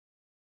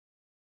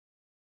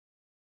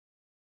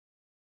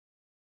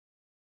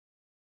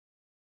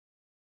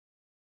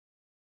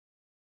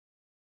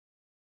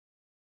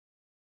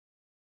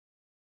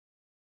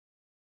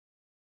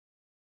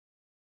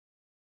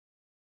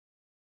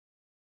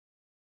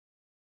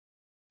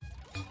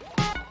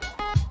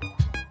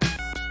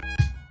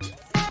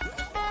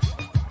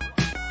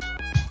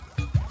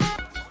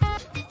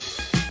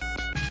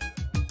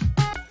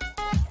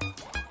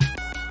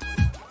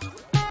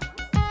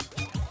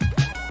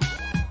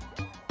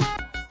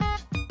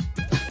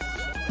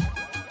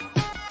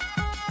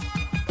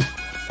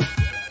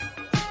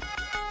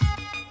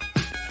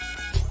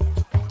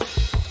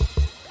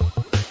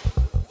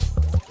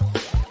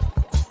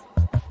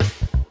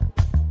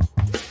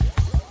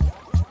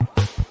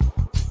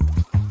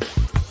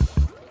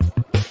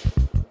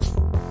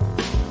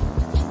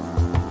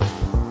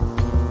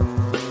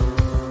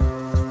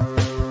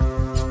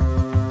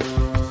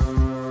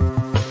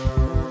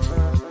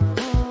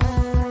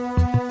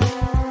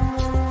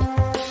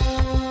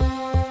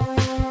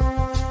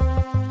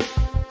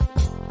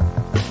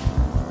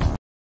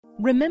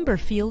Remember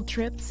field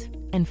trips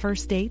and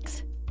first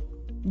dates?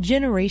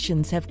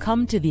 Generations have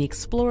come to the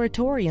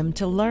Exploratorium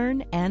to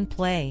learn and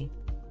play.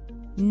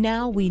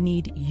 Now we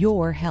need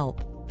your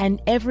help,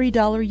 and every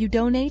dollar you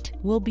donate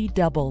will be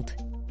doubled.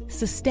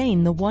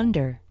 Sustain the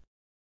wonder.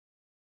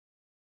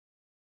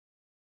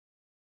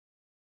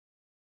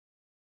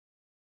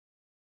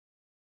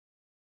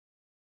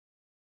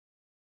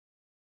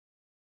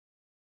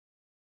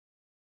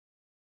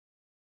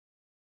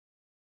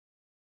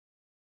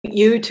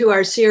 You to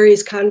our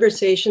series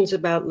Conversations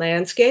About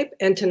Landscape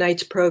and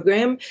tonight's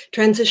program,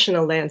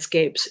 Transitional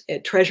Landscapes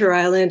at Treasure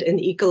Island and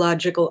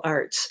Ecological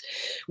Arts.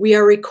 We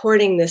are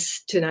recording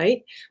this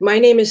tonight. My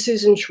name is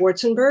Susan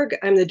Schwarzenberg.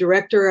 I'm the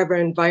Director of our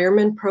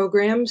Environment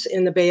Programs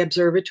in the Bay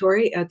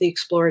Observatory at the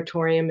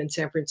Exploratorium in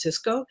San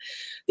Francisco.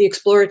 The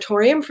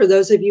Exploratorium, for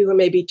those of you who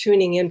may be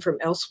tuning in from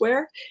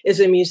elsewhere, is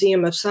a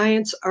museum of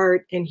science,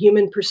 art, and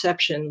human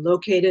perception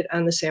located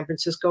on the San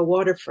Francisco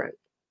waterfront.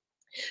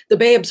 The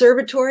Bay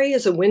Observatory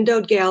is a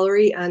windowed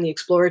gallery on the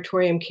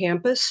Exploratorium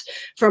campus.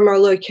 From our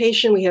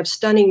location, we have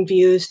stunning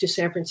views to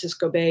San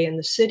Francisco Bay and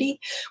the city.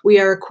 We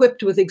are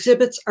equipped with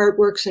exhibits,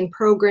 artworks, and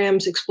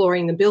programs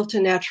exploring the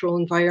built-in natural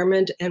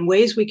environment and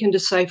ways we can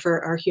decipher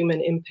our human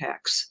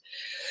impacts.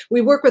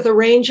 We work with a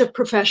range of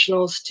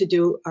professionals to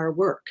do our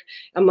work.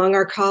 Among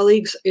our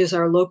colleagues is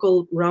our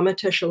local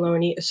Ramatish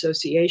Ohlone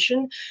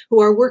Association, who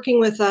are working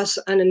with us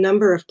on a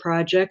number of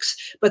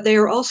projects, but they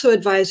are also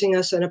advising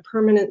us on a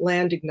permanent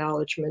land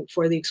acknowledgement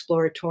for the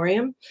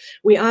Exploratorium.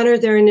 We honor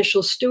their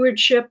initial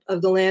stewardship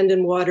of the land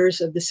and waters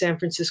of the San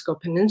Francisco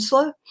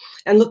Peninsula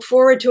and look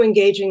forward to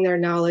engaging their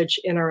knowledge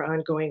in our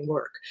ongoing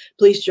work.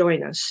 Please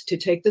join us to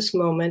take this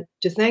moment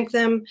to thank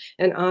them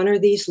and honor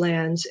these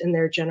lands and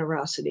their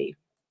generosity.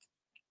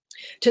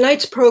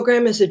 Tonight's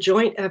program is a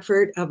joint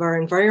effort of our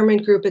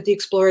environment group at the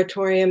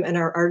Exploratorium and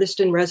our Artist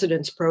in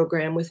Residence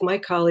program with my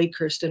colleague,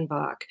 Kirsten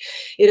Bach.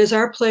 It is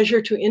our pleasure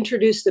to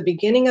introduce the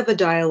beginning of a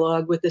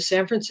dialogue with the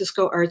San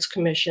Francisco Arts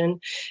Commission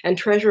and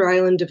Treasure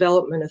Island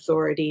Development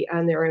Authority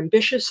on their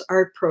ambitious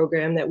art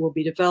program that will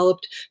be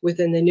developed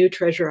within the new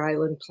Treasure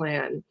Island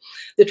plan.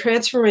 The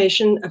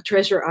transformation of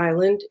Treasure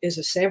Island is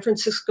a San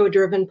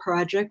Francisco-driven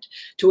project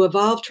to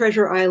evolve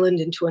Treasure Island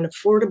into an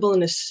affordable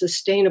and a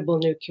sustainable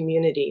new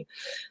community.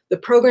 The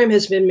program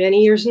has been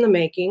many years in the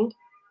making,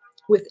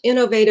 with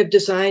innovative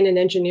design and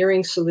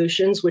engineering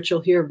solutions, which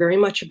you'll hear very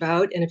much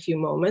about in a few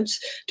moments,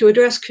 to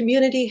address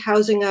community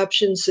housing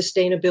options,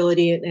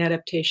 sustainability, and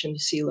adaptation to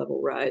sea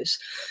level rise.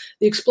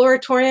 The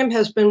Exploratorium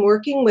has been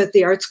working with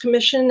the Arts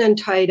Commission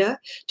and TIDA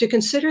to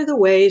consider the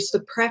ways the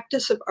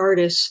practice of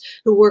artists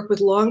who work with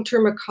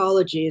long-term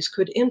ecologies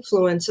could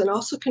influence and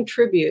also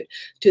contribute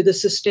to the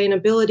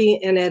sustainability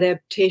and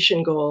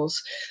adaptation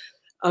goals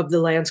of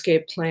the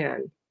landscape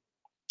plan.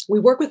 We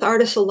work with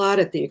artists a lot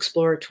at the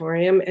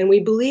Exploratorium, and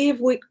we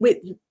believe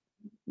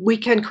we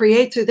can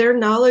create, through their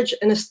knowledge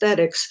and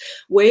aesthetics,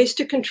 ways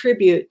to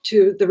contribute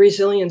to the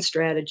resilience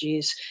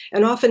strategies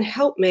and often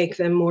help make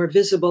them more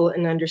visible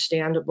and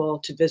understandable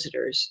to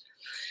visitors.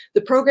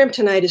 The program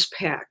tonight is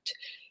packed.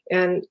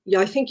 And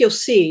I think you'll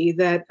see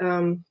that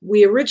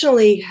we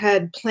originally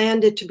had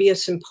planned it to be a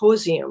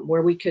symposium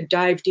where we could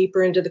dive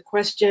deeper into the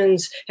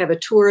questions, have a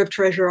tour of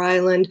Treasure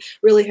Island,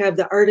 really have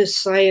the artists,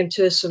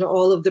 scientists, and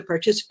all of the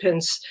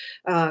participants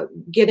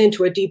get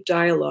into a deep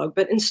dialogue.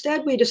 But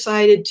instead, we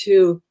decided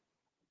to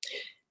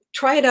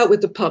try it out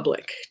with the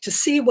public to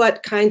see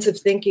what kinds of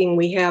thinking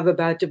we have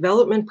about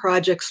development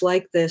projects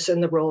like this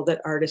and the role that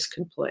artists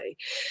can play.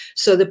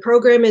 So the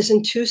program is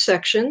in two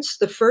sections.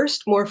 The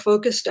first, more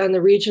focused on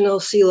the regional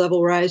sea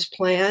level rise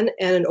plan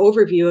and an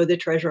overview of the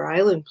Treasure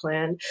Island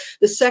plan.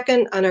 The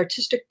second, on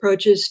artistic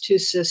approaches to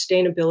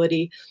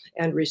sustainability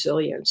and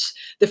resilience.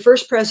 The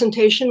first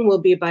presentation will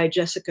be by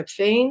Jessica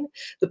Fain,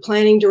 the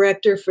planning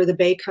director for the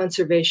Bay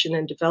Conservation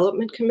and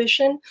Development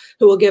Commission,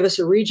 who will give us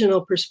a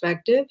regional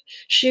perspective.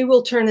 She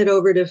will turn it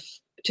over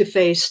to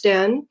Faye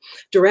Sten,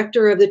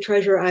 director of the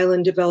Treasure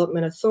Island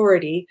Development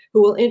Authority,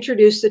 who will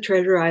introduce the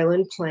Treasure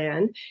Island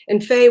plan.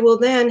 And Faye will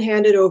then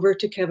hand it over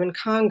to Kevin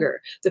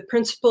Conger, the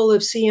principal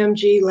of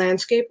CMG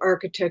Landscape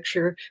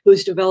Architecture,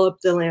 who's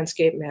developed the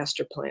Landscape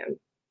Master Plan.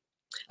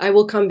 I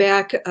will come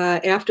back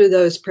after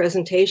those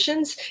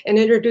presentations and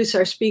introduce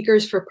our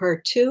speakers for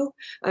part 2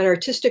 on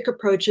artistic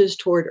approaches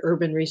toward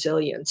urban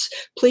resilience.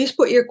 Please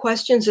put your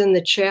questions in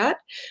the chat.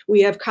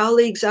 We have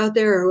colleagues out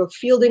there who are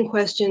fielding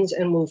questions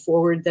and will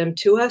forward them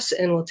to us,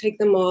 and we'll take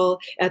them all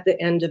at the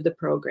end of the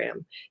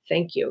program.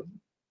 Thank you.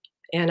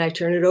 And I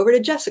turn it over to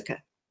Jessica.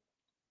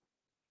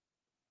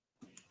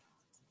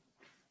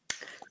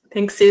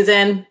 Thanks,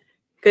 Susan.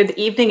 Good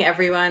evening,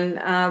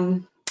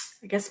 everyone.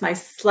 I guess my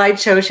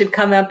slideshow should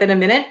come up in a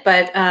minute,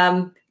 but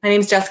my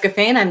name is Jessica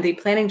Fain. I'm the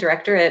planning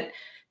director at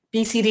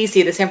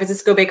BCDC, the San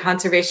Francisco Bay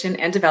Conservation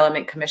and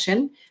Development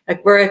Commission.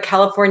 We're a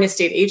California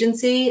state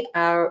agency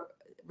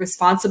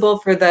responsible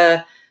for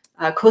the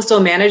coastal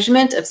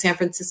management of San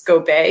Francisco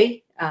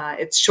Bay,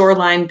 its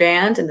shoreline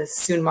band, and the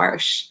Sassoon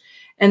Marsh.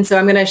 And so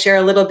I'm going to share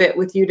a little bit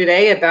with you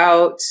today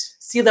about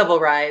sea level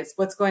rise,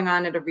 what's going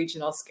on at a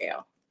regional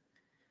scale.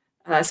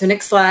 So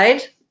next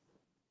slide.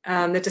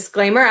 The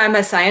disclaimer, I'm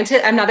a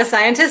scientist. I'm not a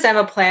scientist, I'm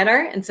a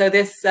planner. And so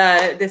this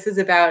is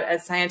about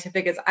as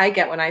scientific as I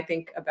get when I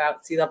think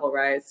about sea level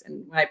rise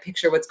and when I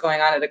picture what's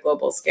going on at a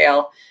global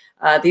scale.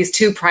 These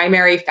two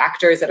primary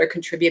factors that are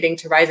contributing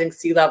to rising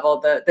sea level,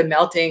 the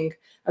melting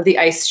of the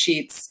ice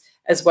sheets,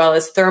 as well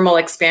as thermal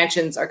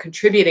expansions, are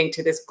contributing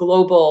to this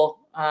global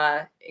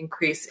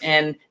increase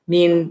in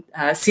mean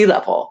sea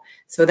level.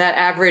 So that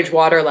average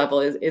water level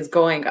is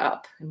going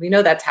up. And we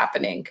know that's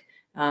happening.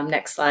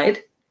 Next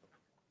slide.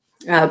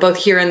 Both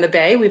here in the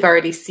Bay, we've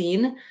already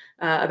seen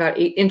about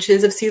 8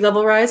 inches of sea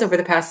level rise over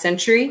the past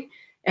century.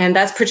 And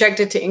that's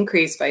projected to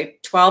increase by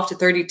 12 to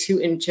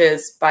 32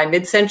 inches by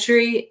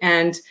mid-century.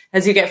 And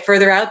as you get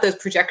further out, those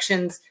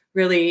projections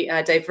really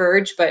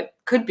diverge, but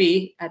could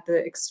be at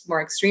the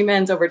more extreme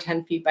ends over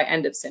 10 feet by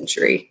end of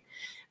century.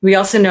 We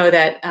also know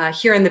that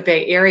here in the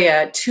Bay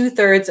Area,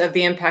 2/3 of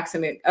the impacts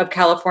of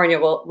California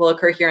will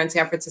occur here in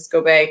San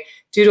Francisco Bay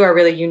due to our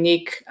really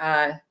unique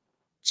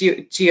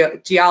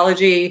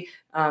geology,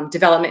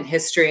 development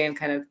history, and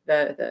kind of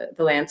the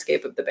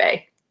landscape of the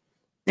Bay.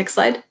 Next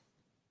slide.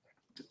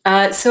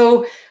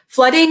 So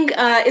flooding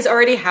is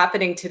already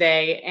happening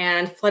today,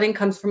 and flooding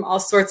comes from all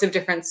sorts of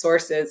different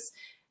sources.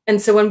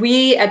 And so when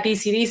we at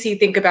BCDC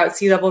think about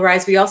sea level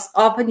rise, we also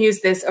often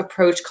use this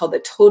approach called the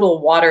total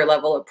water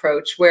level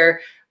approach, where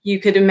you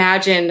could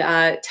imagine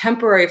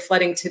temporary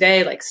flooding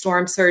today, like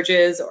storm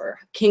surges or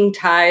king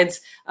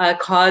tides,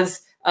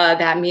 cause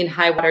that mean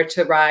high water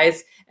to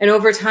rise. And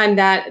over time,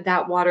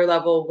 that water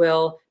level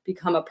will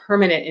become a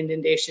permanent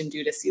inundation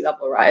due to sea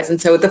level rise.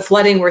 And so the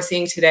flooding we're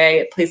seeing today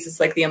at places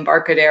like the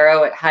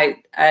Embarcadero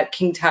at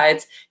king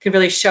tides could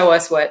really show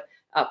us what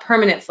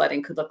permanent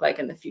flooding could look like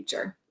in the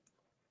future.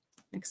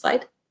 Next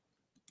slide.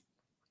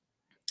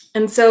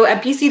 And so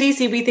at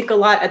BCDC, we think a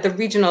lot at the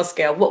regional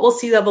scale. What will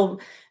sea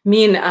level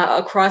mean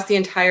across the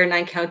entire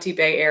 9-county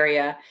Bay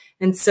Area?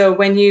 And so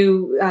when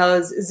you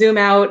zoom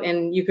out,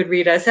 and you could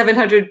read a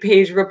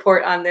 700-page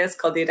report on this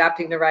called the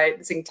Adapting to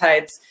Rising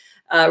Tides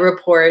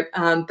report.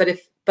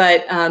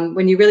 But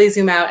when you really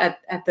zoom out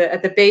at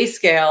the Bay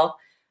scale,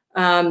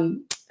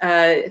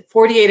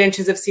 48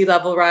 inches of sea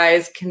level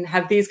rise can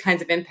have these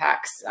kinds of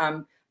impacts.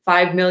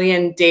 5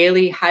 million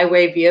daily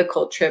highway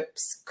vehicle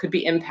trips could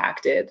be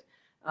impacted.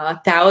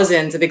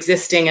 Thousands of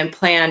existing and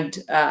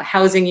planned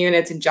housing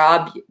units and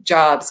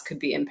jobs could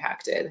be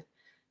impacted.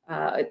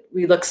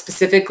 We look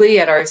specifically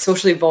at our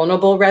socially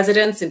vulnerable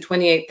residents, and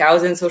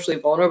 28,000 socially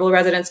vulnerable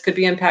residents could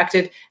be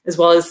impacted, as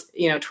well as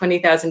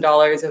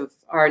 $20,000 of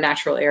our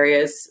natural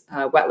areas,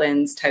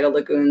 wetlands, tidal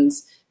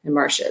lagoons, and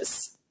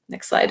marshes.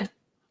 Next slide.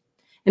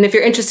 And if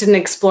you're interested in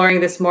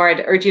exploring this more,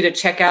 I'd urge you to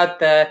check out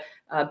the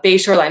Bay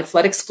Shoreline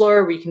Flood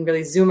Explorer, where you can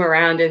really zoom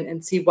around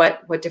and see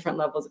what different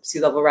levels of sea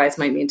level rise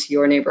might mean to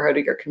your neighborhood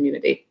or your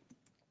community.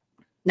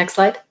 Next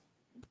slide.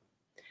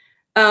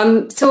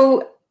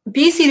 So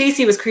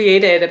BCDC was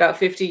created about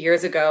 50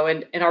 years ago,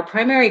 and our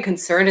primary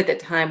concern at the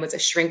time was a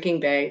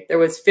shrinking bay. There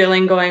was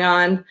filling going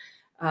on,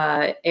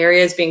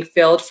 areas being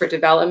filled for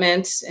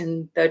development,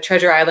 and the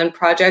Treasure Island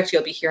project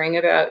you'll be hearing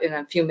about in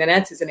a few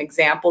minutes is an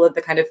example of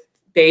the kind of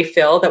bay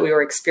fill that we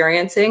were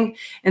experiencing.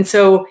 And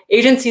so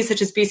agencies such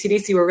as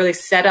BCDC were really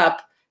set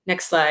up,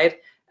 next slide,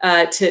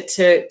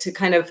 to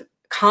kind of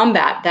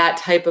combat that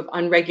type of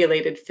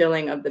unregulated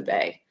filling of the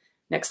bay.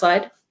 Next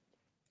slide.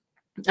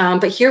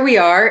 But here we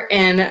are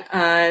in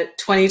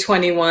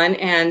 2021,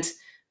 and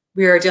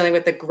we are dealing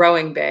with the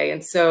growing bay.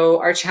 And so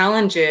our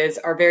challenges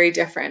are very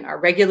different. Our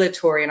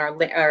regulatory and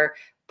our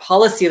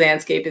policy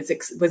landscape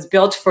was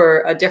built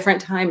for a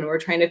different time, and we're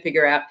trying to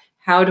figure out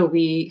how do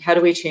we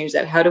change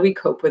that? How do we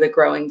cope with a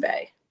growing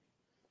bay?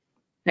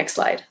 Next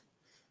slide.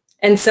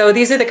 And so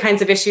these are the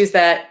kinds of issues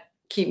that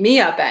keep me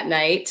up at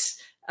night.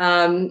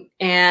 I'm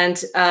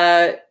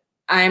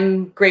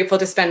grateful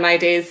to spend my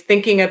days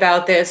thinking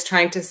about this,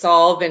 trying to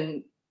solve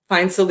and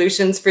find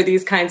solutions for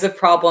these kinds of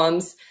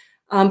problems.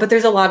 But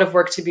there's a lot of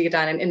work to be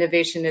done, and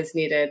innovation is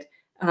needed.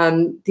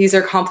 These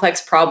are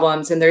complex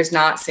problems, and there's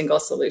not single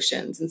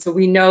solutions. And so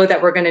we know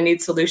that we're going to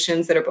need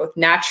solutions that are both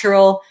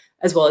natural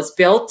as well as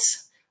built.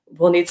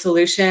 We'll need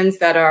solutions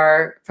that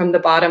are from the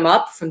bottom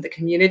up, from the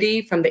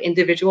community, from the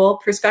individual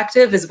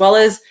perspective, as well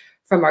as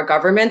from our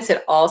governments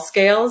at all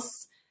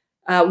scales.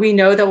 We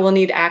know that we'll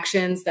need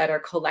actions that are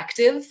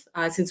collective,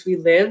 since we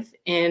live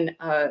in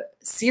a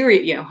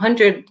series,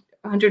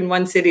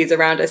 101 cities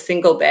around a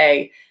single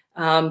bay,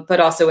 but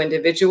also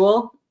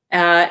individual.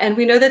 And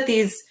we know that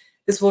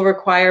this will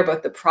require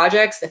both the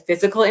projects, the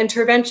physical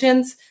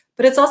interventions,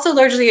 but it's also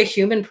largely a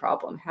human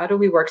problem. How do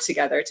we work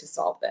together to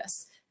solve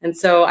this? And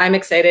so I'm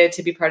excited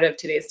to be part of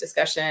today's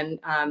discussion,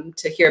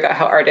 to hear about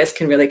how artists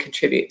can really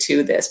contribute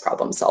to this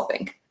problem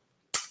solving.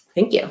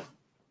 Thank you.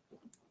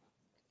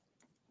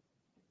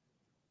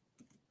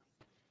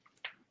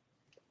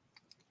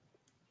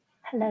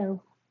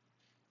 Hello.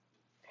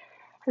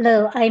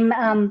 Hello,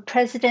 I'm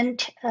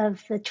president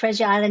of the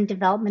Treasure Island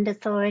Development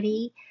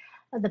Authority,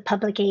 the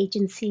public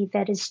agency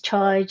that is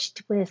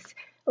charged with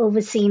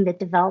overseeing the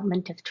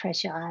development of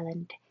Treasure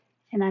Island.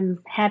 And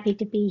I'm happy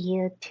to be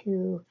here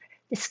to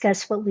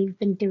discuss what we've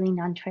been doing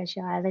on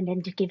Treasure Island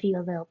and to give you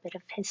a little bit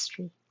of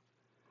history.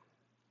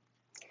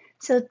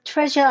 So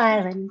Treasure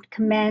Island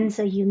commands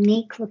a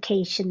unique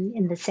location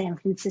in the San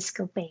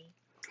Francisco Bay.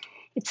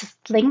 It's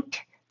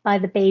linked by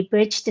the Bay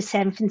Bridge to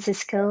San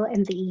Francisco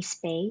and the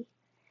East Bay.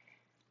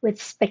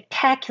 With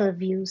spectacular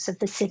views of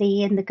the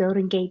city and the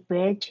Golden Gate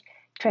Bridge,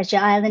 Treasure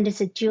Island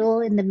is a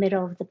jewel in the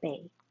middle of the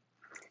bay.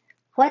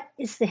 What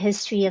is the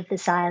history of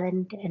this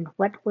island and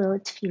what will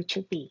its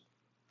future be?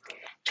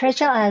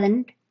 Treasure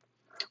Island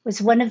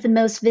was one of the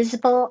most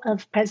visible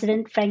of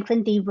President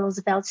Franklin D.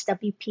 Roosevelt's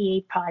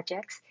WPA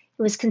projects.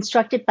 It was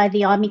constructed by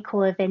the Army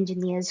Corps of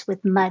Engineers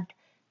with mud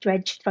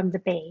dredged from the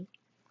bay.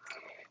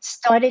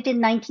 Started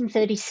in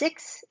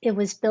 1936, it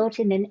was built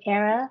in an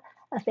era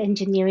of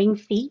engineering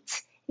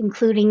feats,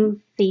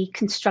 including the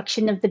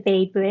construction of the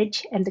Bay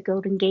Bridge and the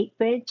Golden Gate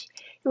Bridge.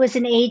 It was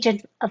an age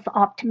of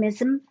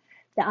optimism.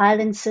 The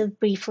island served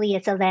briefly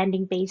as a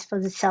landing base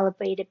for the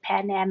celebrated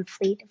Pan Am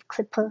fleet of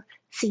Clipper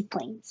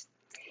seaplanes.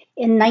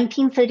 In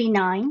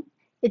 1939,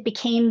 it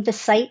became the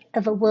site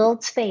of a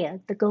World's Fair,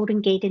 the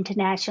Golden Gate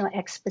International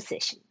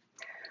Exposition.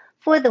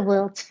 For the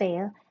World's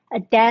Fair, a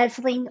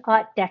dazzling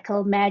Art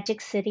Deco magic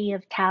city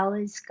of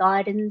towers,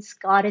 gardens,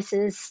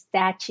 goddesses,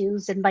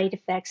 statues, and light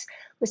effects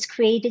was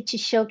created to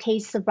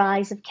showcase the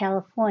rise of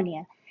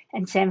California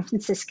and San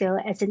Francisco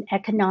as an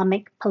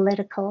economic,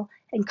 political,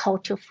 and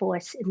cultural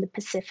force in the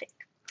Pacific.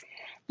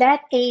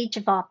 That age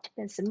of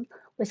optimism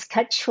was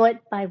cut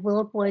short by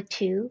World War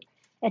II,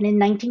 and in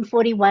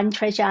 1941,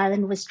 Treasure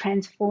Island was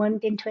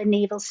transformed into a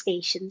naval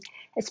station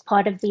as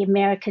part of the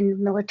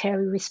American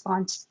military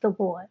response to the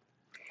war.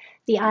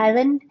 The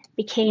island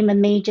became a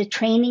major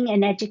training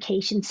and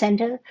education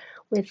center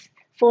with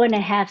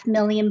 4.5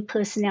 million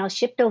personnel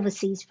shipped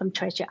overseas from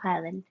Treasure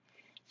Island.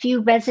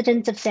 Few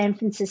residents of San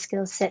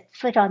Francisco set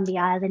foot on the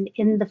island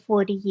in the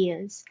 40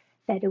 years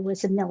that it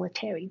was a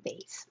military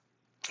base.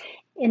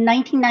 In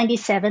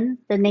 1997,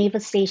 the naval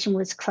station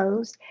was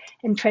closed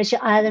and Treasure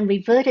Island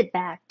reverted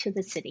back to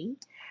the city.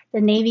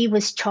 The Navy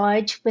was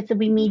charged with the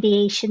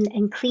remediation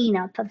and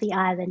cleanup of the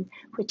island,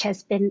 which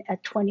has been a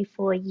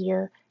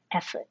 24-year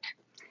effort.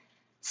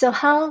 So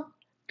how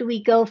do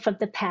we go from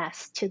the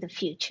past to the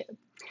future?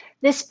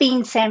 This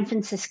being San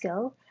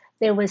Francisco,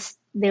 there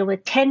were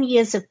 10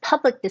 years of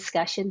public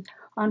discussion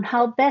on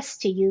how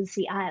best to use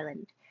the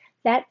island.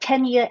 That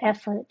 10-year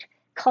effort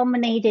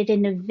culminated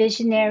in a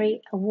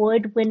visionary,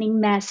 award-winning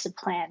master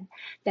plan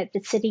that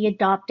the city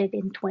adopted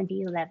in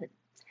 2011.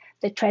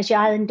 The Treasure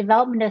Island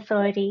Development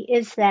Authority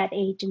is that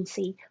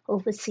agency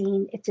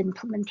overseeing its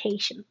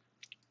implementation.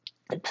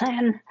 The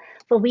plan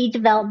for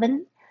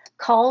redevelopment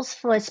calls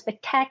for a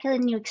spectacular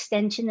new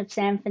extension of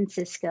San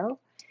Francisco.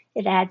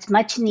 It adds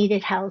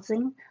much-needed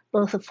housing,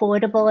 both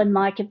affordable and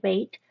market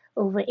rate,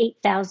 over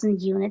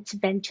 8,000 units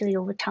eventually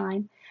over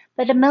time.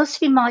 But a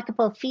most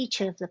remarkable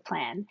feature of the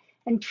plan,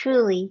 and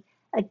truly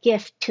a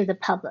gift to the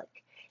public,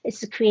 is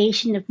the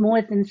creation of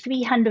more than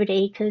 300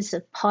 acres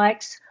of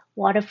parks,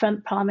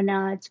 waterfront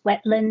promenades,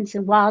 wetlands,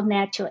 and wild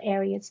natural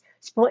areas,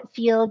 sport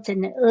fields,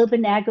 and an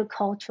urban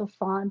agricultural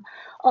farm,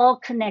 all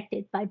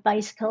connected by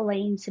bicycle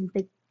lanes and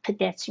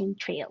pedestrian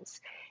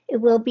trails.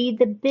 It will be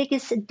the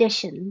biggest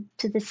addition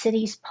to the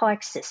city's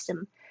park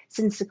system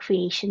since the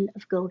creation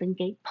of Golden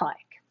Gate Park.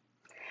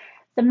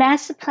 The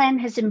master plan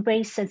has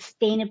embraced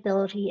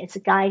sustainability as a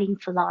guiding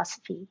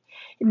philosophy.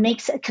 It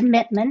makes a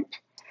commitment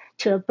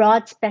to a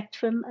broad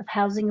spectrum of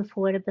housing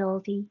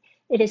affordability.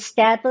 It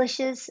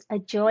establishes a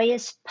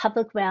joyous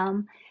public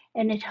realm,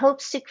 and it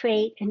hopes to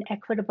create an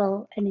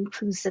equitable and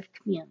inclusive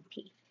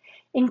community.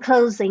 In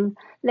closing,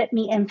 let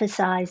me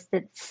emphasize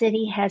that the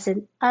city has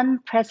an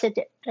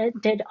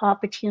unprecedented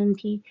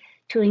opportunity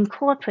to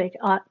incorporate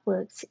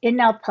artworks in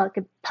our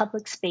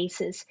public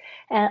spaces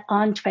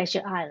on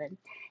Treasure Island.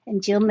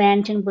 And Jill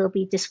Manton will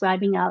be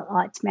describing our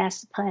arts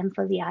master plan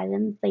for the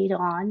island later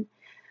on.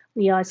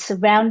 We are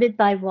surrounded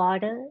by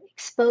water,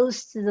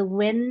 exposed to the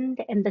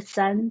wind and the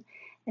sun,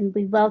 and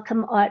we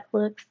welcome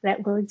artworks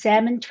that will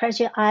examine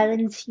Treasure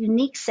Island's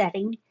unique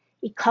setting,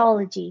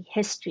 ecology,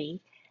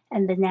 history,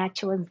 and the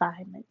natural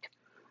environment.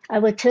 I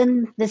will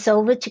turn this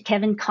over to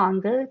Kevin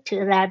Conger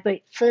to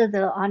elaborate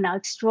further on our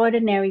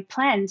extraordinary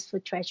plans for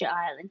Treasure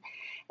Island.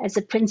 As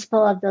a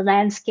principal of the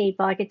landscape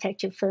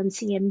architecture firm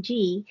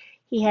CMG,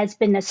 he has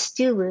been a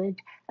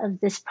steward of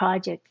this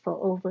project for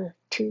over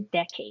 2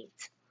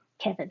 decades.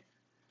 Kevin.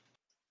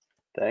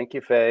 Thank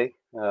you, Faye.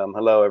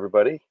 Hello,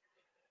 everybody.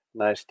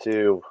 Nice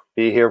to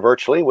be here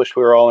virtually. Wish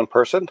we were all in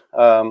person.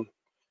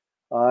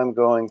 I'm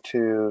going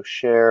to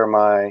share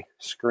my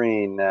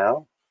screen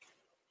now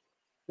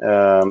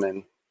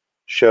and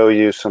show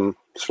you some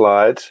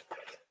slides.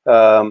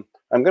 I'm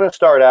going to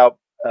start out.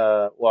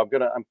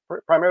 I'm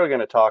primarily going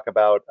to talk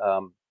about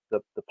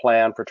the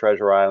plan for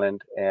Treasure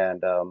Island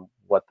and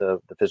what the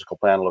physical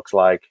plan looks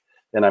like.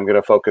 And I'm going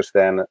to focus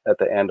then at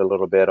the end a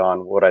little bit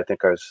on what I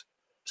think are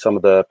some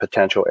of the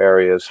potential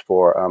areas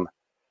for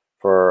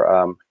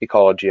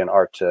ecology and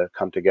art to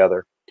come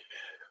together.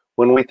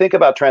 When we think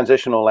about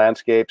transitional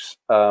landscapes,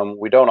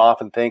 we don't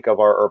often think of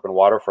our urban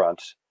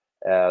waterfronts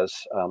as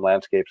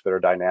landscapes that are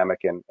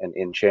dynamic and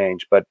in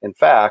change. But in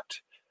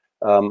fact,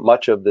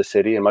 much of the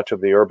city and much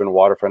of the urban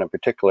waterfront in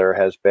particular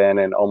has been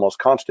in almost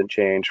constant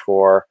change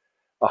for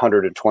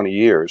 120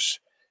 years.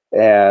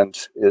 And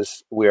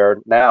we are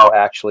now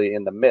actually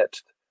in the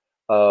midst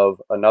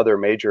of another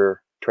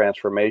major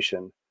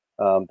transformation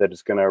that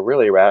is going to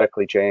really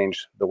radically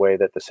change the way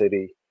that the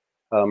city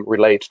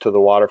relates to the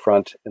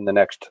waterfront in the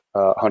next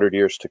 100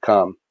 years to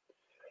come.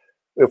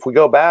 If we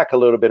go back a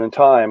little bit in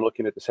time,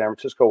 looking at the San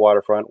Francisco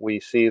waterfront, we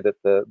see that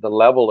the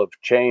level of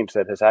change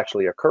that has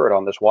actually occurred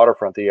on this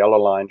waterfront, the yellow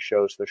line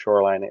shows the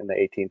shoreline in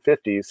the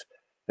 1850s,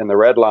 and the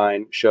red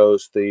line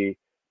shows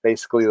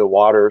basically the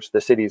waters,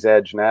 the city's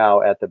edge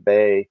now at the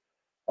bay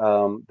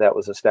that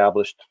was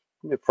established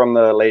from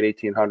the late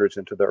 1800s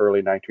into the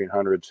early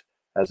 1900s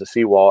as a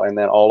seawall. And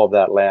then all of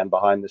that land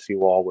behind the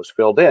seawall was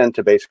filled in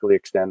to basically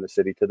extend the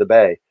city to the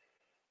bay.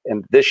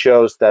 And this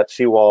shows that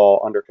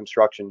seawall under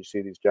construction. You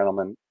see these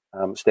gentlemen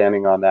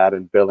standing on that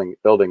and building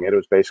it. It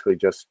was basically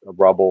just a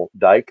rubble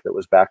dike that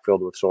was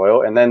backfilled with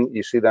soil. And then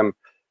you see them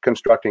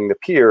constructing the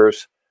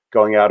piers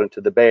going out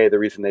into the bay. The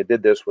reason they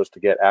did this was to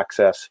get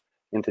access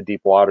into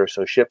deep water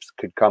so ships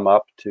could come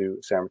up to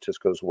San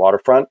Francisco's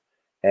waterfront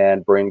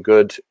and bring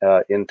goods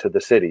into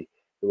the city.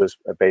 It was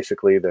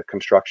basically the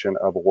construction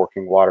of a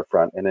working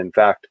waterfront. And in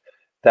fact,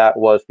 that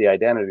was the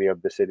identity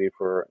of the city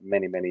for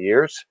many, many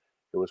years.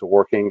 It was a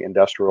working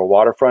industrial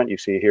waterfront. You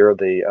see here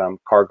the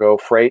cargo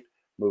freight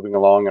moving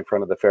along in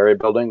front of the ferry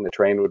building. The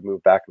train would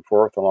move back and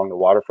forth along the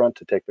waterfront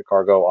to take the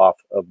cargo off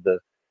of the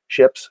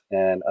ships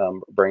and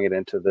bring it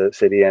into the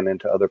city and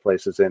into other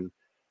places in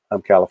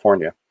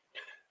California.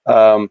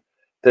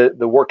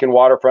 The working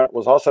waterfront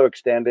was also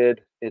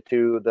extended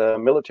into the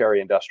military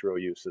industrial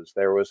uses.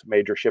 There was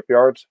major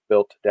shipyards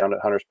built down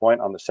at Hunters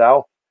Point on the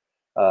south,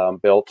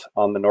 built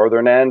on the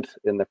northern end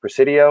in the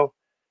Presidio,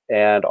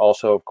 and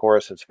also, of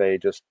course, as Faye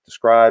just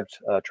described,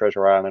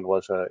 Treasure Island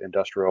was an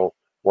industrial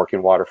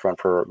working waterfront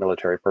for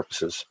military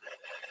purposes.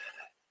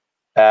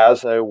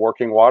 As a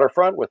working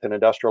waterfront with an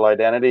industrial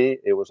identity,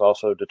 it was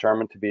also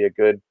determined to be a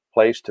good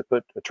place to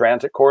put a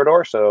transit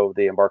corridor. So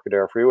the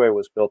Embarcadero Freeway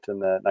was built in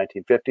the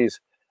 1950s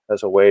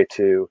as a way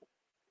to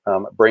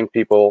bring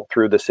people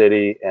through the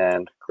city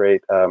and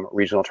create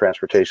regional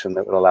transportation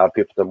that would allow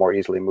people to more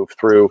easily move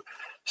through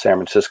San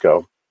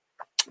Francisco.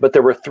 But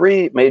there were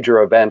three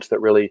major events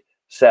that really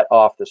set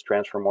off this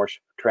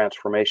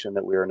transformation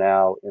that we are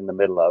now in the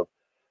middle of.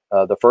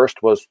 The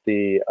first was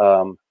the,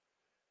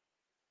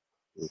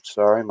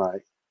 sorry, my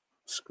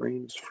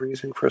screen's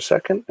freezing for a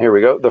second. Here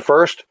we go. The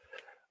first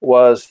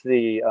was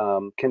the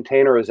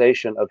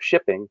containerization of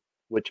shipping,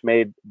 which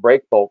made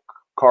break bulk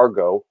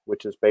cargo,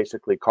 which is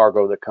basically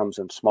cargo that comes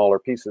in smaller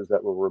pieces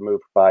that were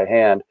removed by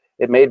hand.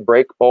 It made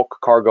break bulk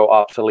cargo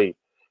obsolete.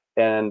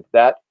 And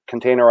that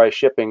containerized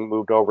shipping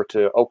moved over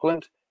to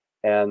Oakland,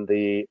 and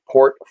the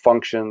port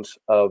functions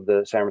of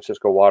the San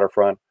Francisco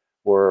waterfront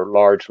were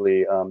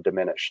largely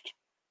diminished.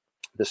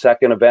 The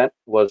second event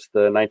was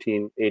the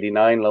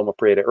 1989 Loma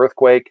Prieta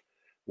earthquake,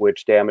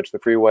 which damaged the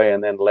freeway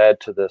and then led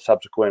to the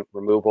subsequent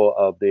removal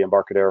of the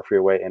Embarcadero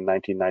Freeway in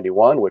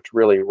 1991, which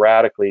really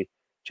radically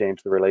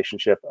changed the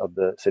relationship of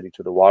the city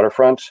to the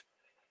waterfront.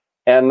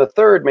 And the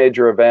third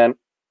major event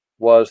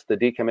was the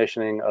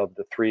decommissioning of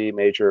the three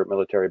major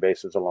military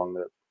bases along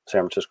the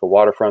San Francisco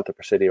waterfront, the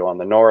Presidio on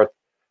the north,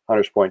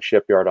 Hunters Point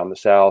Shipyard on the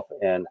south,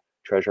 and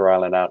Treasure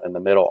Island out in the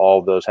middle, all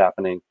of those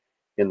happening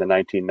in the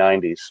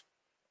 1990s.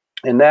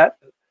 And that,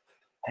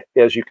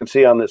 as you can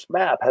see on this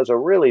map, has a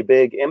really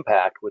big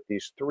impact with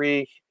these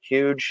three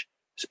huge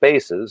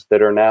spaces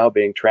that are now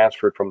being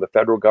transferred from the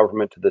federal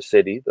government to the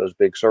city, those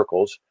big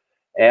circles.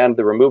 And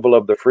the removal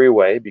of the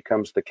freeway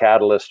becomes the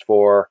catalyst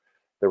for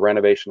the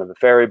renovation of the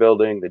ferry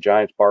building, the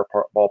Giants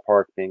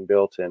ballpark being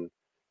built in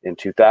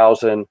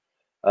 2000.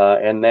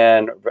 And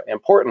then,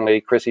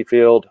 importantly, Crissy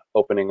Field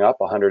opening up,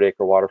 a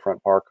 100-acre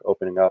waterfront park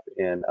opening up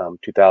in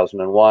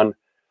 2001,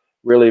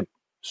 really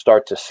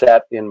start to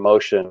set in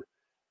motion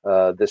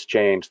this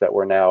change that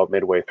we're now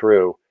midway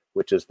through,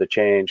 which is the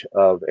change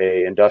of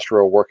an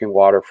industrial working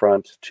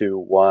waterfront to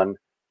one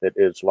that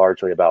is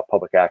largely about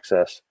public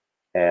access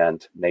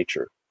and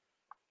nature.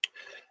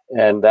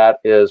 And that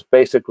is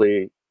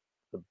basically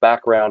the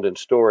background and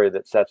story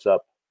that sets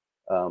up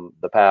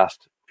the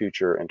past,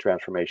 future, and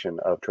transformation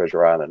of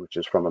Treasure Island, which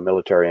is from a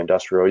military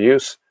industrial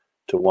use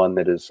to one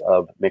that is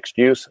of mixed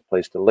use, a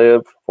place to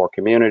live for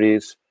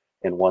communities,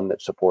 and one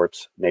that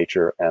supports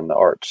nature and the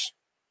arts.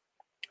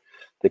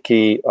 The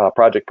key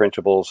project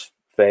principles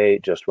Faye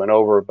just went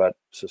over, but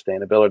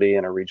sustainability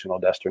and a regional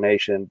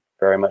destination,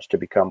 very much to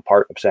become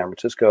part of San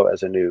Francisco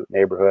as a new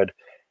neighborhood,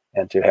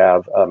 and to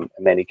have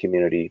many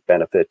community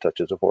benefits such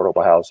as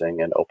affordable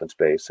housing and open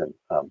space and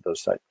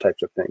those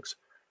types of things.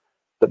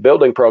 The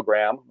building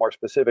program, more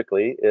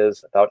specifically,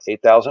 is about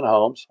 8,000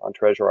 homes on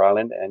Treasure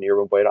Island and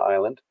Yerba Buena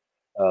Island.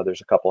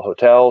 There's a couple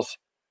hotels.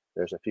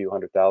 There's a few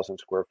 100,000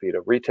 square feet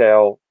of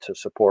retail to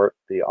support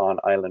the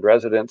on-island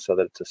residents so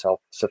that it's a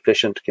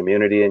self-sufficient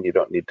community and you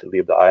don't need to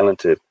leave the island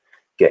to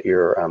get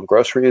your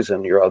groceries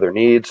and your other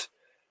needs.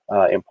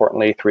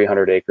 Importantly,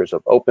 300 acres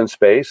of open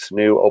space,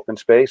 new open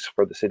space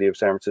for the city of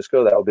San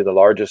Francisco. That will be the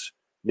largest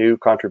new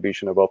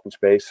contribution of open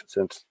space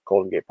since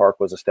Golden Gate Park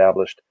was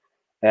established.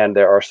 And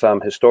there are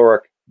some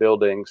historic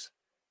buildings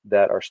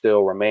that are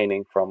still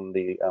remaining from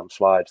the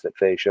slides that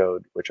Faye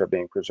showed, which are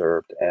being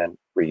preserved and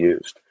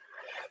reused.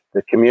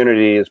 The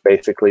community is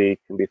basically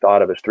can be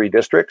thought of as 3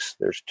 districts.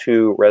 There's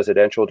 2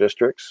 residential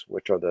districts,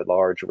 which are the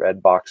large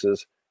red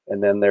boxes,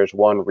 and then there's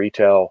 1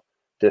 retail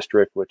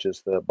district, which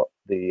is the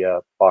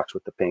box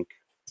with the pink,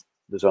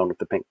 the zone with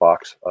the pink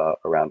box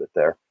around it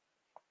there.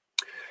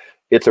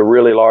 It's a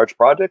really large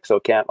project, so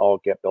it can't all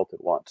get built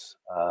at once.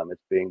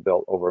 It's being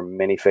built over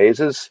many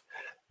phases.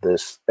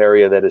 This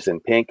area that is in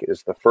pink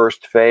is the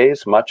first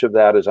phase. Much of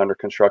that is under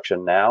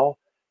construction now,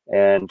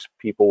 and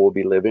people will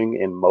be living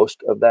in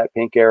most of that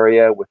pink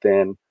area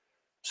within,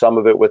 some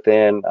of it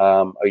within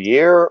a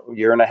year,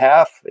 year and a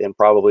half, and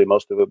probably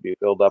most of it will be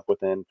filled up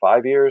within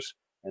 5 years.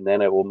 And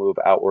then it will move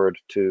outward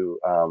to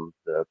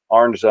the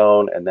orange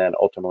zone and then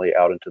ultimately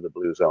out into the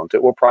blue zones.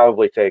 It will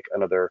probably take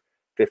another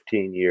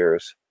 15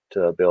 years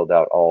to build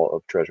out all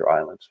of Treasure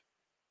Islands.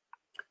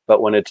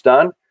 But when it's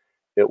done,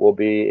 it will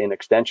be an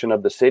extension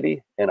of the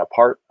city and a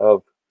part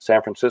of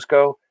San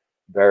Francisco,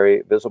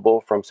 very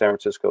visible from San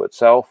Francisco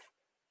itself.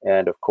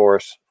 And of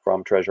course,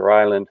 from Treasure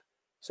Island,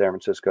 San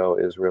Francisco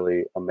is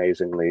really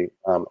amazingly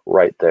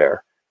right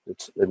there.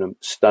 It's a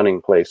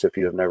stunning place if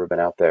you have never been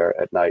out there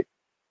at night.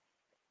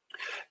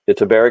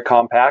 It's a very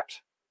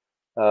compact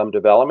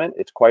development.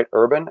 It's quite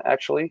urban,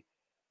 actually.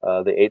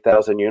 The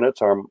 8,000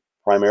 units are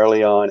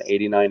primarily on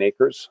 89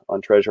 acres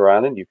on Treasure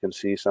Island. You can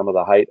see some of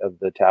the height of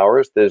the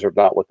towers. These are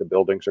not what the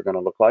buildings are going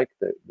to look like.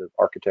 The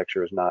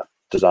architecture is not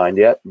designed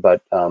yet,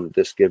 but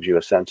this gives you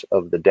a sense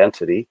of the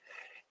density.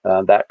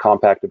 That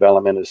compact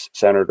development is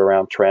centered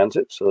around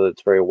transit, so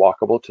it's very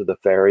walkable to the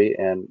ferry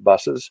and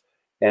buses.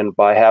 And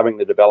by having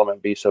the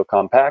development be so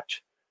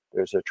compact,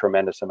 there's a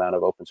tremendous amount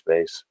of open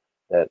space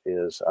that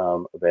is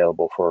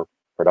available for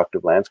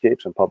productive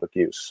landscapes and public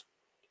use.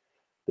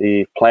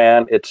 The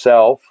plan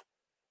itself,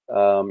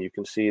 you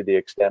can see the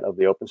extent of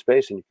the open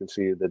space and you can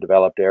see the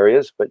developed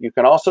areas, but you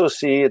can also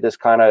see this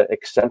kind of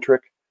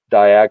eccentric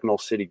diagonal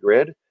city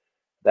grid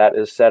that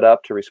is set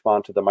up to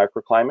respond to the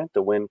microclimate.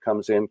 The wind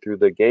comes in through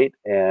the gate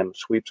and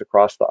sweeps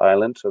across the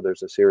island. So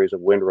there's a series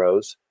of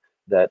windrows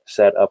that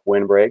set up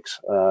windbreaks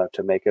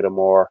to make it a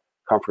more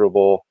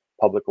comfortable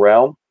public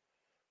realm.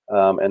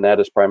 And that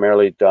is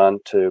primarily done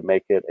to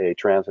make it a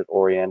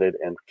transit-oriented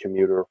and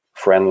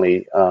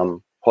commuter-friendly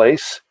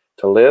place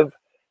to live.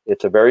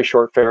 It's a very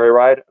short ferry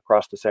ride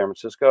across to San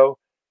Francisco,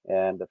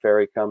 and the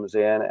ferry comes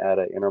in at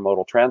an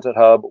intermodal transit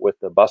hub with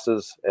the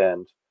buses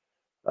and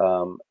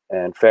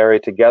ferry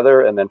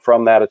together, and then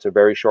from that, it's a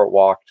very short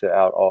walk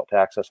to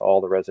access all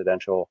the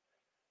residential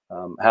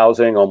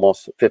housing.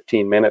 Almost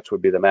 15 minutes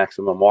would be the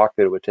maximum walk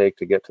that it would take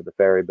to get to the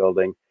ferry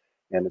building,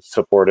 and it's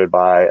supported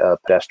by a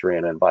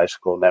pedestrian and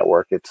bicycle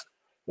network. It's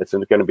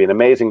going to be an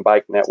amazing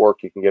bike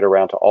network. You can get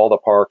around to all the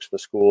parks, the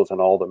schools,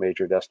 and all the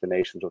major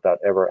destinations without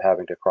ever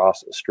having to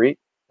cross a street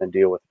and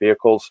deal with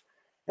vehicles.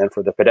 And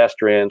for the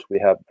pedestrians, we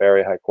have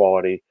very high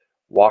quality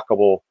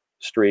walkable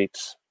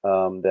streets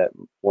that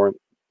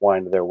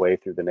wind their way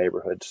through the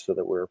neighborhoods, so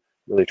that we're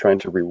really trying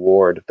to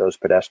reward those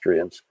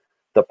pedestrians.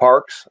 The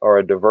parks are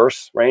a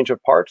diverse range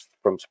of parks,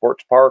 from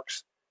sports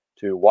parks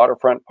to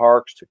waterfront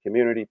parks to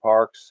community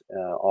parks,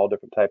 all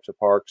different types of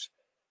parks.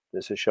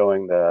 This is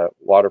showing the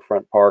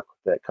waterfront park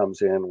that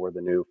comes in where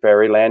the new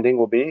ferry landing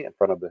will be in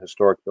front of the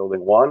historic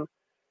Building 1.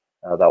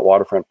 That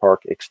waterfront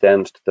park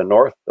extends to the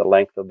north, the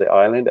length of the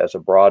island, as a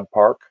broad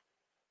park,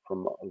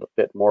 from a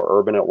bit more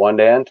urban at one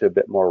end to a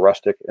bit more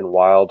rustic and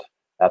wild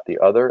at the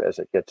other as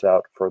it gets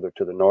out further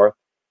to the north.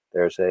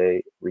 There's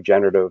a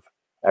regenerative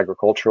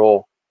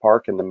agricultural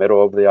park in the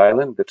middle of the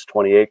island that's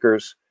 20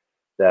 acres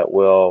that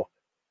will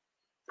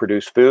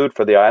produce food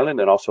for the island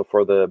and also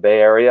for the Bay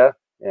Area,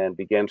 and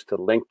begins to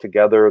link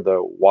together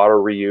the water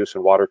reuse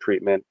and water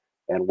treatment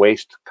and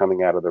waste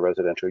coming out of the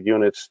residential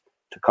units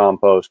to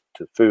compost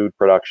to food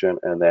production,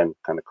 and then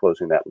kind of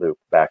closing that loop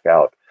back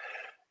out.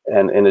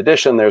 And in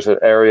addition, there's an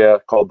area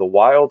called the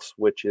Wilds,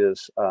 which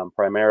is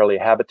primarily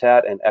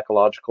habitat and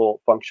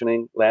ecological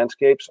functioning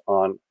landscapes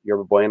on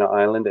Yerba Buena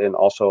Island and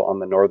also on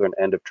the northern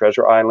end of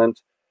Treasure Island.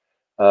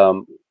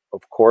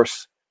 Of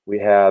course, we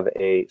have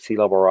a sea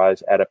level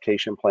rise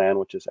adaptation plan,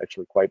 which is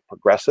actually quite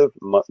progressive.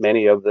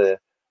 Many of the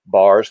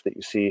bars that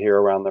you see here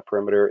around the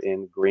perimeter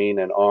in green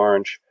and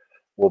orange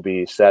will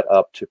be set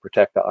up to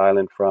protect the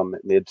island from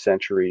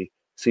mid-century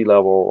sea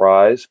level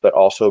rise, but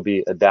also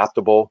be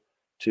adaptable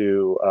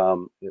to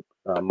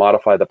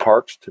modify the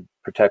parks to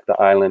protect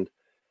the island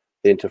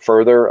into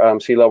further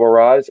sea level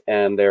rise.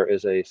 And there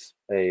is a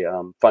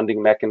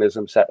funding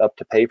mechanism set up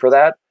to pay for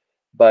that.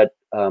 But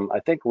I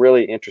think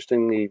really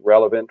interestingly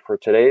relevant for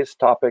today's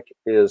topic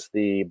is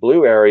the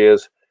blue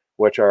areas,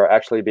 which are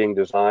actually being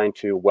designed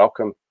to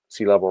welcome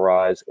sea level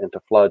rise and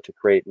to flood to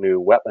create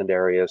new wetland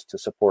areas to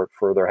support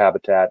further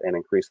habitat and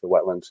increase the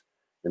wetlands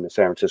in the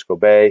San Francisco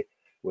Bay,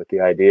 with the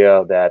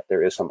idea that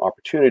there is some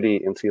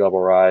opportunity in sea level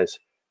rise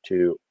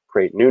to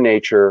create new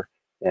nature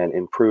and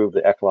improve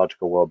the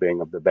ecological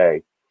well-being of the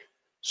bay.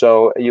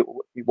 So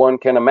one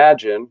can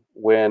imagine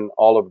when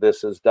all of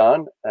this is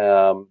done,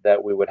 that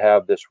we would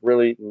have this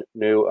really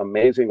new,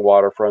 amazing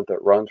waterfront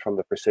that runs from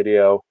the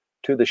Presidio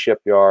to the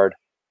shipyard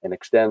and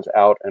extends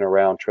out and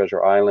around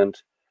Treasure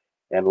Island.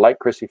 And like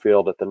Crissy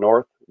Field at the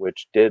north,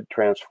 which did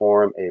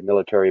transform a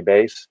military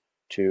base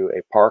to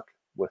a park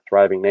with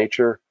thriving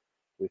nature,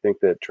 we think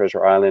that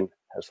Treasure Island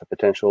has the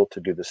potential to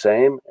do the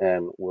same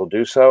and will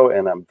do so.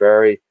 And I'm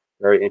very,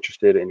 very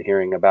interested in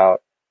hearing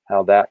about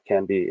how that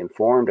can be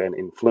informed and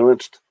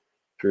influenced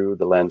through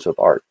the lens of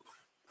art.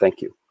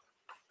 Thank you.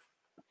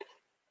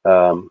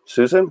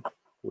 Susan,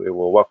 we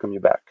will welcome you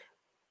back.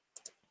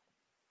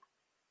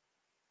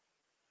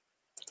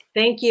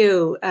 Thank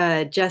you,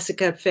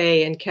 Jessica,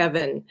 Faye, and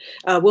Kevin.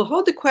 We'll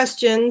hold the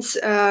questions,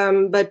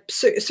 but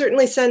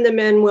certainly send them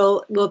in.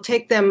 We'll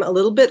take them a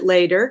little bit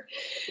later.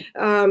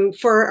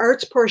 For our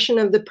arts portion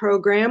of the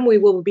program, we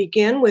will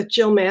begin with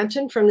Jill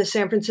Manton from the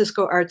San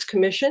Francisco Arts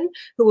Commission,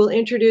 who will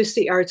introduce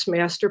the Arts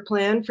Master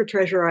Plan for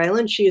Treasure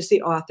Island. She is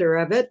the author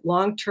of it,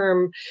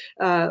 long-term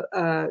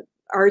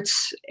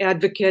arts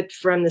advocate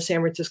from the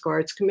San Francisco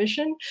Arts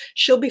Commission.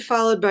 She'll be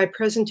followed by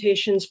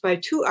presentations by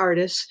two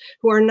artists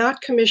who are not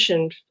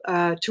commissioned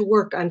to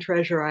work on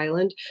Treasure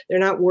Island. They're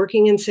not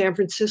working in San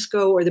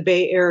Francisco or the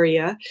Bay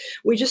Area.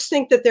 We just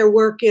think that their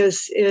work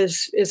is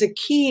a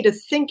key to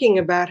thinking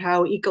about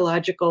how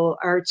ecological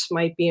arts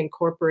might be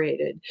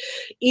incorporated.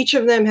 Each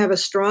of them have a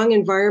strong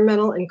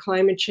environmental and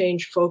climate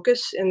change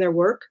focus in their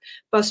work.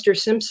 Buster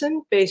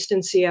Simpson, based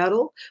in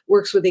Seattle,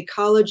 works with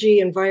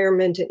ecology,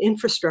 environment, and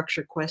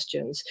infrastructure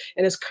questions,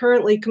 and is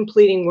currently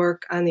completing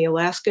work on the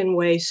Alaskan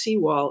Way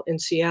seawall in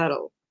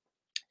Seattle.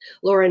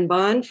 Lauren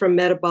Bond from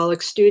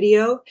Metabolic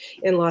Studio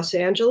in Los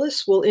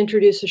Angeles will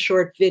introduce a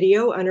short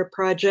video on her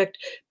project,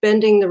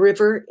 Bending the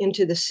River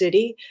into the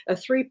City, a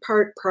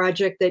three-part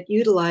project that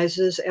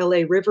utilizes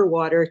LA river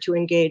water to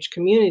engage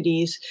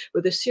communities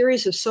with a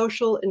series of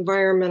social,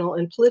 environmental,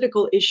 and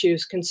political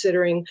issues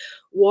considering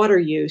water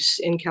use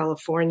in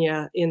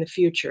California in the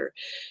future.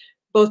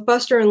 Both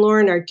Buster and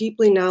Lauren are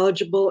deeply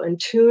knowledgeable and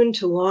tuned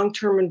to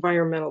long-term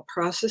environmental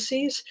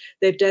processes.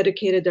 They've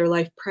dedicated their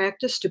life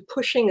practice to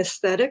pushing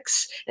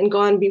aesthetics and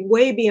gone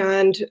way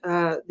beyond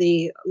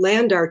the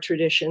land art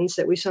traditions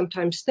that we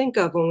sometimes think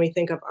of when we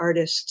think of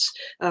artists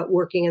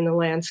working in the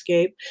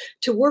landscape,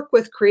 to work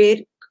with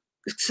create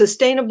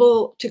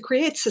sustainable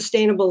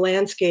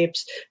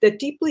landscapes that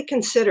deeply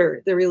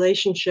consider the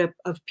relationship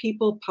of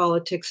people,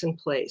 politics, and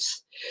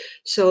place.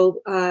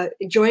 So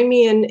join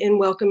me in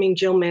welcoming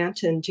Jill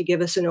Manton to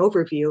give us an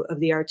overview of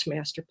the Arts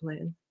Master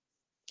Plan.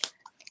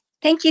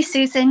 Thank you,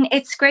 Susan.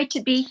 It's great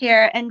to be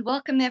here, and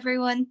welcome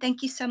everyone.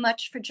 Thank you so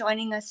much for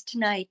joining us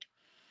tonight.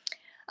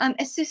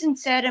 As Susan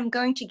said, I'm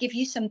going to give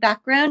you some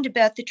background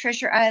about the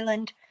Treasure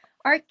Island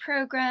Art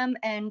Program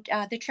and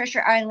the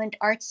Treasure Island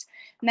Arts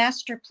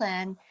Master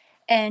Plan.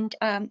 And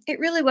it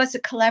really was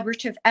a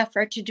collaborative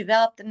effort to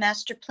develop the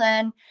master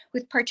plan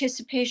with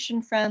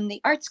participation from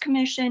the Arts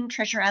Commission,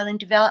 Treasure Island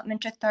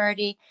Development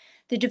Authority,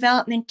 the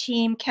development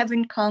team.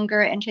 Kevin Conger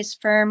and his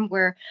firm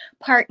were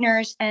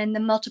partners, and the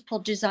multiple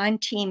design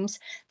teams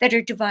that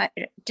are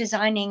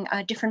designing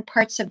different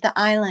parts of the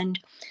island.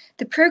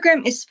 The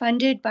program is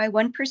funded by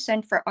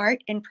 1% for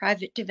art and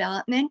private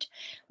development,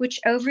 which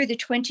over the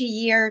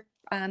 20-year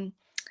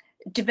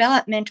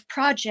development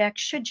project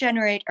should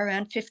generate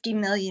around $50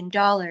 million.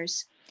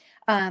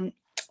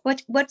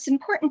 What's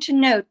important to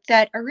note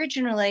that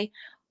originally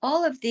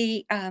all of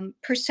the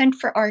percent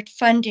for art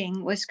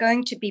funding was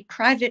going to be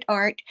private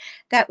art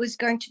that was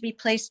going to be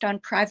placed on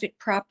private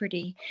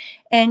property.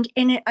 And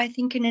I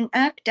think in an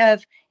act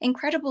of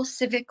incredible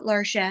civic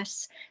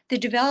largesse, the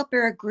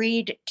developer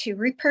agreed to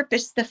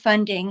repurpose the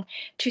funding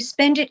to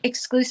spend it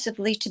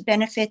exclusively to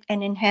benefit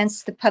and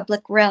enhance the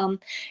public realm.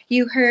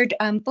 You heard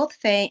both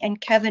Faye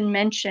and Kevin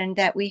mention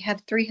that we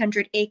have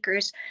 300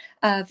 acres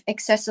of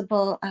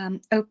accessible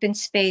open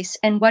space,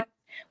 and what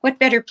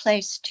better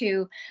place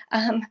to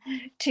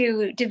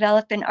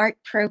develop an art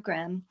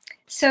program?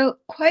 So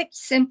quite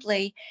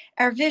simply,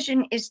 our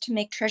vision is to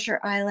make Treasure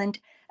Island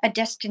a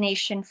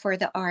destination for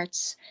the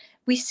arts.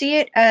 We see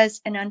it as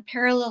an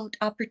unparalleled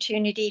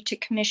opportunity to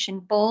commission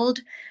bold,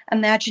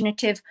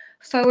 imaginative,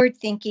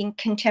 forward-thinking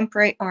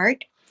contemporary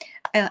art,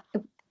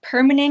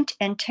 permanent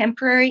and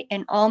temporary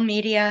in all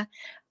media,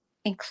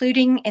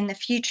 including in the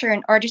future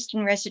an artist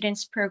in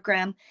residence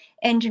program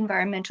and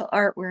environmental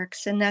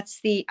artworks. And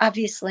that's the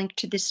obvious link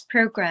to this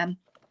program.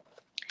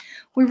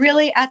 We're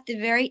really at the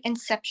very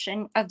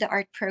inception of the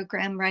art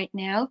program right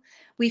now.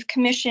 We've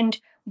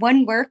commissioned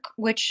one work,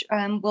 which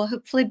will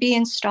hopefully be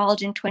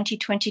installed in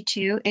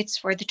 2022. It's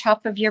for the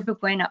top of Yerba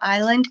Buena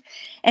Island,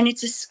 and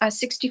it's a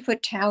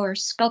 60-foot tower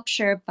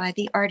sculpture by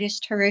the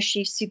artist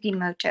Hiroshi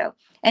Sugimoto.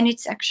 And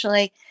it's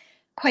actually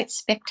quite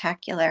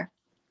spectacular.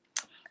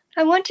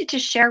 I wanted to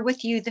share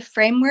with you the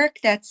framework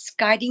that's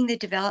guiding the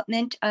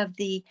development of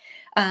the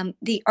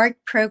art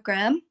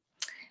program.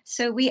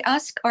 So we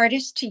ask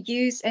artists to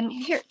use, and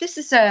here, this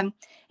is an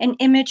an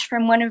image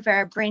from one of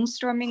our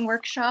brainstorming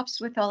workshops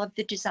with all of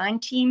the design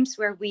teams,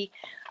 where we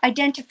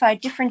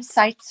identified different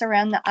sites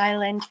around the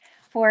island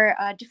for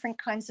different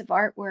kinds of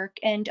artwork.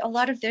 And a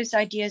lot of those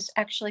ideas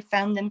actually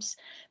found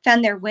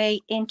their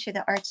way into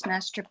the Arts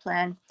Master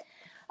Plan.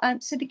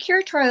 So the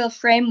curatorial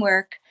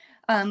framework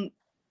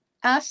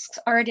asks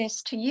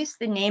artists to use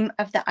the name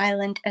of the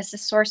island as a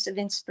source of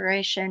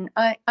inspiration.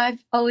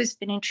 I've always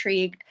been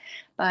intrigued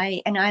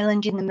by an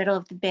island in the middle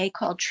of the bay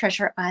called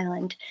Treasure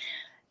Island.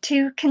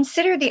 To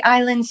consider the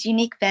island's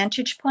unique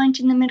vantage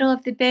point in the middle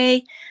of the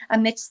bay,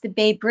 amidst the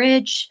Bay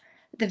Bridge,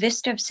 the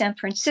vista of San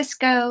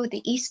Francisco,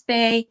 the East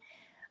Bay,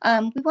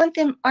 we want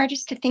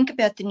artists to think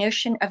about the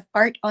notion of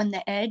art on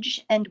the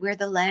edge and where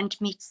the land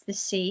meets the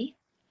sea.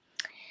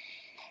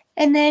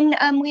 And then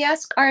we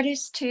ask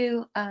artists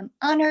to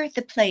honor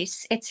the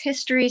place, its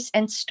histories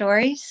and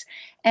stories.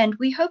 And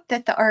we hope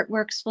that the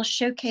artworks will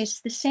showcase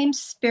the same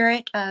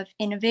spirit of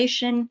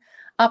innovation,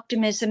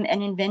 optimism,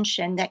 and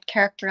invention that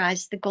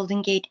characterized the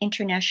Golden Gate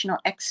International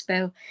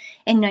Expo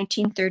in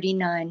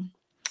 1939.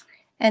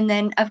 And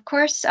then, of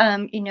course,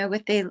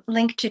 with the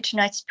link to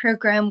tonight's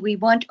program, we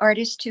want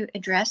artists to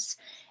address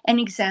and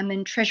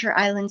examine Treasure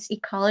Island's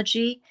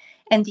ecology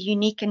and the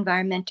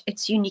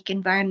its unique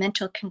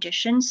environmental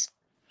conditions.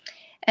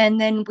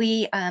 And then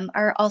we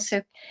are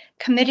also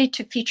committed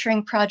to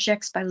featuring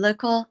projects by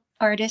local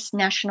artists,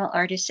 national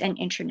artists, and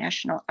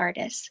international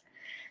artists.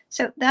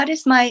 So that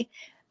is my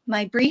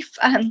brief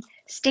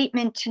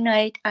statement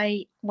tonight.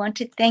 I want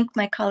to thank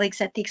my colleagues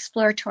at the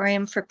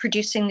Exploratorium for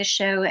producing the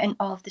show and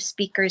all of the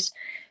speakers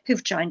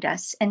who've joined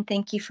us. And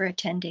thank you for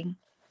attending.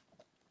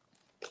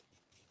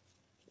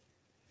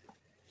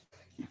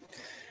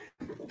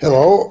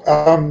 Hello.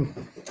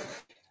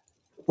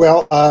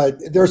 Well,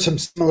 there are some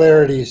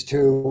similarities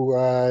to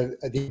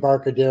the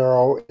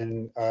Embarcadero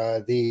and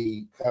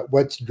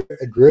what's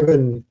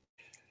driven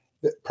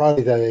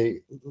probably the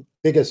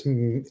biggest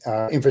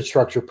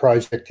infrastructure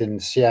project in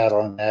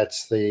Seattle, and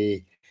that's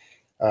the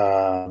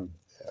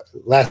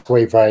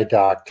Lastway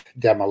Viaduct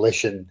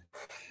demolition.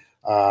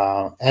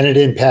 And it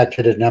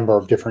impacted a number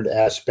of different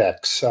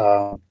aspects.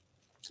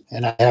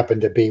 And I happen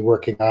to be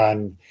working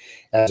on,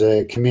 as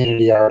a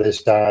community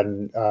artist,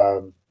 on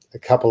a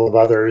couple of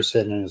others,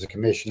 and as a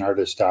commission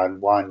artist on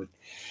one,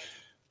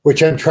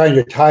 which I'm trying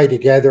to tie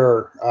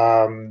together.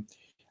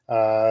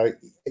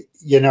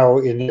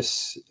 In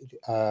this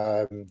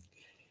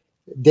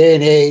day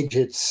and age,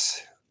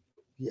 it's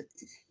you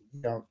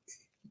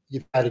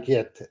got to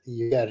get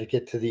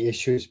to the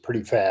issues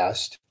pretty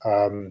fast.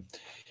 The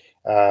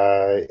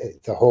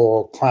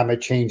whole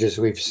climate changes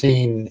we've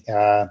seen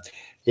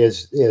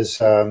is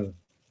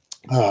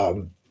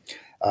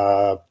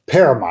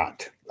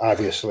paramount,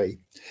 obviously.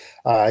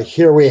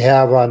 Here we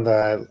have on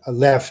the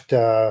left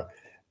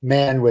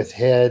man with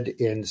head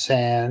in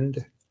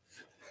sand,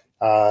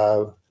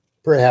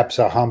 perhaps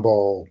a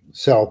humble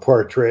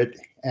self-portrait,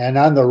 and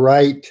on the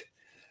right,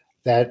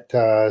 that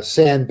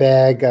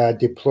sandbag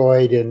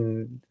deployed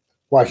in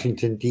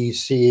Washington,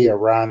 D.C.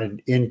 around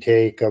an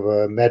intake of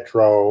a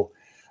metro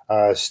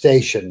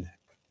station.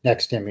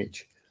 Next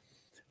image.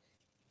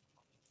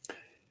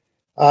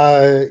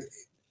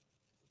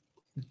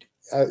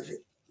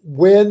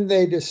 When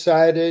they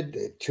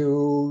decided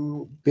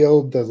to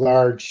build the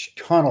large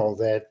tunnel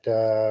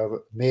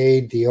that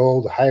made the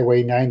old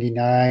Highway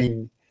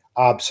 99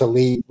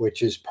 obsolete,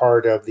 which is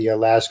part of the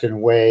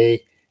Alaskan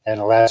Way and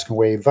Alaskan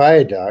Way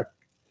Viaduct,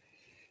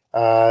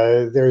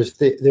 there's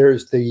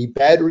the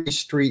Battery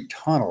Street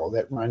Tunnel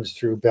that runs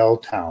through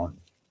Belltown.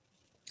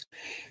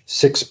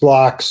 6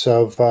 blocks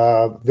of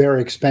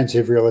very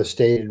expensive real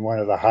estate in one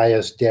of the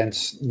highest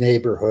dense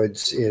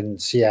neighborhoods in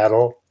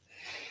Seattle.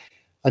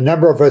 A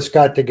number of us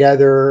got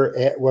together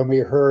when we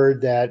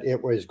heard that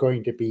it was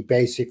going to be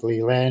basically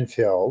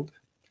landfilled,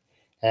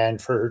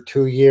 and for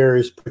 2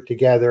 years put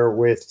together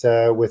with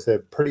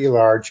a pretty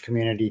large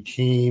community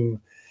team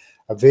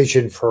a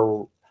vision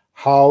for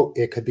how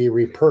it could be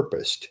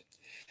repurposed.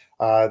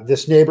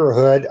 This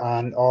neighborhood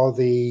on all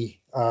the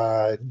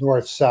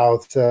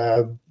north-south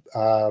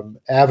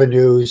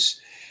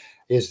avenues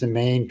is the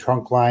main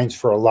trunk lines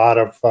for a lot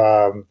of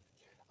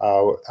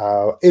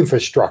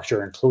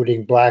infrastructure,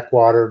 including black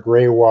water,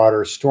 gray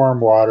water,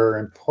 storm water,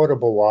 and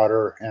potable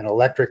water, and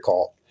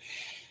electrical.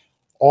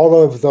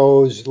 All of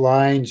those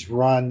lines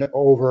run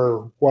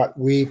over what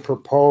we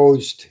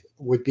proposed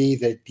would be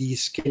the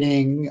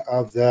deskinning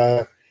of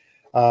the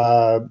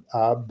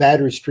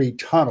Battery Street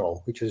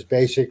Tunnel, which is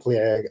basically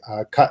a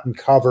cut and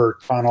cover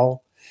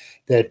tunnel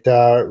that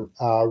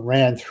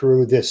ran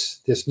through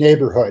this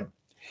neighborhood.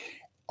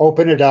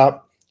 Open it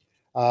up,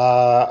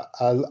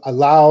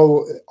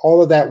 allow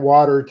all of that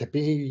water to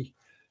be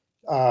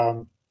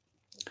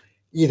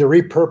either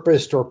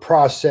repurposed or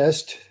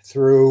processed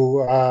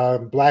through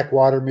black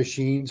water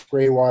machines,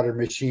 gray water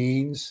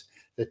machines.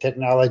 The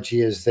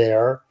technology is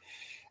there,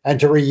 and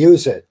to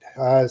reuse it.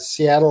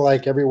 Seattle,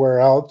 like everywhere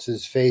else,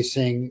 is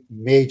facing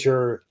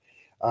major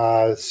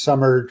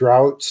summer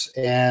droughts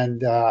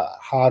and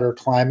hotter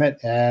climate,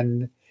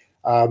 and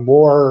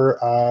more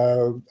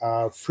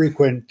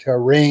frequent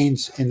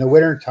rains in the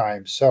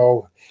wintertime.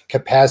 So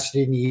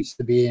capacity needs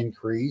to be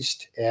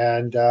increased,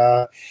 and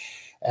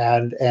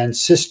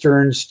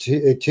cisterns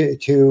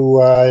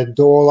to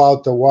dole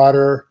out the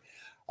water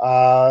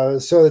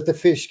so that the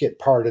fish get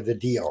part of the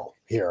deal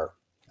here.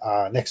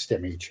 Next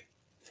image.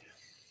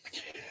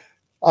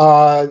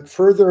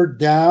 Further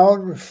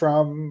down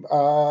from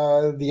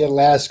the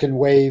Alaskan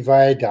Way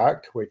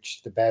Viaduct,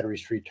 which the Battery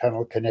Street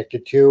Tunnel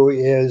connected to,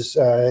 is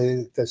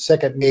the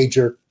second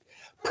major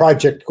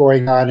project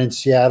going on in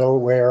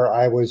Seattle, where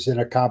I was in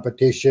a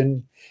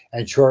competition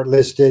and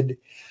shortlisted,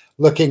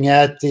 looking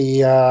at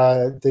the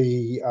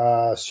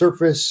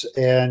surface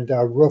and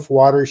roof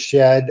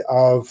watershed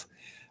of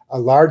a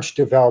large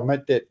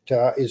development that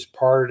is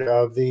part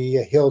of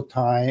the hill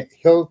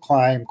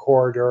climb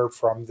corridor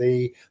from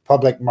the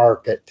public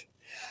market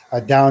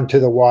down to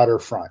the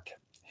waterfront.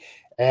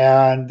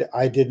 And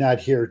I did not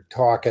hear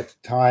talk at the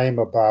time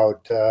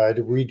about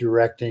gathering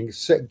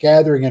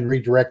and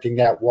redirecting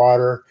that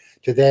water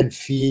to then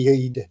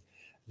feed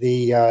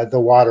the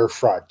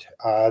waterfront.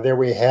 There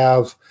we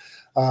have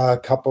a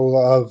couple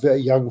of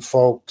young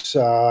folks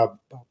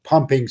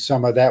pumping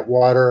some of that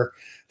water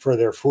for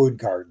their food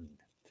garden.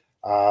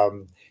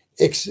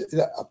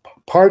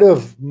 Part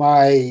of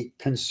my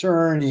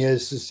concern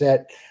is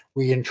that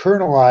we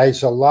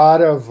internalize a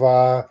lot of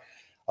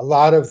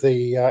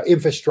the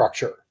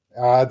infrastructure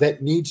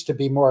that needs to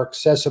be more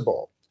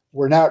accessible.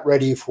 We're not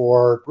ready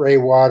for gray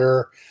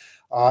water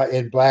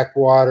and black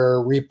water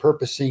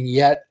repurposing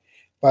yet,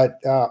 but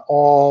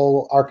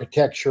all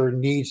architecture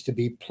needs to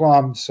be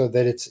plumbed so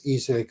that it's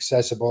easily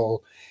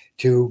accessible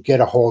to get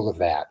a hold of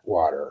that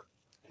water.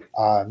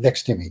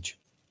 Next image.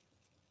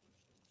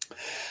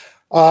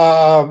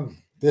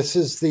 This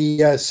is the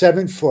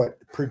 7-foot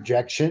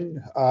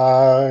projection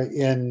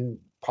in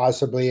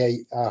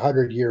possibly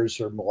 100 years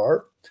or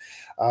more.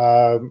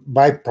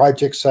 My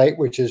project site,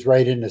 which is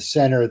right in the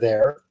center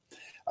there,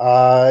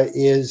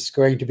 is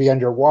going to be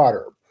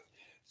underwater.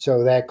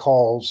 So that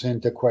calls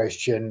into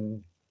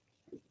question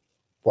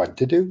what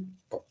to do.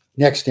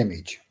 Next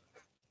image.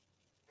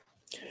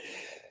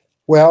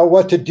 Well,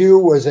 what to do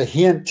was a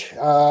hint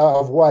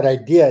of what I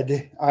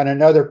did on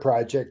another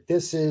project.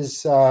 This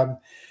is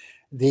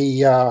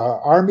the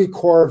Army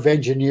Corps of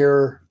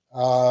Engineer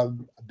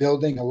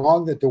building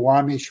along the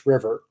Duwamish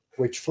River,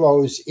 which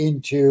flows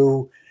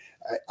into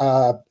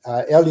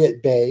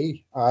Elliott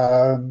Bay,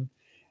 and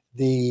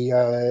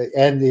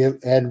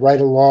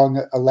right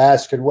along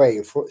Alaskan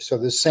Way. So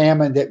the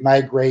salmon that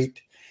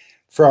migrate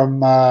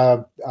from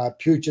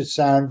Puget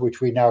Sound,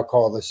 which we now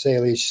call the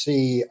Salish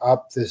Sea,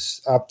 up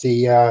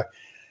the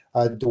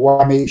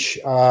Duwamish,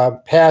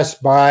 pass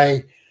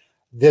by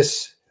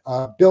this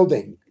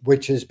building,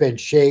 which has been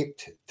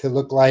shaped to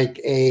look like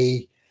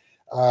a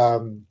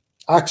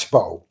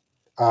oxbow.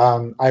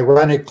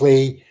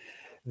 Ironically,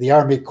 the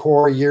Army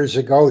Corps years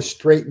ago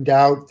straightened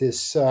out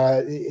this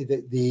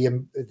the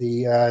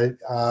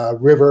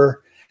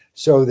river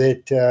so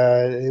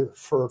that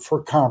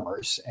for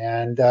commerce,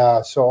 and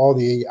so all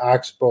the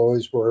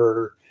oxbows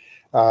were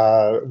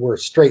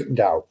straightened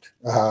out.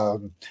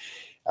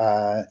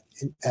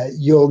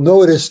 You'll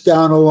notice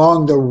down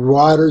along the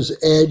water's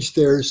edge,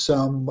 there's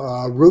some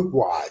root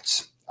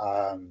wads.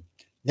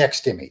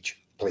 Next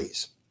image,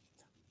 please.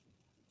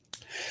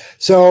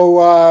 So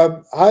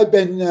I've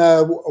been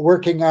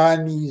working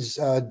on these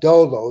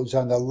dolos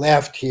on the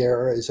left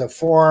here as a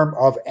form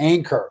of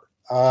anchor.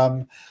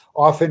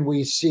 Often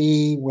we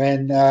see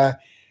when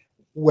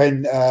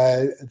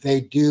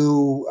they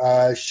do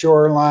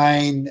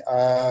shoreline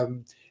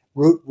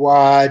root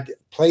wad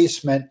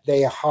placement,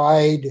 they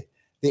hide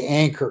the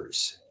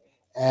anchors,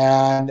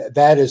 and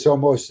that is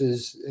almost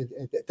as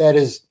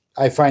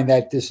I find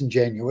that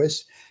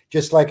disingenuous.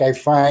 Just like I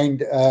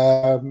find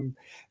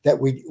that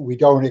we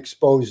don't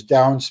expose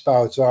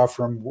downspouts off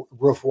from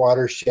roof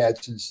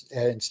watersheds,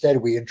 and instead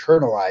we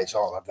internalize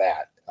all of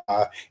that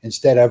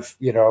instead of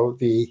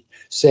the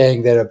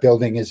saying that a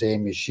building is a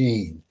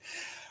machine.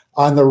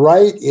 On the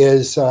right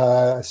is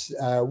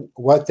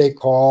what they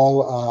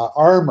call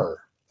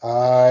armor,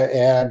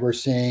 and we're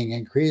seeing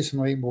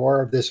increasingly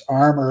more of this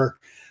armor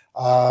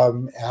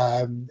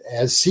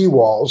as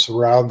seawalls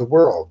around the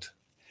world.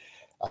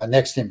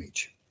 Next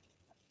image.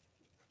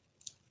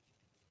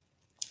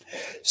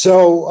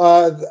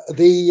 So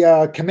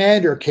the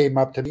commander came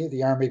up to me,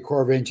 the Army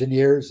Corps of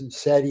Engineers, and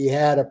said he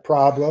had a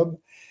problem.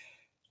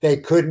 They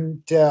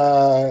couldn't.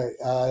 I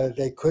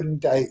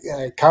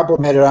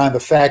complimented on the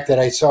fact that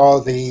I saw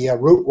the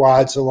root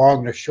wads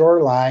along the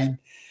shoreline,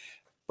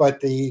 but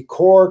the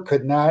Corps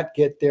could not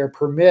get their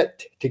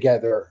permit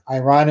together.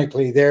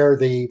 Ironically, they're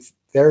the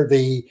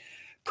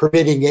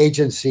permitting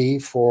agency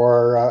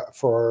for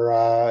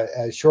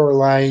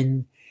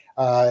shoreline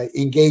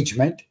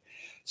engagement.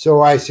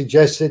 So I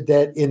suggested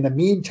that in the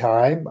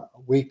meantime,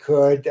 we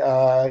could,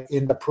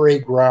 in the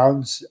parade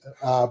grounds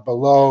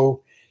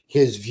below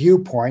his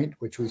viewpoint,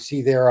 which we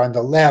see there on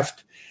the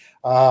left,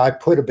 I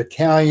put a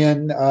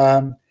battalion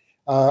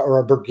or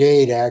a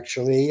brigade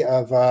actually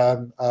of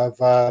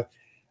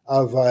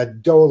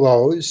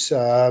dolos,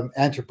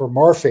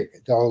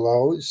 anthropomorphic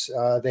dolos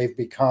they've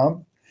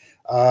become,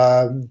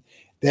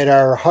 that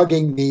are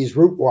hugging these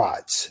root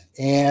wads.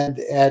 And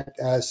at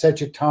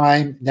such a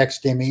time,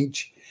 next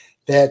image,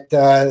 that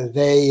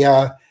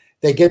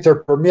they get their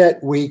permit,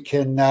 we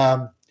can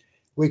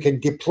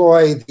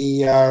deploy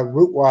the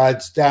root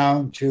wads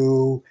down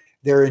to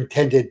their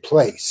intended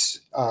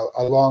place,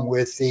 along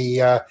with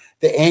the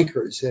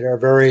anchors that are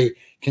very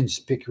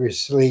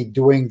conspicuously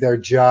doing their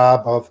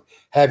job of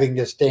having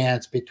this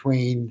dance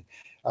between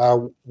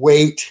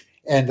weight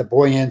and the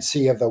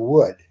buoyancy of the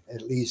wood,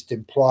 at least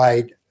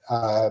implied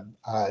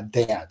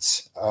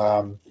dance.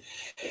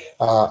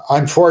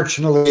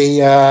 Unfortunately,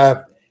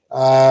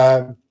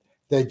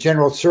 the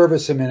General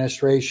Service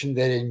Administration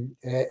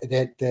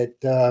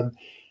that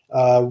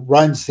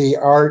runs the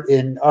Art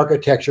in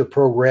Architecture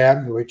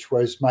program, which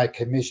was my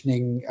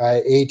commissioning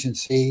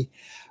agency,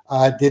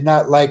 did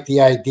not like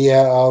the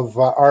idea of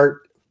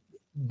art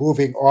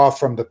moving off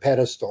from the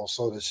pedestal,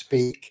 so to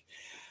speak.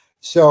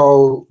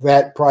 So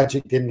that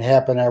project didn't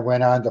happen. I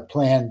went on to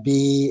Plan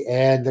B,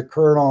 and the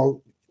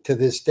colonel to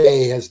this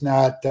day has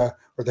not,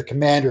 or the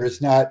commander has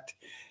not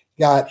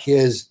got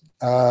his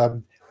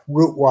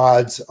root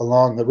wads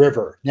along the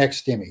river.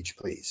 Next image,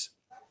 please.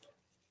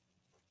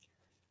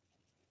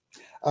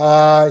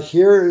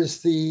 Here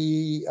is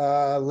the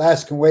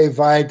Alaskan Way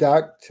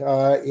Viaduct.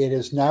 It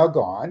is now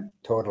gone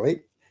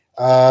totally.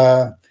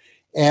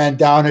 And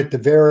down at the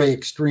very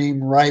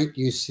extreme right,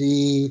 you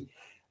see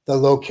the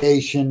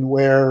location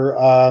where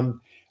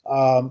I'm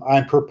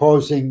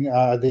proposing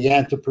the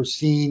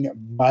Anthropocene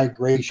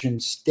migration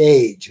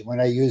stage. When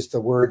I use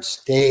the word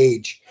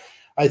stage,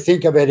 I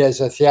think of it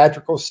as a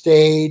theatrical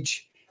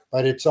stage,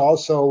 but it's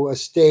also a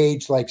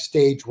stage like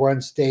stage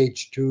 1,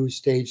 stage 2,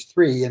 stage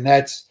 3, and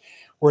that's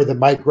where the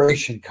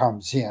migration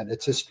comes in.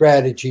 It's a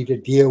strategy to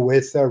deal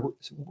with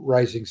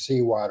rising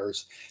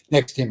seawaters.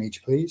 Next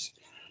image, please.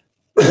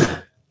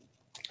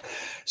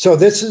 So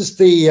this is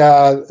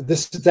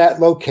that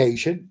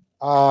location.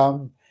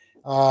 Around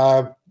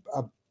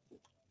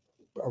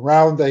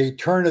the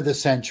turn of the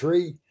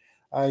century,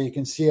 you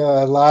can see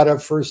a lot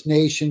of First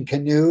Nation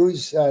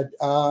canoes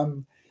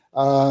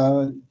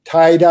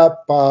tied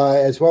up,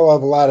 as well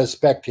as a lot of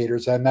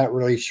spectators. I'm not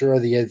really sure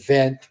of the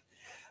event.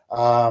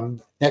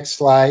 Next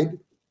slide.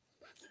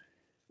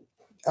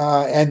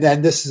 And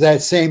then this is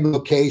that same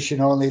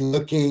location, only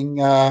looking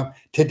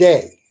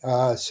today.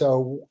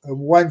 So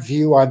one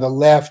view on the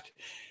left,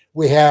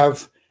 we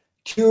have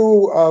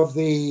two of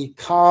the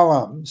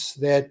columns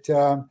that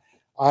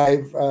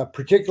I've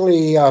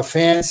particularly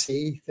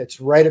fancy,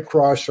 that's right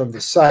across from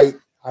the site.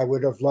 I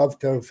would have loved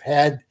to have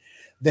had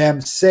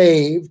them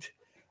saved.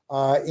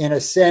 In a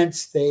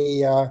sense,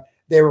 they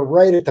were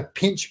right at the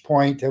pinch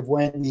point of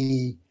when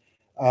the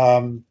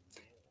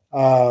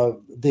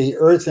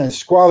earth and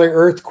squally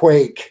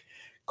earthquake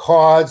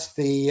caused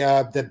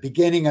the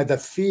beginning of the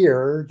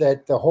fear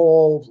that the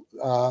whole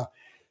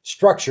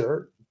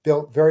structure,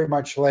 built very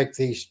much like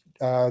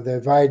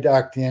the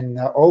viaduct in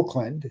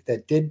Oakland,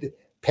 that did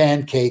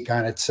pancake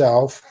on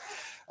itself.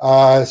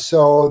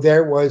 So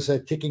there was a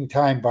ticking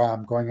time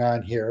bomb going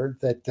on here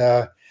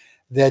that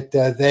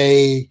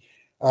they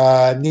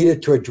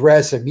needed to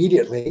address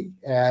immediately.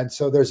 And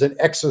so there's an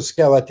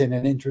exoskeleton,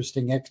 an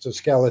interesting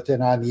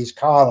exoskeleton on these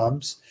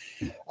columns.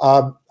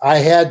 I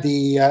had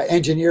the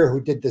engineer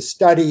who did the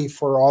study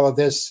for all of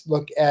this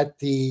look at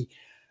the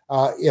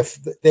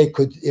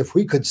if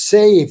we could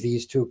save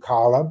these two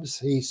columns.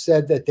 He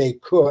said that they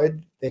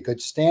could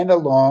stand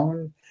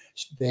alone.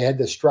 They had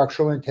the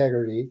structural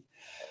integrity.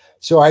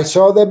 So I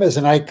saw them as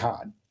an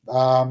icon.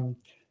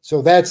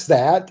 So that's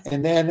that.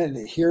 And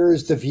then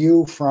here's the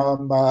view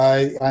from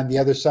on the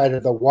other side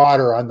of the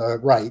water on the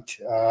right,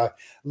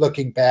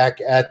 looking back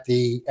at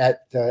the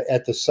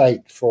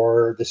site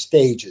for the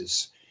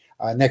stages.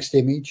 Next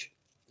image.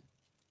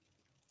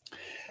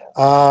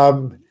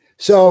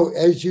 So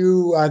as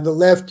you, on the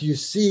left, you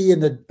see in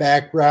the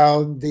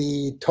background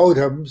the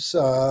totems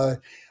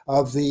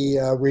of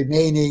the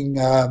remaining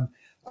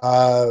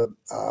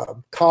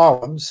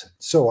columns.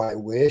 So I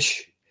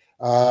wish.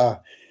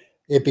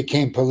 It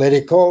became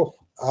political.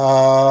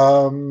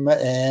 So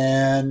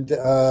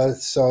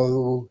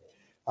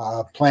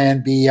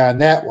Plan B on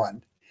that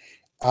one.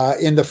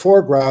 In the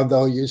foreground,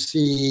 though, you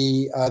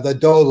see the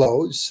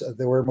dolos.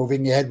 They were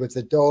moving ahead with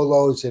the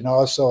dolos, and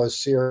also a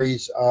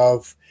series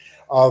of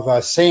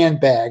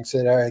sandbags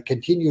that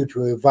continue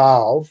to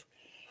evolve,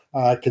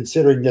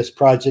 considering this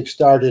project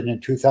started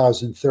in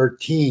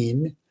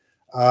 2013,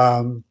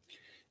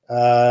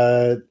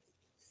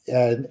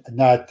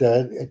 not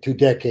 2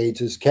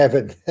 decades, as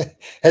Kevin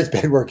has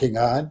been working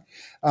on.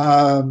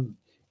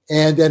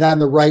 And then on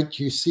the right,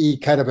 you see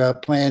kind of a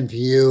plan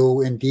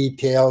view and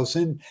details.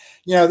 And,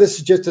 you know, this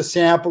is just a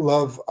sample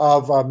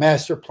of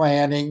master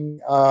planning,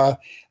 of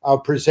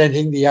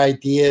presenting the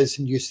ideas,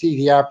 and you see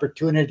the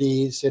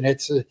opportunities. And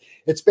it's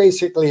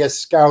basically a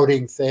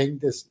scouting thing,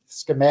 this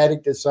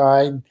schematic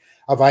design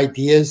of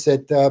ideas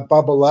that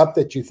bubble up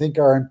that you think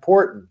are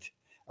important.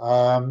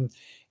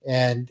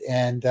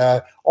 and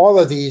all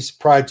of these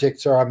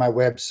projects are on my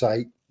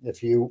website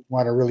if you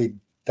want to really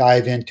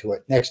dive into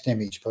it. Next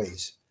image,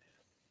 please.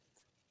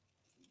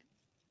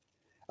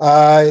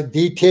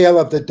 Detail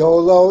of the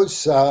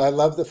dolos. I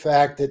love the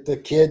fact that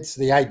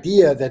the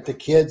idea that the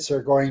kids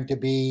are going to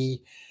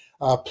be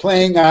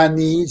playing on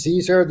these.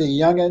 These are the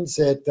youngins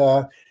that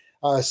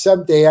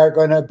someday are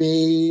going to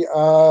be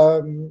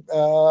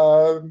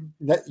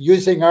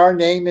using our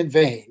name in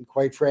vain,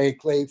 quite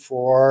frankly,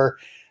 for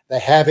the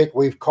havoc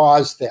we've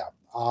caused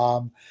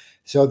them.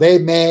 So they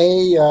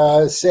may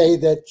say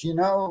that, you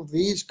know,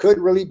 these could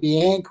really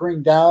be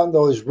anchoring down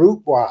those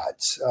root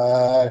wads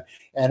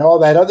and all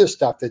that other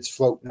stuff that's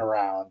floating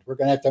around. We're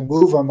going to have to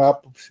move them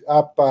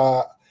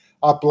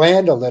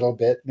upland a little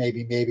bit,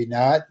 maybe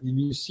not. And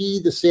you see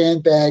the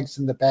sandbags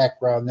in the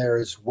background there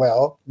as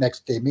well.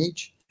 Next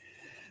image.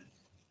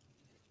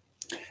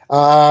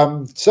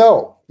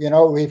 So, you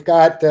know, we've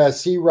got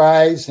sea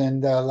rise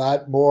and a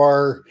lot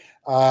more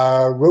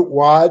root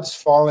wads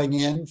falling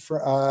in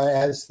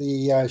as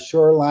the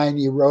shoreline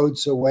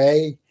erodes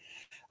away.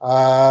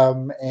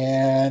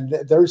 And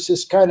there's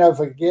this kind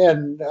of,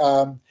 again,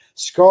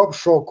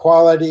 sculptural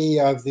quality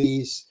of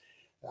these,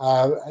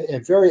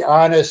 a very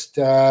honest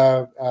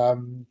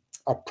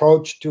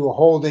approach to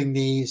holding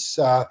these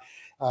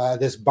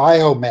this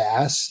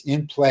biomass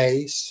in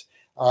place.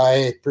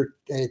 It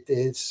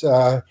is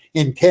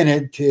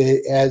intended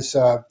as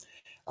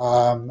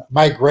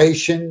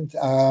migration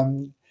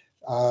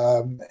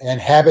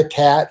and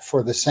habitat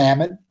for the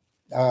salmon,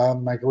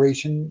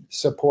 migration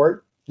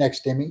support.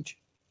 Next image.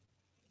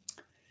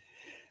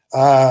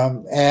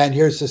 And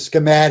here's a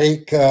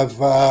schematic of,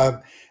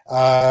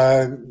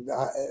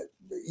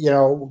 you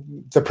know,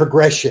 the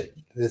progression,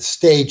 the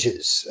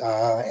stages,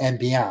 and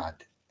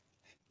beyond.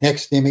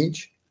 Next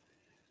image.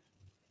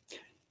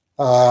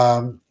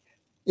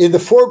 In the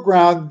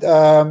foreground,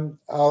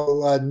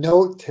 I'll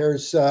note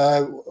there's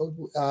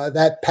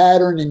that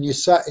pattern, and you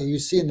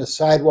see in the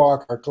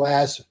sidewalk are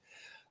glass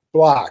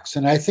blocks.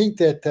 And I think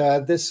that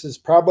this is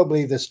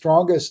probably the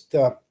strongest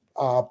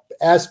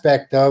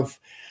aspect of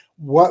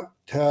what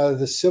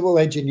the civil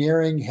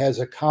engineering has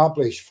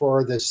accomplished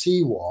for the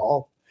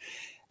seawall.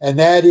 And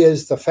that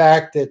is the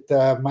fact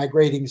that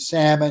migrating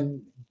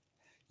salmon,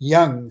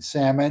 young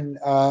salmon,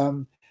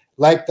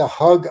 like to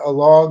hug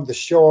along the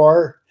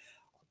shore,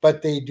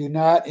 but they do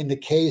not in the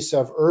case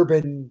of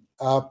urban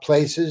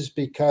places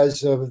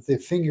because of the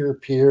finger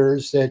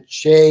piers that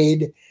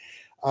shade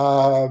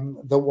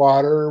the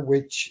water,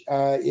 which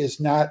is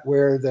not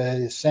where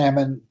the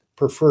salmon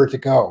prefer to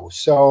go.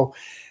 So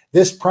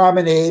this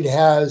promenade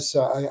has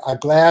a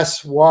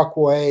glass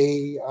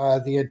walkway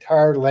the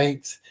entire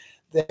length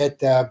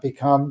that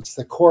becomes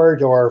the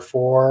corridor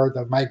for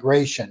the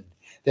migration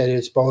that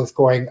is both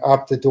going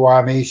up the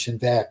Duwamish and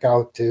back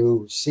out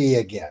to sea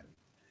again.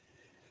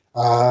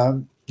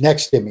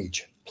 Next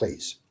image,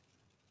 please.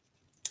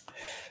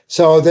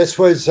 So this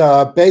was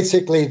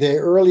basically the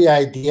early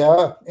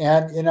idea,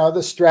 and you know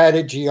the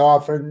strategy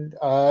often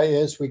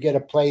is we get a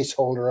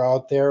placeholder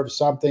out there of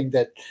something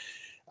that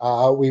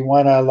we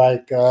want to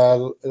like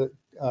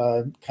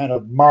kind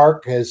of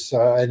mark as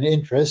an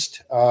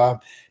interest,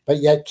 but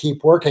yet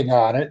keep working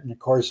on it. And of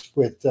course,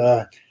 with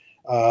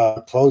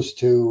close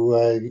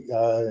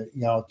to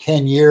you know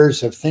 10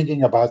 years of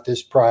thinking about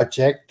this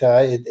project,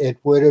 it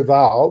would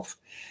evolve.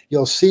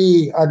 You'll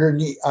see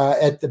underneath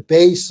at the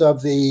base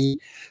of the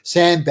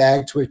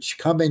sandbags, which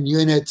come in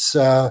units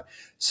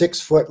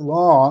 6 foot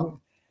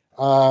long,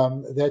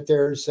 that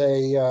there's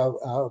a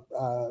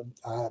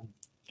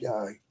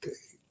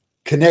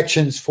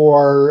connections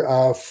for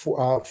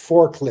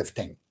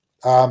forklifting.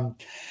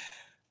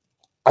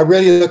 I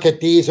really look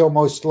at these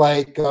almost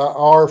like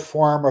our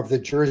form of the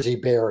Jersey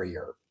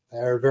barrier.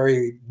 They're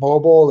very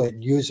mobile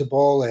and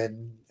usable,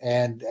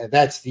 and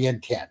that's the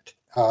intent.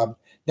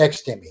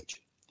 Next image.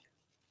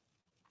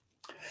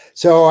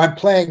 So I'm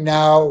playing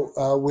now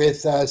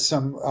with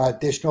some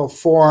additional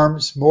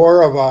forms,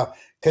 more of a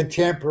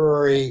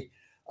contemporary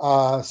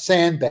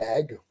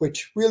sandbag,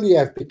 which really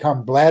have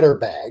become bladder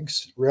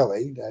bags,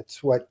 really.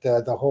 That's what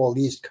the whole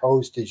East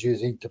Coast is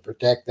using to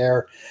protect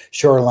their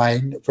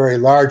shoreline. Very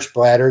large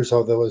bladders,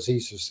 although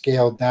these are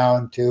scaled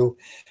down to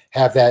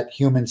have that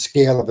human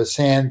scale of a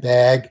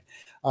sandbag,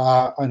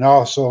 and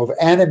also have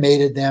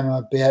animated them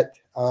a bit.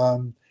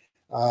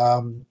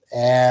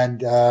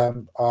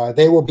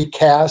 They will be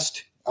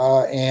cast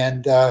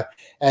and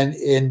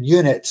in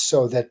units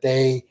so that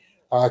they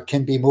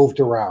can be moved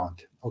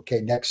around. Okay,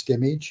 next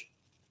image.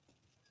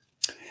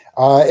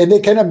 And they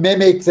kind of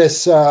mimic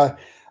this kind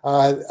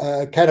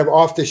of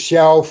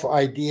off-the-shelf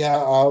idea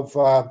of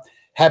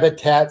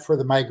habitat for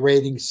the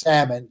migrating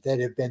salmon that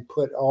have been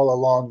put all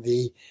along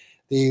the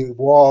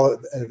wall,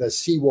 the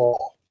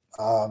seawall,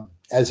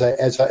 as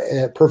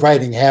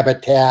providing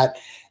habitat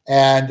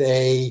and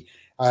a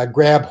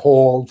grab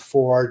hold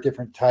for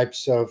different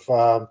types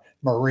of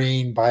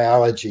marine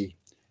biology.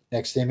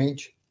 Next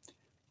image.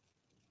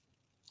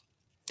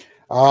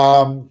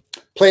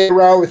 Play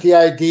around with the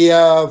idea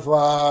of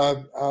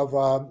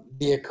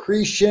the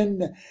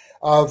accretion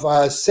of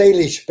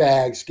salish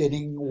bags,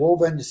 getting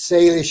woven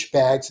salish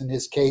bags, in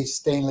this case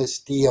stainless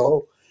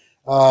steel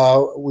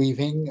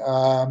weaving,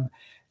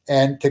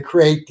 and to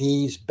create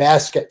these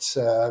baskets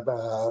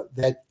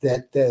that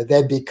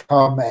then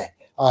become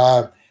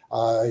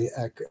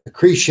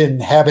accretion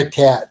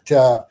habitat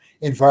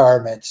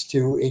environments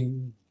to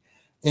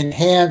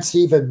enhance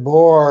even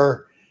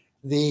more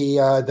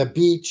the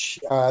beach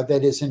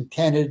that is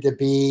intended to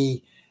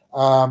be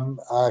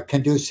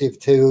conducive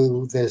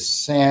to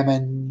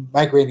the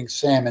migrating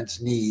salmon's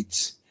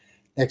needs.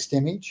 Next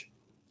image.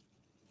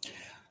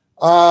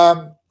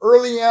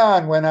 Early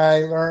on, when I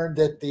learned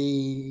that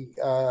the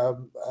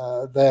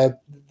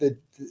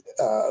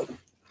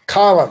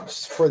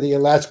columns for the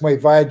Alaskan Way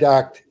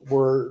Viaduct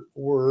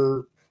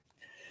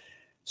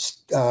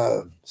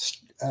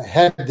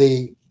had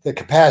the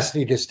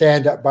capacity to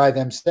stand up by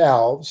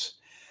themselves,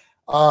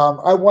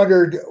 I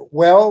wondered,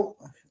 well,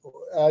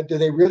 do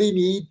they really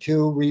need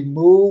to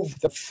remove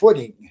the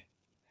footing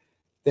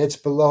that's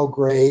below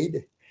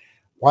grade?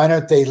 Why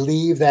don't they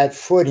leave that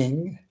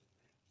footing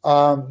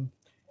for,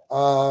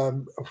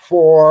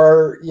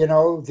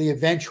 the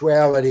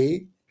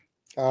eventuality,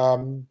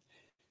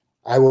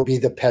 I will be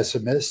the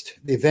pessimist,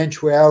 the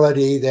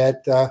eventuality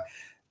that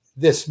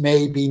this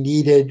may be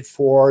needed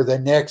for the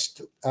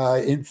next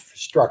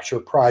infrastructure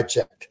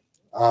project.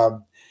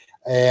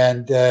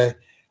 And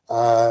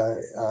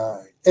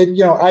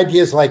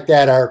ideas like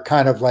that are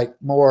kind of like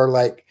more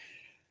like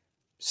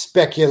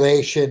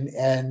speculation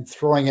and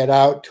throwing it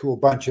out to a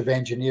bunch of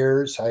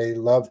engineers. I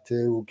love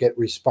to get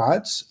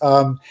response.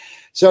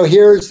 So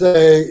here's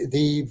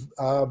the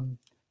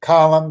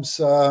columns,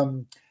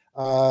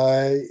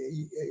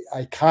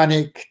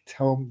 iconic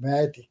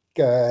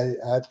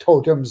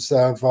totems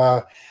of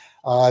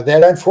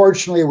that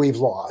unfortunately we've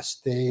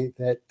lost.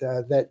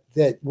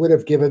 That would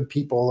have given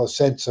people a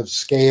sense of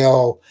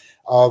scale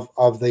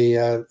of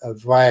the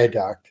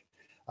viaduct.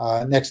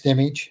 Next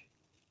image.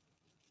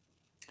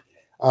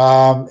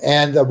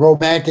 And the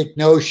romantic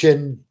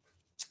notion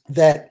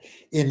that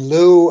in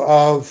lieu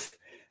of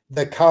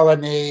the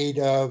colonnade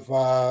of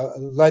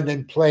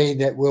London Plain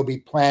that will be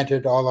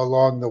planted all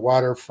along the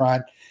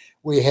waterfront,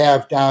 we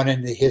have down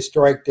in the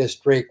historic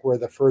district where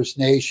the First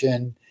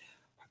Nation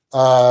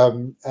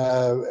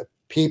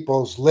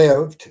peoples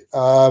lived,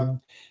 a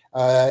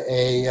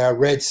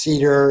red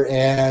cedar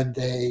and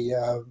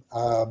a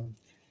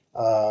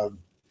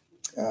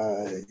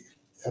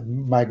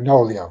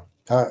magnolia.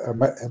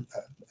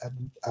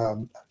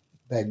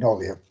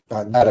 Magnolia,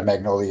 not a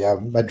magnolia,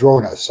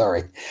 madrona,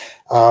 sorry.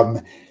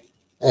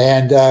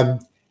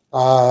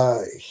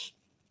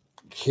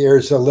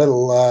 Here's a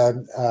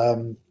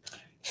little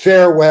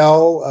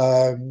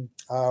farewell,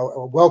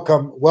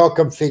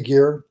 welcome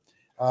figure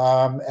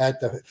at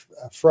the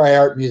Fry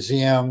Art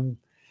Museum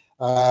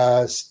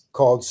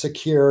called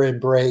Secure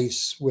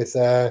Embrace with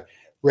a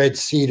red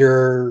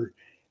cedar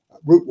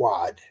root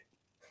wad.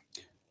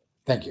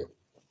 Thank you.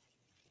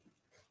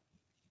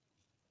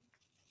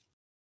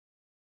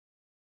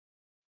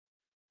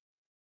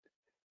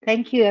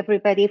 Thank you,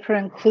 everybody, for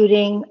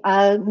including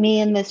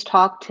me in this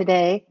talk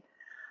today.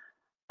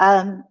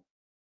 On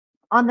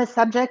the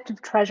subject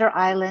of Treasure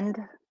Island,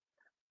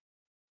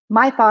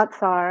 my thoughts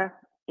are,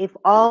 if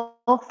all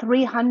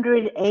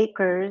 300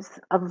 acres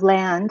of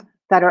land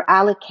that are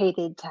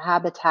allocated to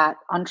habitat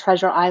on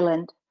Treasure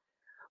Island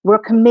were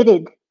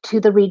committed to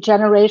the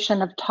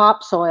regeneration of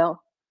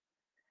topsoil,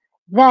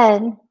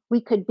 then we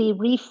could be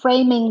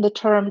reframing the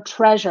term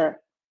treasure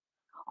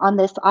on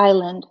this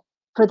island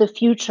for the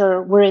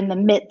future we're in the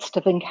midst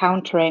of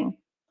encountering.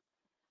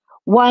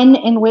 One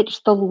in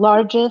which the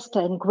largest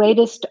and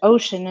greatest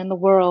ocean in the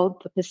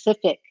world, the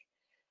Pacific,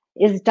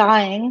 is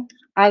dying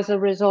as a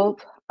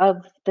result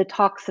of the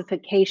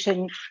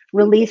toxification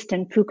released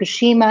in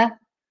Fukushima,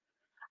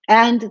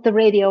 and the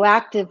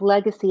radioactive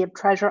legacy of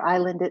Treasure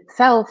Island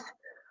itself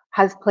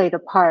has played a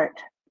part.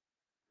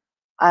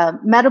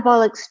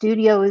 Metabolic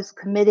Studio is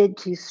committed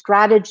to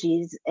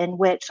strategies in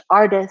which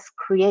artists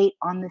create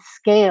on the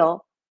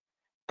scale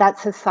that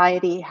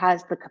society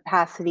has the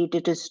capacity to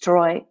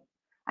destroy.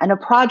 And a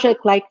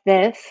project like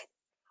this,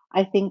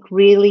 I think,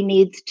 really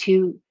needs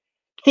to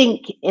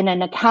think in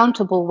an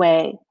accountable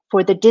way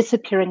for the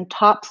disappearing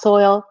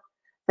topsoil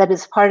that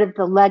is part of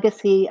the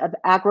legacy of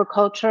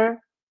agriculture,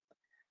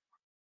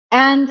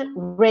 and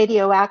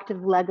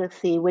radioactive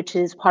legacy, which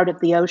is part of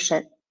the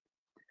ocean.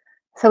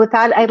 So with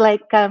that, I'd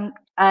like,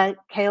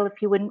 Kale,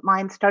 if you wouldn't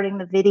mind starting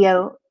the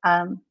video,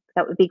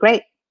 that would be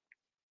great.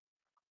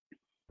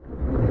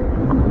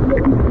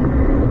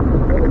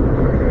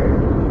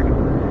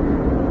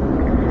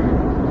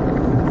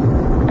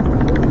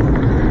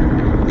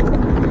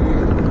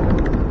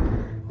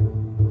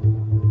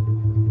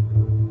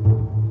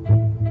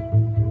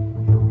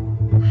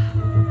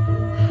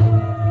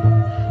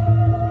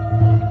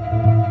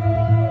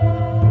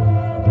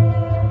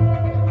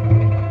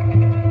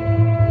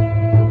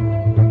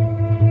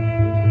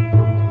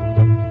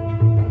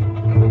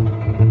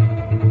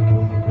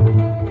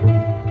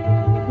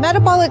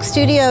 Metabolic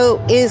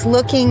Studio is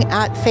looking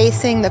at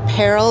facing the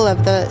peril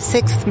of the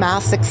 6th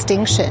mass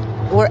extinction.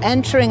 We're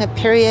entering a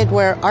period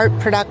where art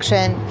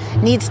production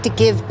needs to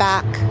give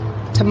back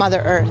to Mother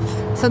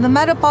Earth. So the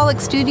Metabolic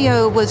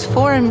Studio was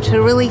formed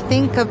to really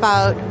think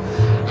about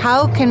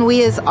how can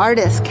we as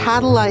artists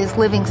catalyze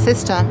living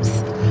systems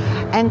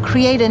and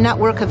create a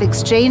network of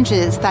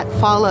exchanges that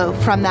follow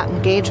from that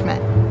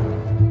engagement.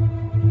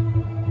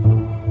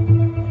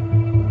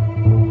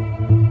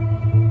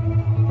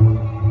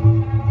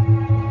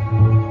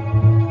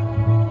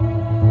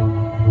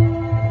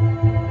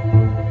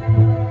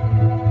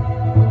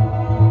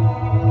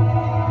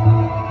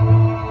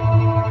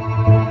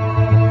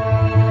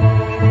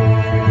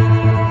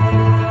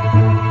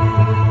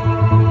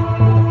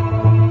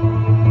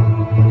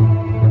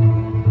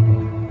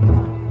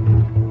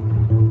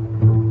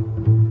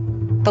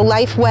 The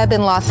life web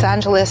in Los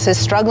Angeles is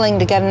struggling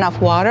to get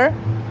enough water,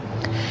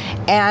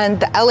 and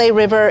the LA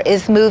River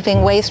is moving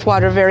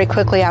wastewater very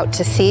quickly out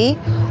to sea.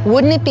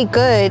 Wouldn't it be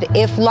good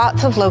if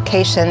lots of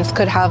locations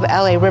could have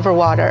LA River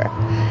water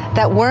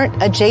that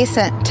weren't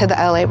adjacent to the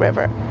LA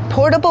River?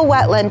 Portable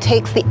wetland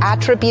takes the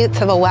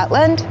attributes of a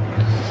wetland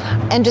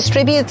and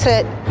distributes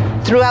it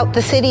throughout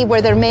the city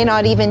where there may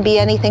not even be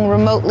anything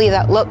remotely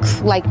that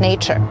looks like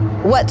nature.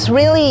 What's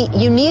really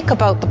unique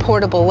about the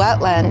portable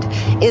wetland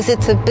is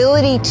its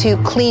ability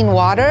to clean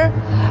water,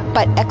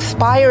 but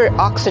expire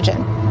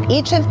oxygen.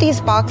 Each of these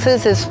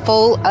boxes is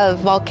full of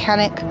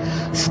volcanic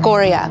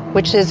scoria,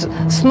 which is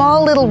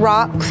small little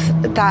rocks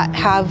that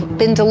have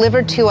been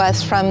delivered to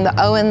us from the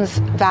Owens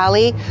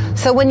Valley.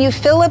 So when you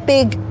fill a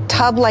big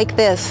tub like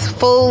this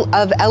full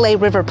of LA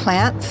River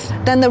plants,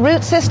 then the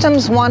root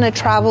systems want to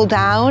travel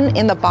down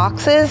in the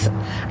boxes,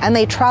 and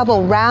they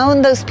travel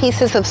round those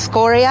pieces of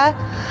scoria,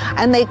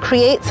 and they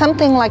create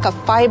something like a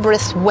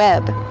fibrous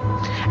web.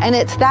 And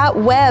it's that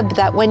web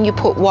that when you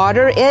put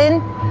water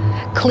in,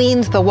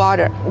 cleans the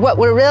water. What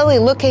we're really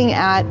looking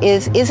at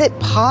is it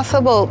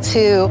possible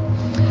to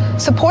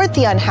support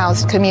the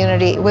unhoused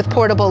community with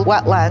portable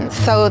wetlands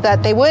so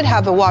that they would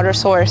have a water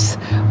source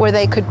where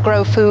they could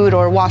grow food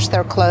or wash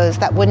their clothes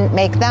that wouldn't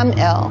make them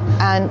ill?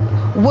 And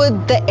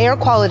would the air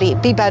quality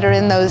be better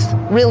in those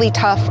really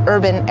tough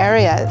urban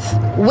areas?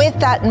 With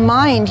that in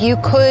mind, you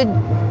could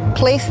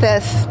place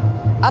this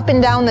up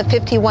and down the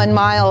 51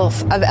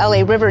 miles of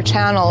LA River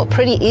Channel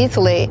pretty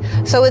easily.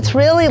 So it's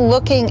really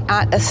looking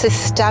at a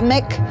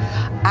systemic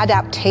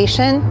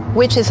adaptation,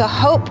 which is a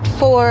hoped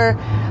for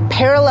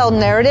parallel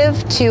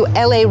narrative to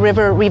LA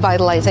River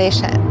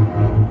revitalization.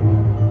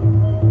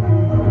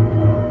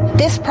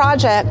 This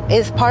project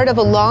is part of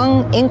a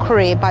long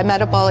inquiry by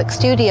Metabolic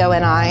Studio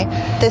and I,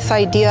 this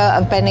idea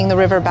of bending the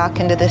river back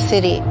into the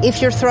city.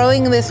 If you're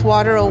throwing this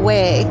water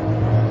away,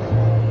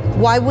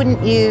 why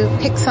wouldn't you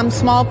pick some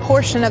small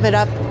portion of it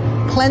up,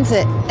 cleanse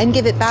it, and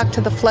give it back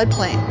to the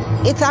floodplain?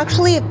 It's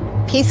actually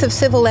a piece of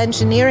civil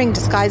engineering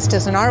disguised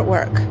as an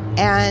artwork.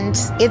 And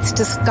it's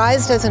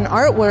disguised as an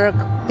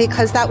artwork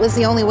because that was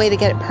the only way to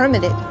get it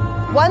permitted.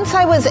 Once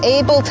I was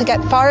able to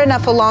get far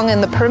enough along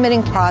in the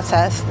permitting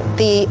process,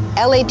 the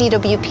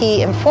LADWP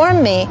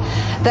informed me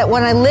that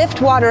when I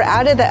lift water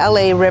out of the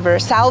LA River,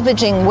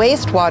 salvaging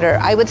wastewater,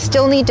 I would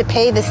still need to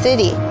pay the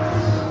city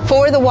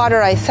for the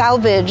water I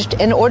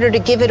salvaged in order to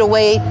give it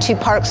away to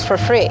parks for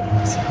free.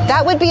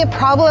 That would be a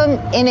problem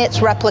in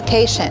its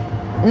replication.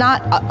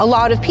 Not a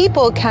lot of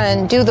people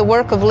can do the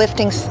work of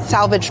lifting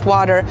salvaged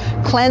water,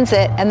 cleanse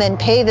it, and then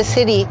pay the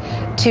city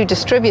to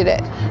distribute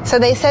it. So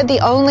they said the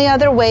only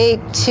other way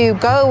to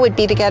go would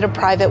be to get a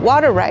private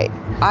water right.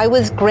 I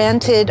was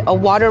granted a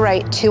water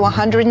right to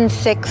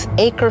 106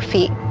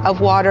 acre-feet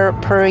of water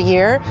per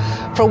year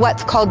for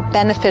what's called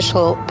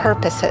beneficial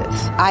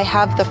purposes. I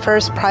have the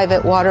first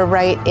private water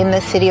right in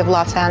the city of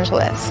Los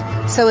Angeles.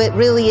 So it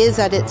really is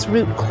at its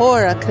root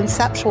core a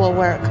conceptual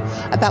work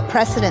about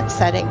precedent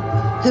setting.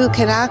 Who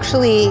can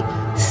actually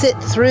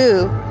sit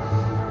through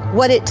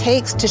what it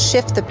takes to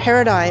shift the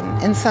paradigm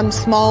in some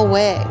small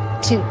way,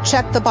 to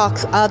check the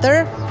box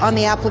other on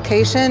the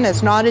application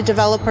as not a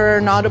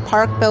developer, not a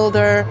park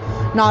builder,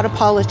 not a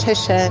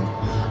politician,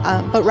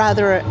 but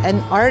rather an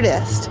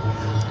artist,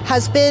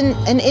 has been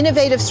an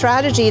innovative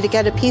strategy to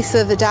get a piece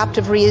of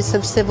adaptive reuse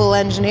of civil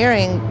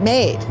engineering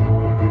made.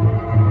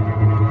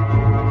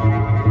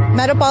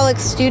 Metabolic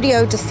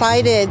Studio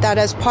decided that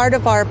as part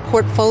of our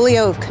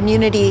portfolio of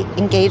community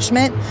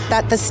engagement,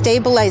 that the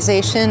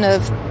stabilization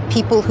of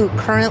people who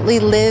currently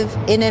live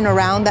in and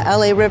around the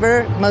LA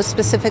River, most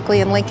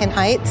specifically in Lincoln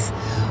Heights,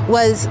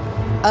 was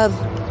of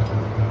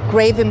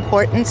grave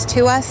importance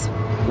to us.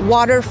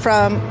 Water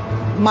from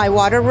my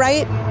water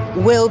right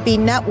will be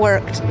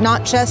networked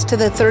not just to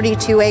the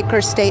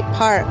 32-acre state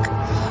park,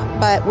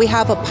 but we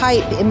have a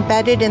pipe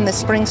embedded in the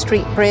Spring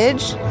Street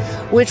Bridge,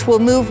 which will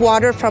move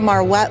water from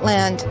our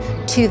wetland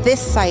to this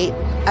site,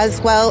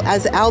 as well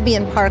as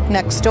Albion Park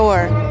next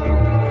door.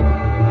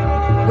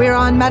 We're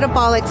on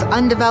Metabolic's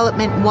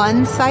Undevelopment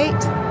 1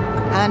 site,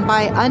 and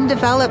by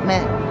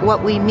undevelopment,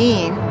 what we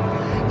mean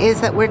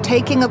is that we're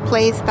taking a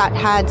place that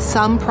had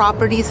some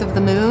properties of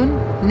the moon,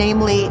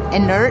 namely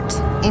inert,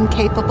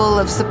 incapable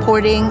of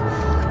supporting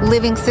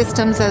living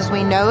systems as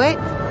we know it,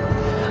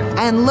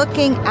 and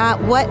looking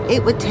at what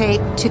it would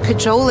take to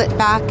cajole it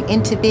back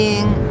into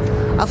being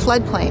a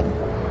floodplain.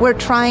 We're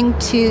trying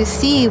to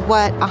see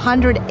what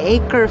 100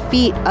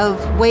 acre-feet of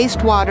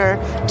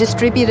wastewater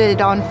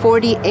distributed on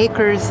 40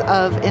 acres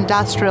of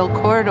industrial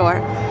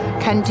corridor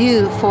can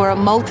do for a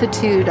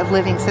multitude of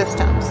living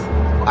systems.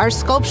 Our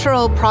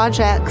sculptural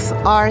projects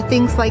are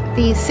things like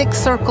these 6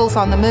 circles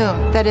on the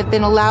moon that have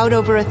been allowed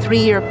over a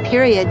 3-year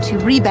period to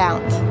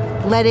rebound,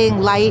 letting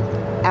light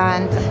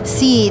and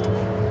seed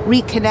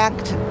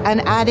reconnect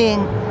and adding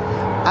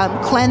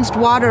cleansed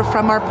water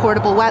from our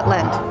portable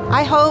wetland.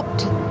 I hoped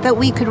that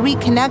we could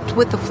reconnect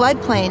with the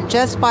floodplain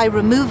just by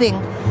removing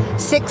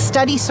 6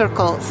 study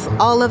circles,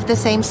 all of the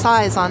same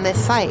size on this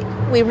site.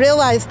 We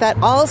realized that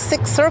all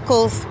 6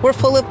 circles were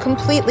full of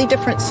completely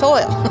different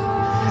soil,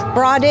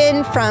 brought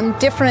in from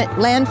different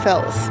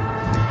landfills,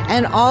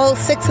 and all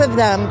 6 of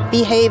them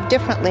behave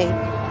differently.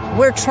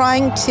 We're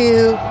trying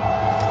to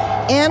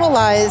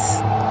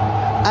analyze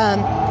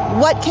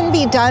what can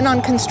be done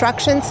on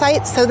construction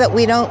sites so that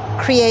we don't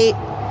create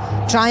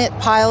giant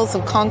piles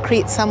of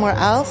concrete somewhere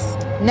else.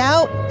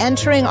 Now,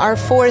 entering our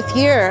 4th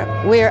year,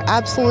 we're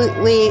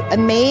absolutely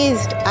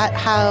amazed at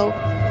how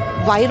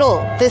vital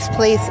this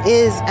place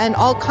is, and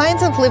all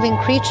kinds of living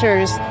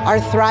creatures are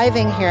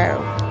thriving here.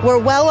 We're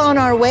well on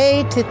our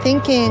way to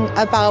thinking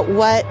about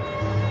what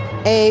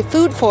a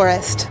food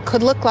forest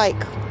could look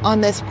like on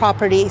this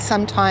property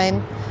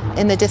sometime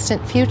in the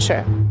distant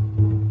future.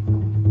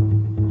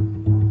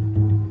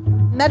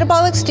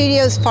 Metabolic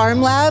Studios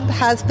Farm Lab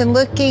has been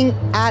looking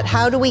at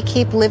how do we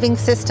keep living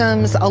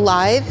systems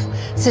alive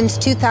since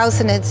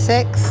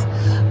 2006.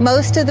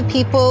 Most of the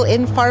people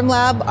in Farm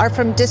Lab are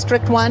from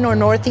District 1 or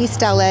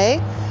Northeast LA,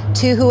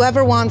 to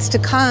whoever wants to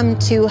come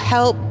to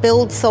help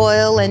build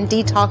soil and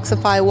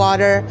detoxify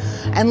water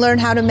and learn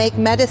how to make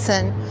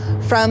medicine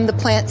from the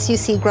plants you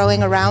see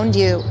growing around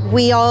you.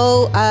 We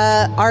all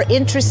are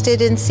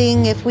interested in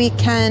seeing if we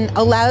can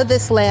allow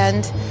this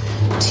land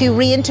to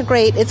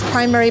reintegrate its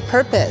primary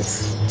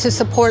purpose, to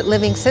support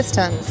living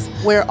systems.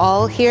 We're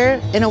all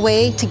here in a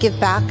way to give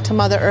back to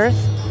Mother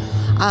Earth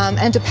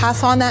and to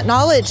pass on that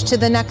knowledge to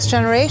the next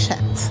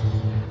generations.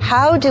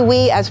 How do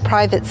we as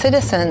private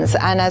citizens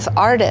and as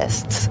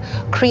artists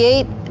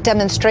create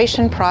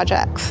demonstration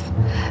projects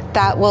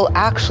that will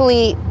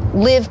actually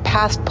live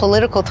past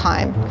political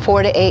time,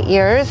 4 to 8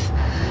 years,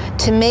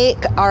 to make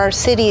our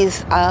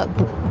cities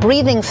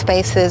breathing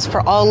spaces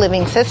for all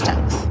living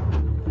systems?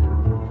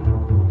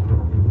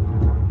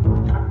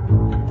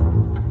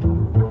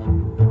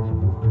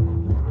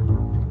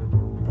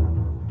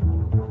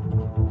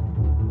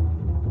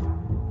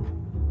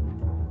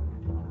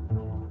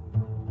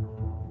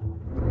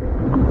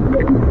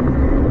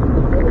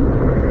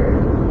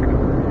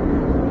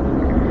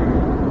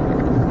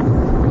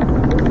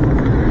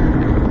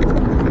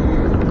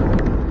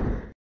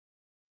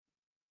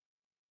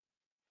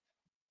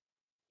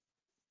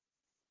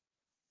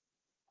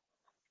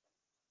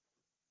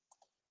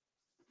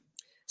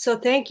 So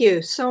thank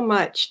you so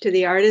much to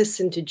the artists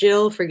and to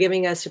Jill for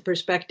giving us a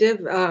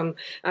perspective on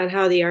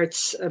how the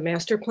arts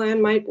master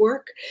plan might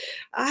work.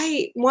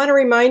 I want to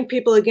remind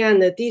people again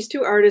that these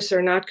 2 artists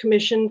are not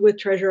commissioned with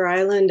Treasure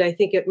Island. I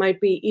think it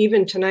might be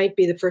even tonight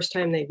be the first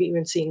time they've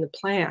even seen the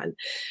plan.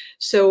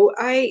 So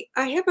I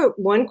have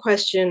one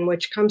question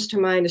which comes to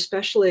mind,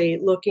 especially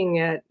looking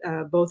at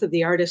both of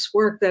the artists'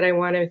 work, that I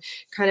want to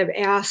kind of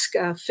ask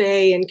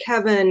Faye and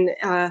Kevin.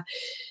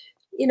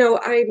 You know,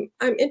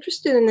 I'm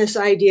interested in this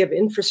idea of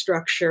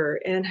infrastructure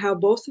and how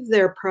both of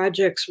their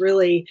projects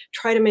really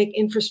try to make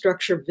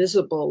infrastructure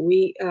visible.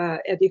 We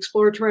at the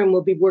Exploratorium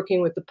will be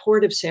working with the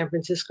Port of San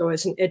Francisco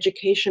as an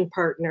education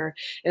partner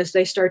as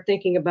they start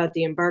thinking about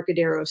the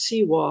Embarcadero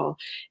seawall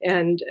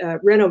and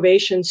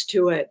renovations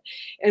to it.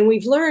 And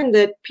we've learned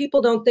that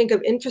people don't think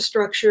of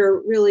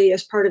infrastructure really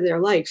as part of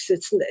their lives.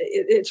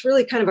 It's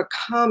really kind of a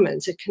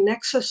commons. It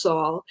connects us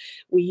all.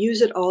 We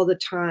use it all the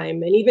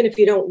time. And even if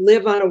you don't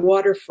live on a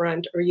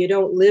waterfront or you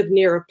don't live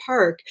near a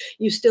park,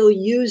 you still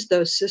use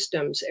those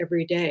systems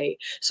every day.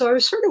 So I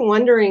was sort of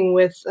wondering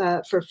with,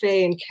 for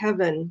Faye and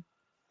Kevin,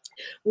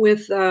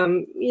 with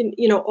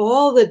you know,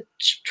 all the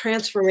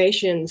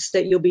transformations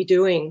that you'll be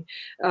doing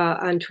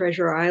on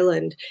Treasure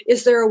Island,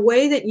 is there a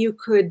way that you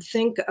could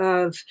think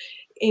of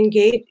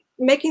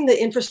making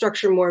the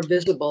infrastructure more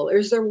visible? Or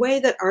is there a way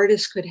that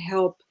artists could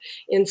help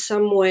in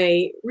some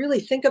way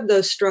really think of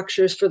those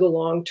structures for the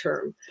long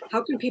term?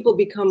 How can people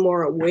become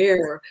more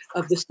aware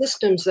of the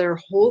systems that are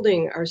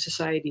holding our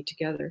society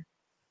together?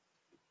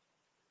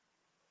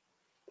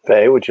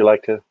 Faye, would you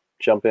like to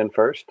jump in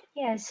first?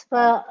 Yes,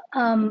 well,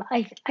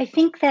 I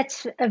think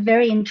that's a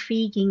very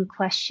intriguing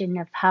question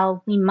of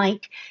how we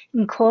might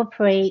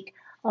incorporate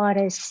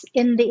artists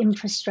in the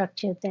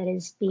infrastructure that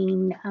is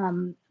being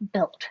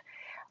built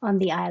on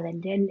the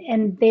island.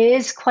 And there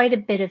is quite a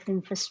bit of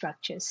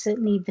infrastructure,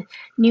 certainly the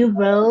new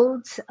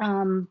roads,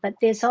 but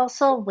there's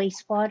also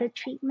wastewater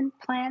treatment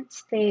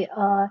plants. There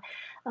are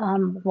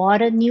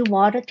new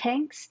water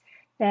tanks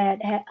that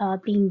are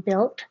being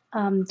built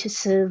to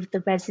serve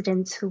the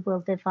residents who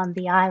will live on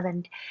the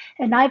island.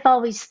 And I've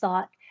always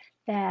thought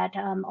that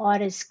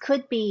artists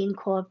could be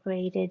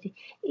incorporated,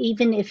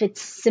 even if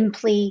it's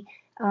simply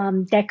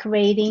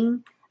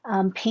decorating,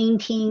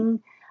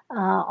 painting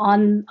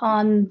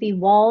on the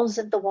walls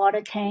of the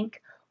water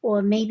tank,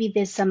 or maybe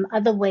there's some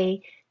other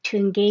way to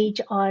engage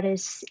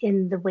artists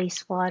in the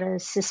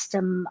wastewater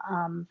system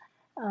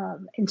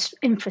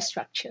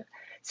infrastructure.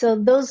 So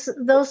those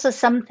are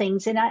some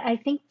things, and I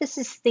think this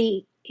is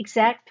the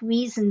exact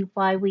reason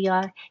why we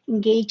are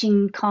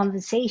engaging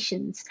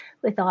conversations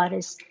with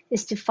artists,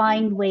 is to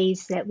find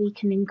ways that we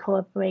can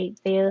incorporate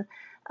their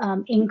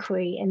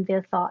inquiry and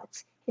their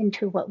thoughts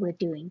into what we're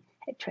doing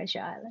at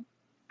Treasure Island.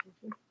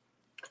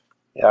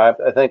 Yeah,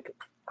 I think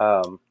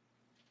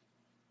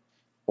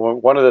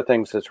one of the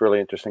things that's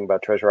really interesting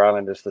about Treasure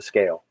Island is the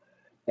scale.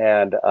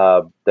 And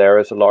there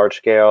is a large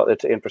scale,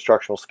 it's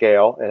infrastructural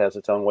scale. It has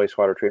its own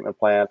wastewater treatment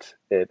plant.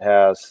 It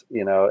has,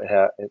 you know,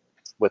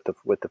 with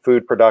the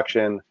food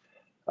production,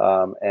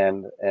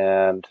 and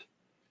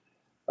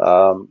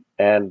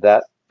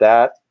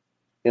that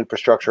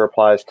infrastructure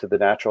applies to the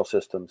natural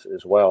systems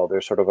as well.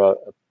 There's sort of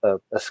a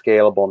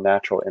scalable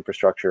natural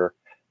infrastructure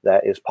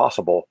that is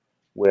possible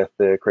with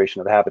the creation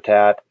of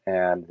habitat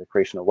and the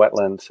creation of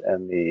wetlands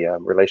and the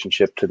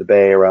relationship to the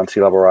bay around sea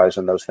level rise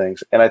and those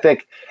things. And I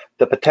think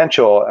the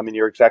potential, I mean,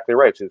 you're exactly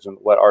right, Susan.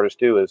 What artists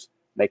do is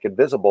make it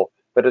visible,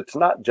 but it's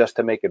not just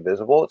to make it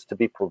visible. It's to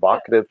be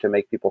provocative, to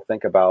make people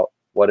think about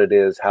what it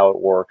is, how it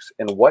works,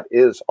 and what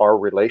is our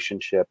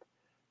relationship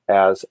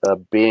as a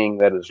being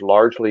that is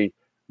largely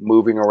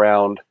moving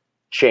around,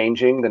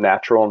 changing the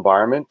natural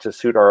environment to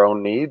suit our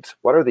own needs.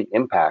 What are the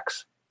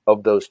impacts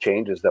of those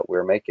changes that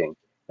we're making?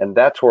 And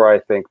that's where I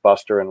think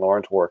Buster and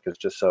Lauren's work is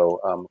just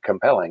so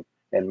compelling,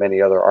 and many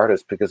other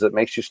artists, because it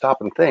makes you stop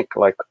and think,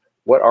 like,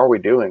 what are we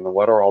doing, and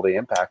what are all the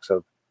impacts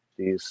of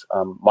these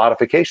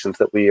modifications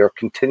that we are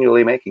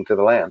continually making to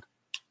the land?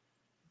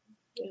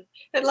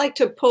 I'd like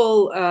to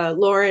pull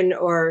Lauren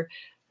or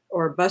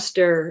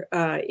Buster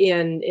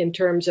in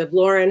terms of,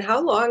 Lauren, how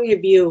long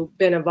have you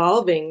been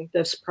evolving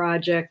this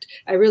project?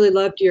 I really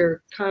loved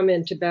your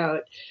comment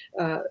about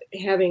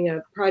having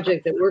a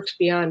project that works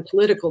beyond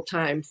political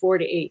time, 4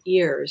 to 8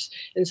 years.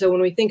 And so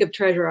when we think of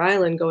Treasure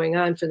Island going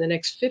on for the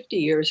next 50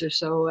 years or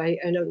so, I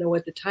don't know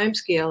what the time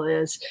scale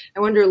is.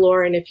 I wonder,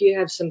 Lauren, if you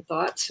have some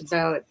thoughts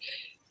about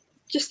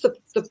just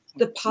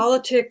the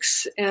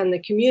politics and the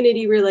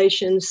community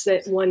relations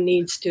that one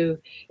needs to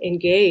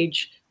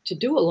engage to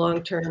do a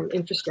long-term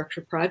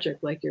infrastructure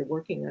project like you're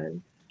working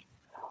on.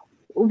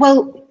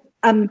 Well,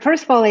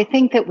 first of all, I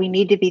think that we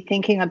need to be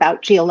thinking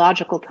about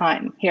geological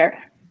time here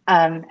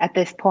at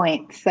this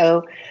point.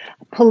 So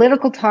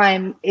political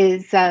time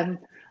is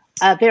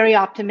very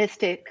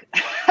optimistic,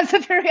 has a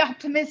very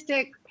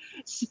optimistic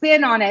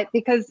spin on it,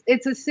 because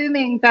it's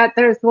assuming that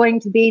there's going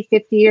to be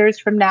 50 years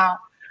from now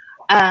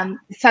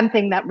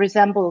something that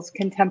resembles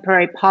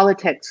contemporary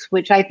politics,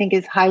 which I think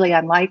is highly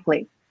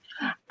unlikely.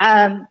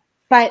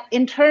 But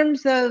in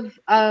terms of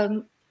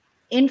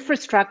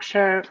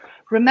infrastructure,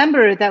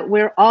 remember that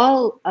we're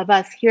all of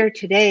us here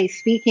today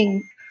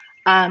speaking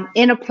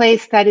in a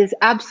place that is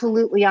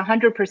absolutely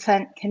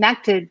 100%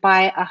 connected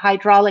by a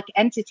hydraulic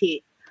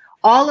entity.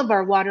 All of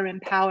our water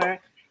and power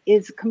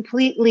is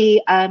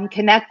completely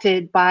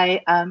connected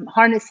by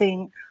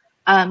harnessing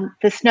the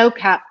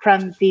snowcap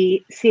from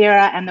the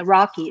Sierra and the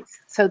Rockies.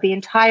 So the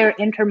entire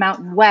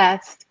Intermountain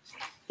West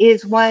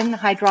is one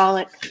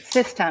hydraulic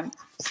system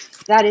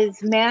that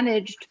is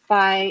managed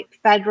by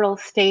federal,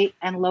 state,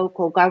 and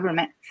local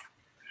governments.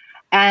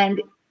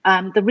 And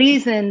the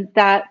reason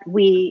that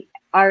we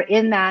are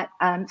in that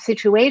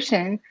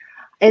situation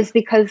is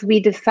because we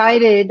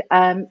decided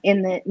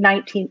in the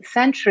 19th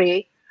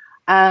century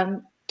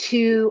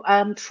to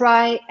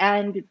try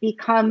and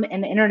become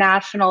an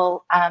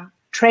international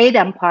trade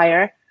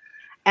empire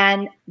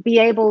and be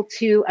able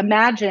to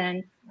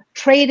imagine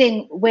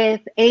trading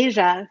with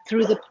Asia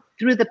through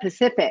the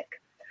Pacific.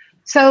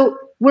 So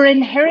we're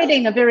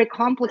inheriting a very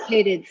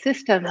complicated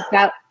system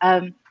that,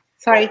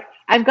 sorry,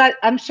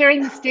 I'm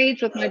sharing the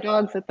stage with my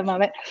dogs at the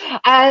moment.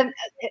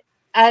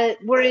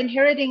 We're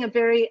inheriting a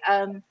very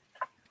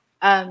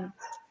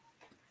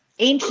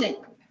ancient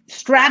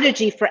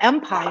strategy for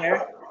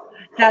empire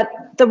that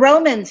the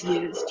Romans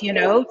used, you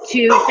know,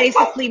 to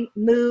basically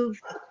move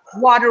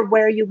water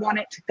where you want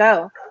it to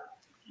go.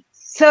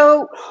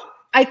 So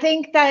I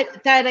think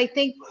that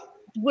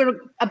we're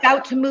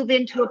about to move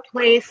into a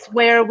place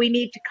where we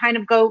need to kind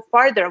of go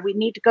farther. We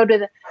need to go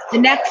to the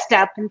next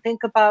step and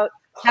think about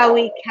how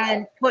we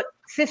can put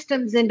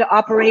systems into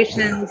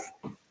operations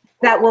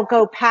that will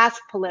go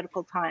past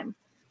political time.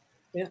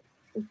 Yeah.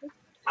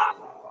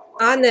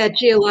 On that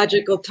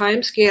geological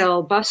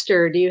timescale,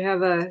 Buster, do you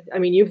have I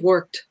mean, you've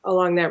worked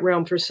along that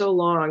realm for so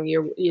long.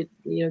 You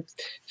know,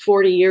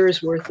 40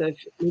 years worth of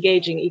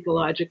engaging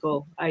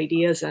ecological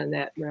ideas on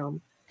that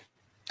realm.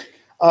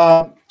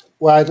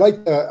 Well, I'd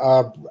like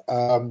to,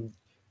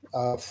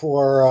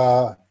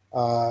 for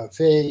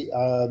Faye,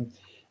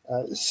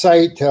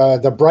 cite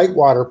the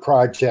Brightwater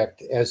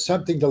project as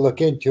something to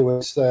look into.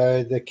 It's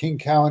the King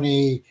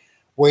County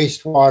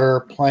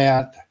wastewater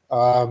plant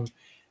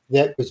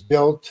that was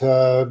built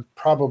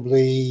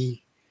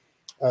probably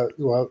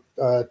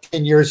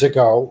 10 years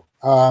ago.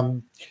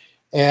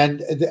 And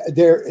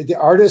the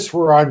artists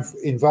were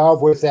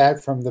involved with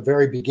that from the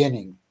very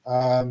beginning.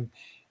 In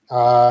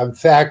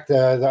fact,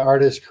 the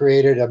artists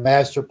created a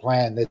master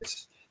plan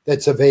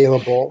that's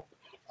available.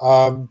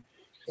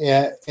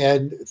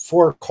 And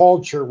For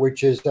Culture,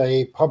 which is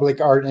a public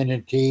art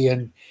entity,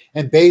 and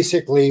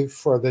basically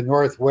for the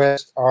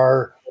Northwest,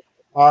 our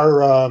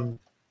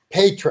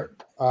patron.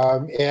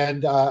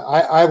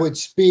 I would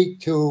speak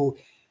to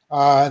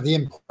the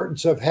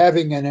importance of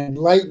having an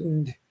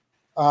enlightened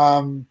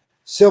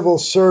civil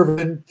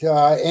servant,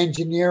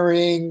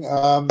 engineering,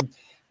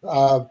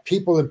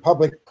 people in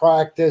public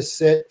practice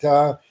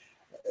that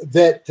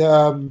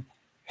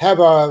have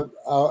a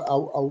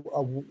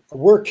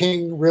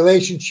working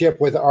relationship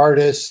with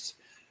artists,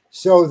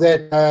 so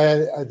that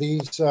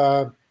these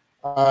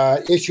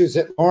issues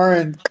that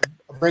Lauren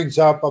brings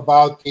up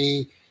about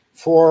the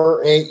 4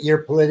 or 8 year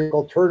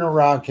political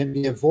turnaround can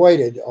be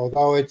avoided.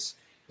 Although it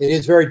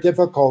is very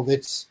difficult.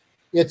 It's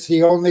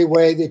the only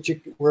way that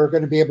we're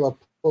going to be able to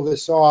pull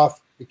this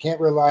off. We can't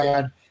rely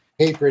on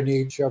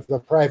patronage of the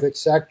private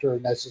sector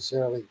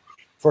necessarily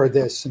for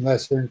this,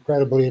 unless they're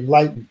incredibly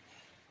enlightened.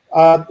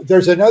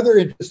 There's another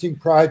interesting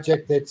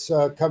project that's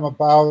come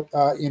about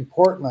in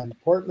Portland.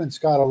 Portland's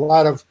got a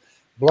lot of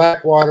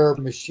blackwater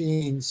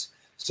machines.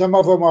 Some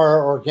of them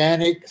are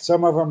organic,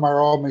 some of them are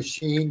all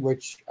machine,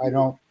 which I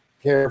don't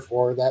care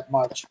for that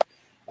much.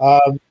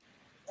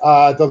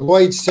 The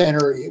Lloyd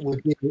Center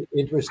would be an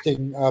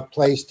interesting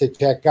place to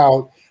check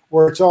out,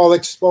 where it's all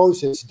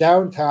exposed. It's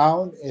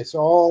downtown. It's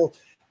all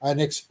an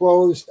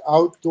exposed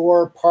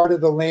outdoor part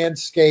of the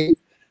landscape.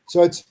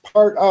 So it's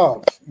part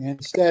of,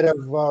 instead of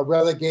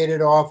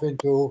relegated off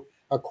into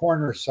a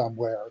corner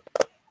somewhere.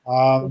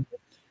 You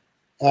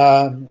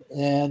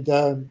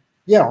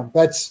know,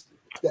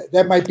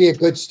 that might be a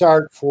good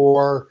start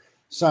for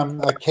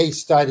some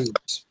case studies.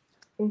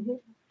 Mm-hmm.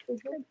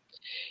 Mm-hmm.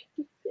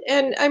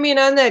 And I mean,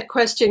 on that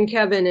question,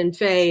 Kevin and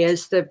Faye,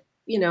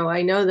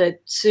 I know that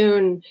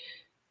soon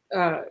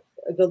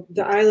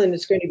the island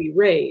is going to be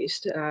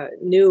raised.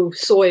 New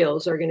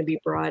soils are going to be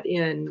brought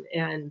in,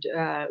 and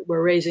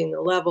we're raising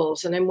the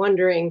levels. And I'm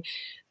wondering,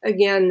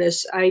 again,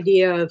 this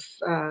idea of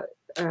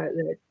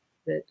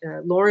that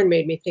Lauren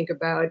made me think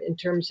about in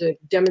terms of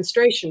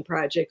demonstration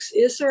projects.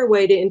 Is there a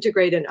way to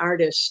integrate an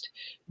artist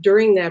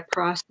during that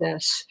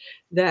process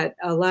that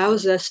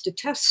allows us to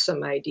test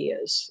some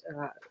ideas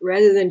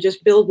rather than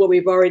just build what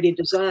we've already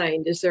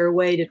designed? Is there a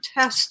way to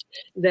test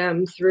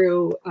them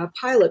through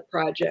pilot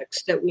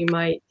projects that we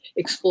might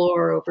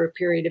explore over a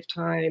period of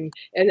time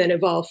and then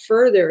evolve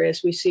further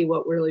as we see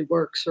what really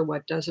works or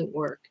what doesn't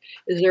work?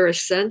 Is there a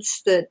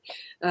sense that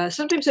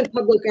sometimes in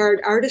public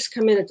art, artists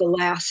come in at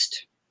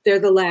they're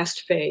the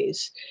last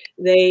phase.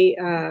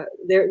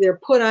 They're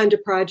put onto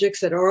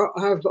projects that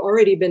have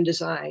already been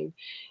designed,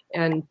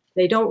 and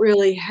they don't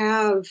really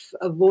have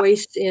a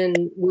voice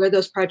in where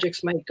those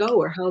projects might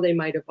go or how they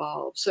might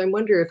evolve. So I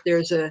wonder if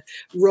there's a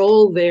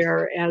role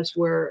there as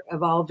we're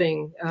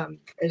evolving,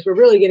 as we're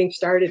really getting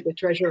started with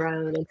Treasure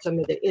Island and some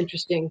of the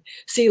interesting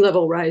sea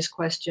level rise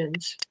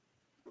questions.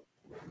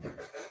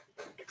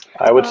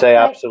 I would say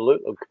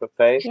absolutely.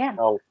 Faye, yeah,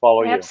 I'll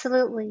follow you.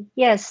 Absolutely.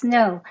 Yes,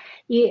 no.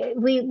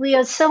 We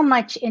are so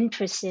much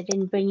interested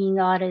in bringing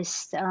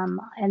artists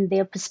and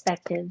their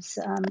perspectives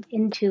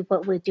into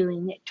what we're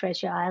doing at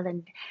Treasure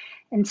Island.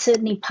 And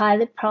certainly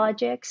pilot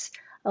projects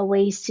are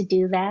ways to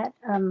do that.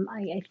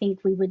 I think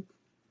we would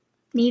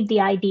need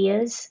the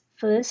ideas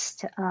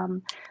first.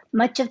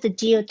 Much of the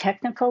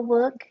geotechnical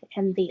work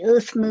and the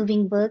earth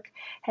moving work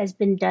has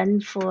been done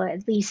for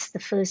at least the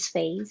first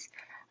phase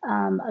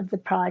of the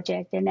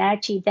project. And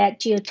actually that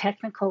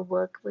geotechnical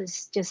work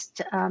was just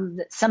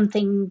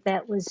something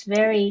that was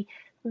very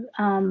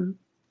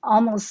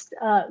almost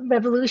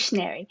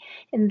revolutionary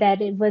in that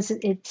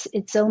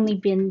it's only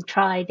been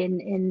tried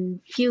in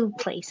few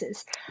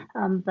places,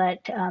 but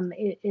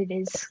it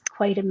is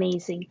quite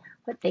amazing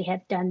what they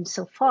have done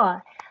so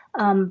far.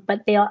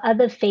 But there are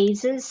other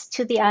phases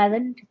to the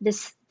island.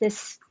 This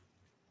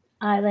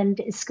island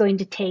is going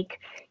to take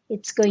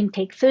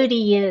 30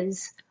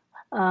 years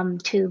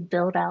to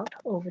build out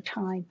over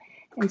time.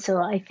 And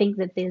so I think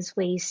that there's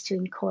ways to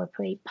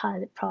incorporate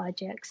pilot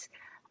projects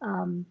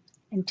and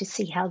to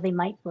see how they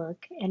might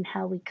work and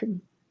how we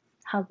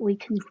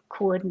can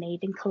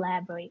coordinate and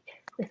collaborate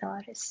with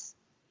artists.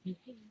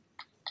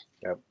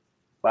 Yep.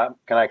 Well,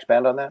 can I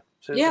expand on that,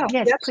 Susan? Yeah,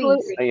 yes,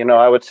 absolutely. please.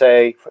 I would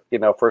say,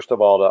 first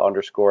of all, to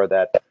underscore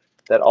that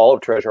all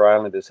of Treasure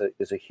Island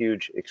is a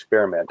huge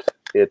experiment.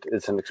 It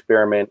is an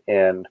experiment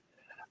in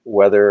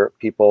whether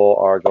people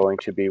are going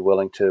to be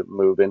willing to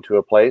move into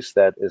a place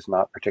that is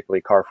not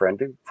particularly car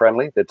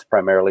friendly, that's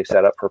primarily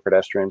set up for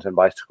pedestrians and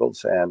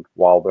bicycles. And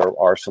while there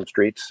are some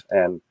streets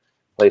and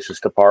places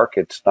to park,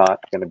 it's not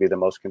going to be the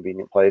most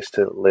convenient place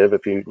to live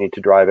if you need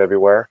to drive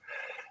everywhere.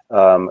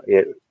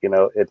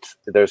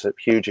 There's a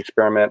huge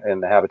experiment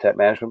in the habitat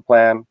management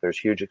plan. There's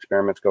huge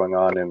experiments going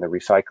on in the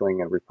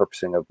recycling and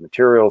repurposing of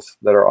materials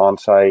that are on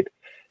site.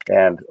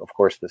 And of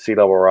course, the sea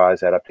level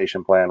rise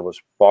adaptation plan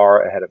was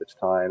far ahead of its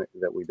time,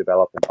 that we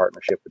developed in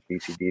partnership with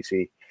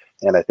BCDC.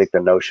 And I think the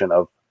notion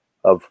of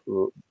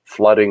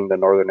flooding the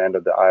northern end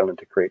of the island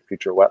to create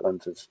future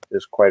wetlands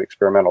is quite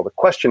experimental. The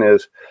question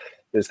is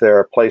there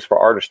a place for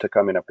artists to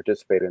come in and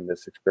participate in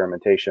this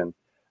experimentation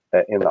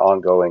in the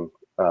ongoing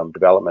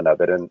development of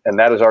it? And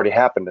that has already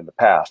happened in the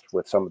past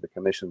with some of the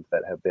commissions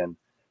that have been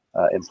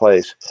in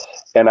place.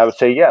 And I would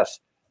say, yes,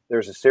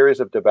 there's a series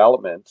of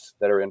developments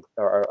that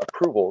are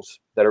approvals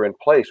that are in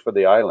place for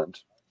the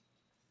island,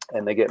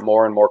 and they get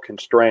more and more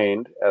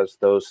constrained as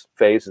those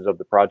phases of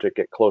the project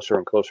get closer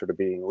and closer to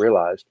being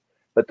realized.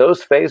 But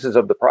those phases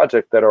of the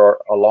project that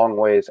are a long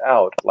ways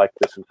out, like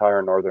this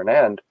entire northern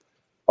end,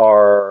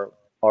 are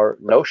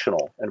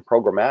notional and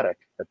programmatic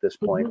at this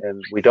point,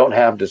 and we don't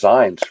have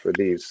designs for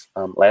these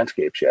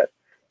landscapes yet.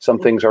 Some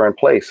things are in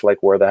place,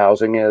 like where the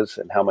housing is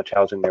and how much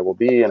housing there will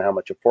be and how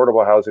much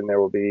affordable housing there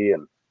will be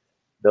and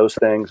those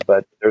things,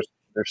 but there's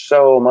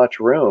so much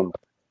room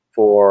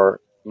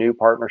for new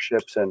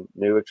partnerships and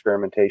new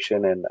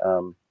experimentation and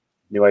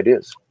new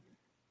ideas.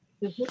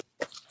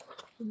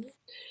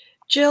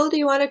 Jill, do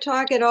you want to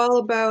talk at all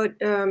about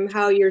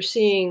how you're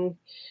seeing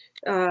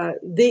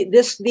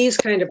these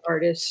kind of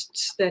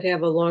artists that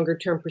have a longer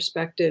term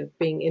perspective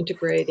being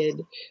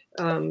integrated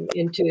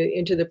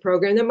into the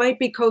program that might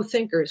be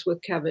co-thinkers with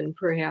Kevin,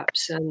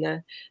 perhaps,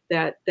 and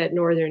that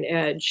northern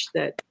edge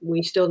that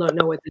we still don't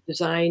know what the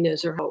design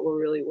is or how it will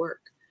really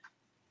work?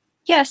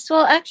 Yes,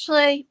 well,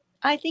 actually,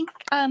 I think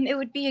it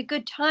would be a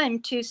good time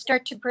to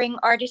start to bring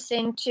artists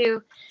in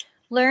to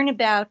learn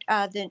about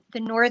the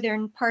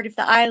northern part of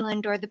the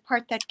island, or the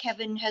part that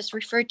Kevin has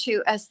referred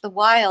to as the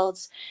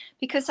wilds,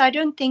 because I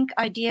don't think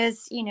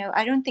ideas,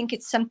 I don't think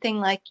it's something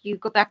like you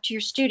go back to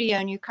your studio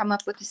and you come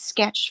up with a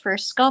sketch for a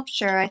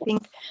sculpture. I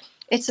think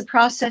it's a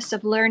process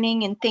of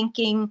learning and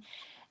thinking,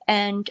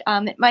 and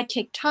it might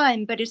take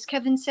time, but as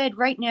Kevin said,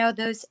 right now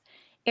those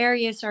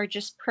areas are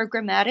just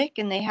programmatic,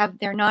 and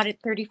they're not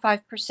at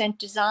 35%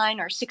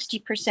 design or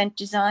 60%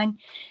 design.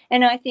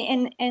 And I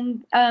think,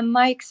 and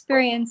my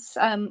experience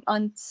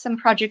on some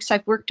projects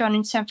I've worked on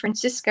in San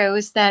Francisco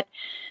is that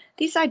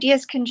these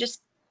ideas can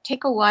just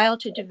take a while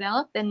to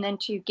develop, and then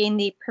to gain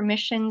the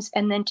permissions,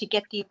 and then to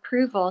get the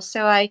approval.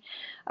 So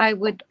I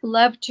would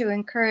love to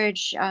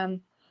encourage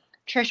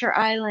Treasure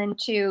Island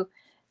to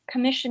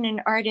commission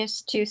an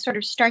artist to sort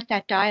of start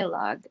that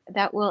dialogue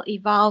that will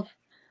evolve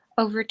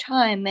over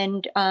time.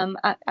 And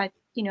I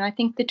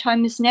think the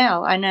time is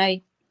now, and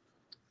I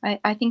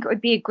think it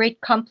would be a great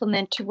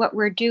complement to what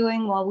we're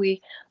doing while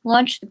we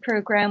launch the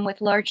program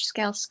with large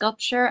scale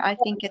sculpture. I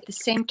think at the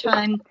same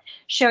time,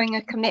 showing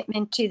a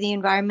commitment to the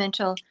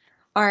environmental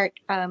art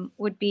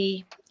would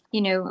be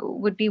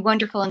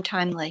wonderful and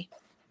timely.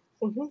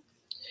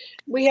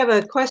 We have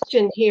a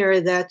question here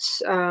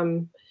that's,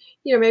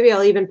 maybe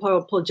I'll even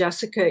pull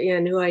Jessica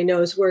in, who I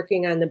know is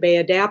working on the Bay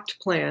Adapt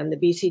plan, the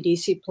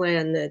BCDC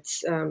plan,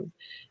 that's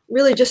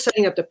really just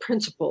setting up the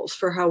principles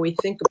for how we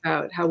think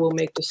about how we'll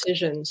make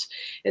decisions.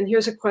 And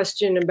here's a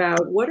question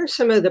about what are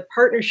some of the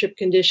partnership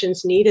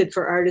conditions needed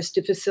for artists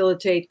to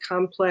facilitate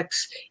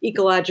complex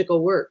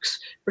ecological works,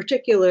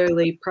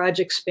 particularly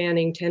projects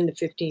spanning 10 to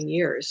 15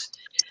 years?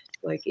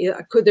 Like,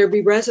 could there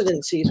be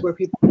residencies where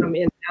people come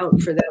in and out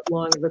for that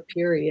long of a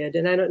period?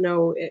 And I don't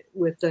know,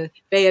 with the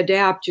Bay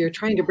Adapt, you're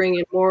trying to bring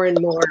in more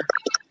and more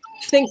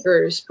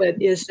thinkers,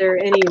 but is there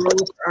any room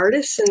for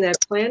artists in that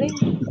planning?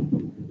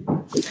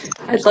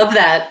 I'd love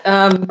that.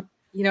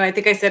 I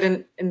think I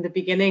said in the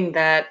beginning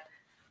that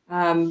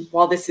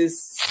while this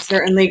is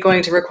certainly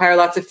going to require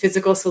lots of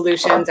physical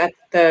solutions, at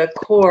the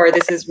core,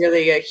 this is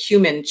really a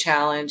human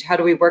challenge. How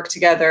do we work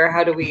together?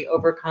 How do we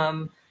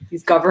overcome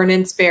these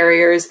governance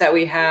barriers that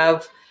we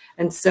have?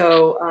 And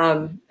so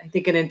I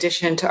think in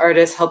addition to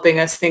artists helping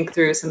us think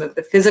through some of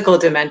the physical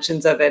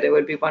dimensions of it, it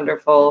would be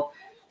wonderful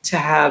to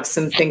have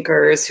some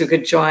thinkers who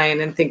could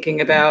join in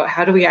thinking about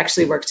how do we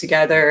actually work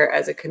together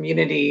as a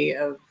community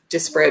of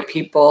disparate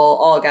people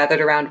all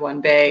gathered around one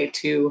bay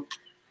to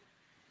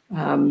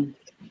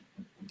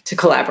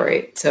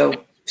collaborate. So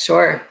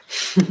sure.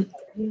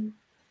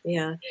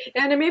 Yeah.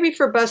 And maybe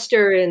for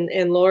Buster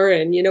and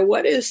Lauren,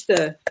 what is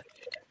the,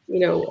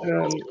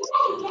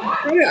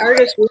 how do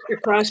artists work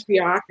across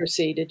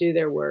bureaucracy to do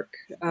their work?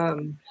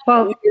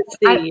 Well,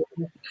 I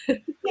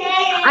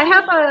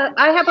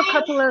have a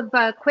couple of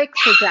quick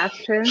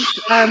suggestions.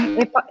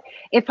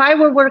 If I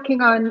were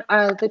working on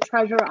the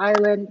Treasure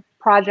Island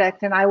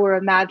project and I were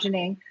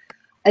imagining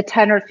a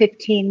 10 or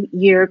 15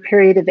 year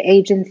period of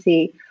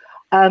agency,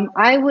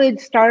 I would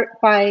start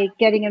by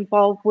getting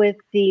involved with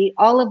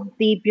all of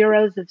the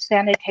bureaus of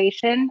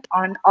sanitation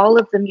on all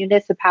of the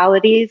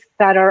municipalities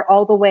that are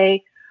all the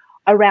way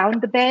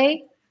around the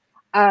bay,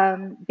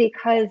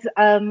 because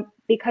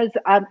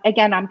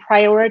again, I'm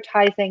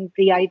prioritizing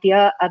the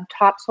idea of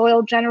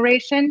topsoil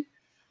generation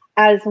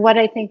as what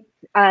I think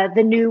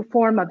the new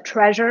form of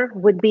treasure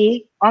would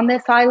be on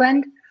this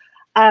island.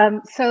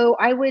 So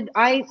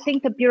I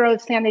think the Bureau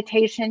of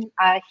Sanitation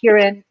here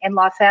in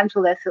Los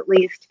Angeles, at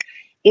least,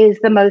 is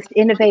the most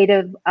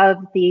innovative of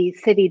the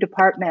city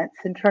departments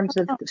in terms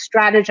of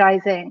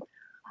strategizing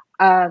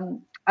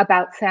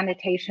about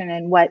sanitation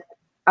and what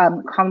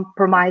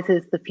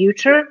compromises the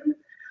future.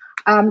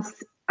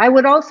 I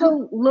would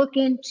also look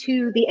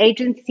into the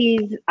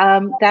agencies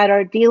that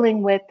are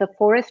dealing with the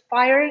forest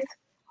fires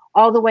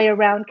all the way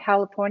around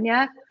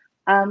California.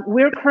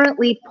 We're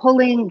currently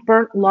pulling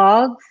burnt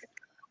logs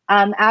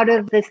out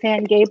of the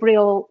San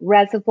Gabriel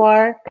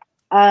Reservoir,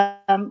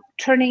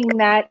 turning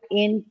that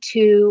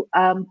into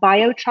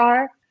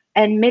biochar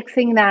and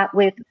mixing that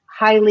with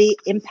highly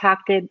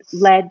impacted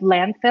lead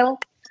landfill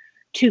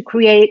to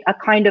create a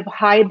kind of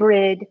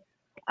hybrid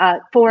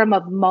form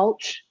of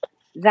mulch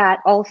that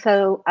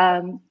also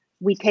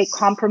we take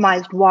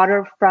compromised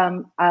water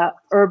from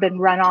urban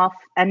runoff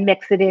and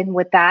mix it in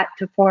with that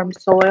to form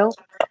soil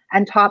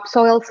and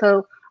topsoil.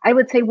 So I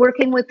would say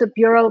working with the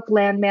Bureau of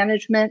Land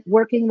Management,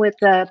 working with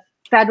the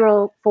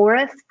federal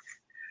forests,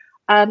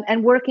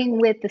 and working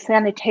with the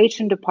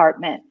sanitation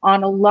department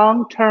on a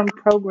long-term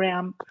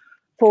program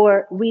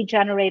for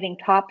regenerating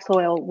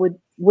topsoil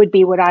would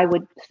be what I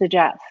would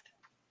suggest.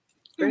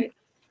 Great.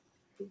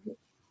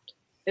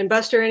 And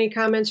Buster, any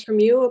comments from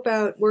you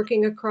about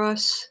working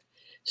across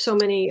so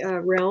many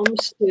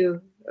realms to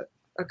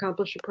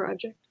accomplish a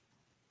project?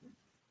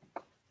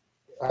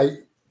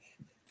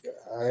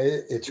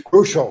 It's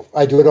crucial.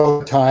 I do it all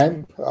the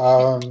time.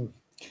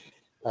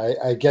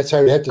 I guess I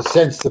would have to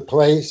sense the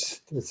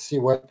place to see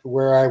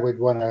where I would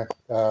want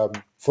to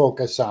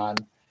focus on.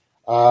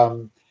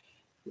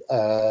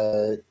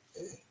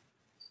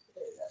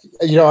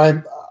 You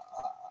know,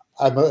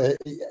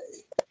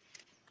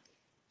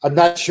 I'm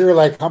not sure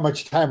like how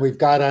much time we've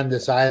got on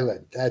this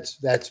island.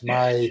 That's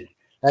my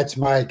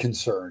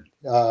concern.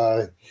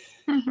 You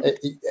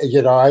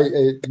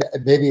know,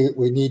 maybe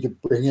we need to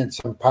bring in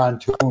some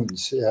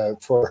pontoons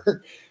for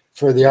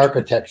the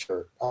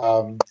architecture,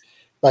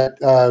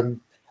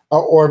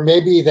 or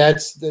maybe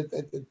that's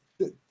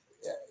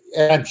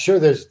and I'm sure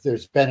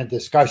there's been a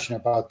discussion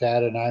about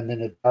that, and I'm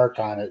in the dark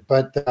on it.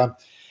 But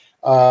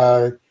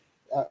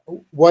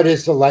what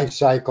is the life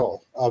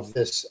cycle of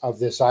this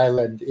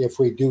island if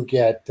we do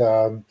get,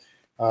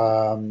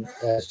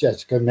 as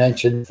Jessica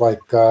mentioned, like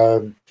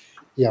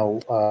you know,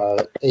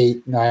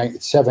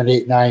 7,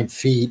 8, 9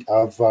 feet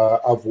of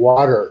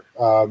water?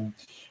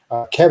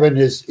 Kevin,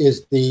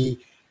 is the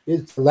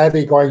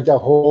levee going to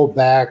hold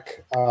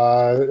back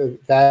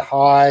that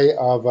high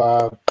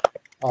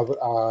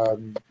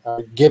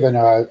given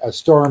a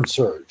storm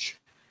surge?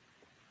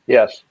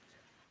 Yes.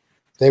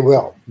 They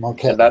will.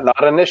 Okay. And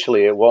not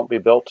initially. It won't be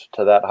built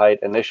to that height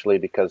initially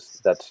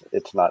because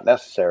it's not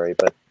necessary.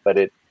 But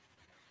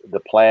the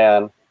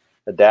plan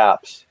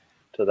adapts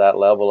to that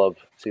level of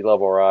sea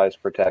level rise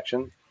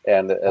protection.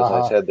 And as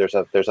I said, there's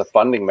a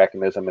funding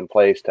mechanism in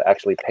place to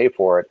actually pay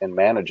for it and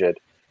manage it,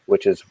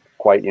 which is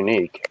quite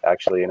unique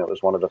actually. And it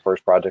was one of the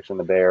first projects in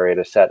the Bay Area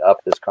to set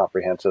up this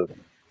comprehensive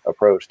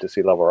approach to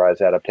sea level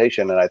rise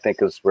adaptation. And I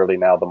think is really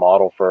now the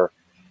model for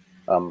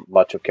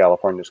much of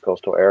California's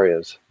coastal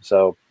areas.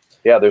 So.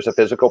 Yeah, there's a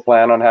physical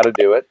plan on how to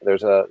do it.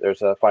 There's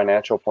a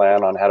financial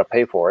plan on how to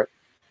pay for it,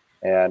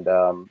 and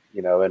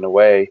you know, in a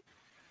way,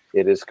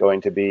 it is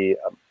going to be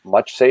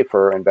much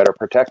safer and better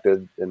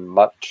protected than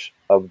much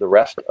of the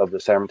rest of the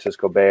San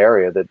Francisco Bay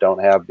Area that don't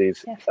have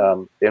these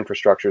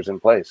infrastructures in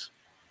place.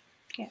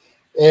 Yeah.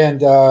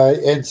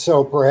 And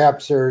so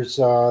perhaps there's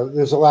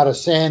a lot of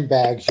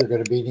sandbags you're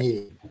going to be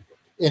needing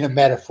in a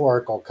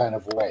metaphorical kind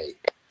of way.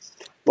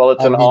 Well,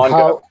 it's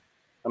ongoing.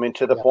 I mean,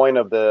 to the point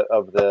of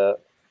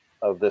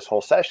this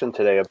whole session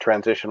today of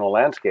transitional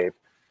landscape,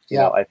 you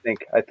know, I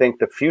think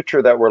the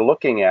future that we're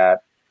looking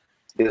at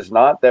is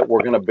not that we're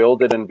going to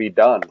build it and be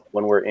done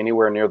when we're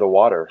anywhere near the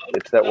water.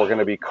 It's that we're going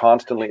to be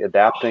constantly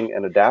adapting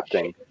and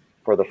adapting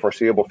for the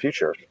foreseeable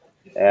future.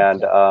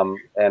 And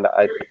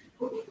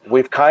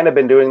we've kind of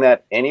been doing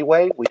that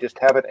anyway. We just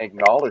haven't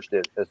acknowledged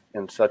it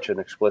in such an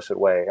explicit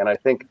way. And I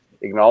think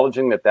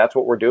acknowledging that that's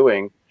what we're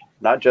doing,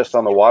 not just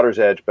on the water's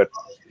edge, but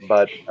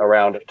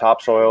around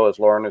topsoil, as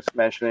Lauren is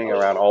mentioning,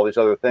 around all these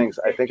other things.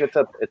 I think it's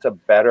a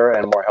better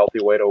and more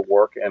healthy way to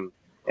work and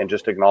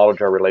just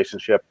acknowledge our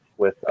relationship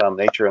with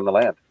nature and the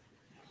land.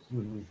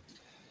 Mm-hmm.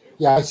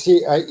 Yeah, I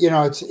see. You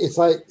know, it's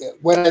like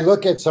when I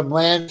look at some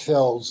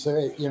landfills,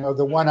 you know,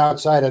 the one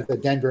outside of the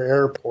Denver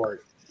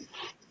airport,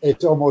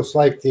 it's almost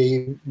like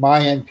the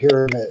Mayan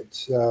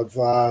pyramids of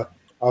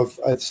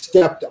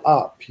stepped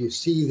up. You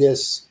see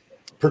this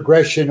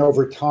progression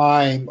over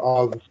time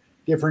of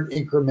different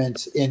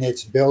increments in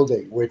its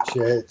building, which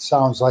it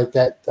sounds like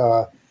that's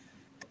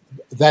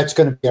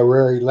going to be a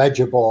very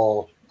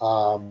legible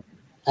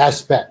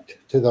aspect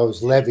to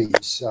those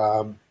levees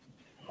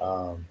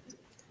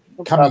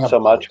coming not so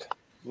much.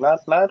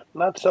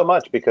 Not so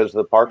much, because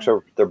the parks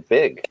they're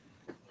big.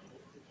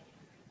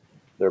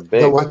 They're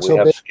big. We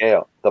have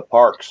scale. The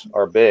parks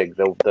are big.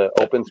 The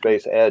open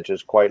space edge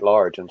is quite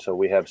large, and so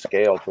we have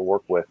scale to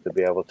work with to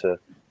be able to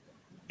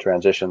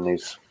transition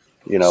these,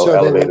 you know, so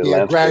elevated there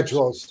will be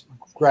landscapes.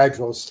 a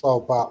gradual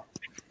slope up.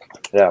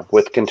 Yeah,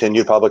 with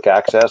continued public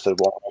access, it's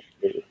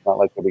not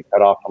like to be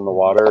cut off from the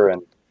water,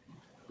 and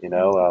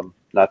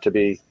not to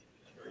be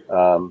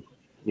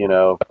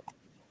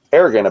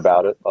arrogant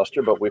about it,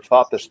 Buster, but we've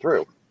thought this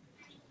through.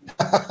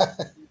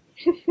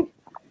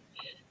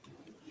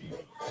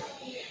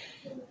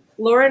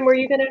 Lauren, were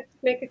you going to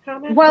make a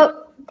comment?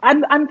 Well,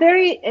 I'm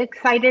very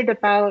excited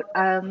about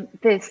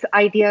this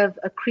idea of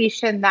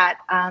accretion that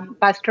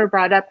Buster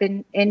brought up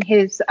in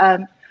his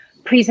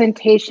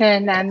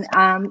presentation, and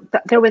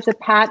there was a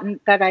patent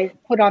that I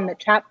put on the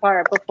chat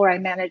bar before I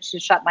managed to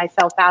shut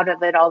myself out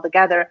of it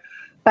altogether.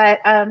 But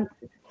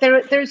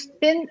there's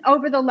been,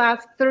 over the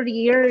last 30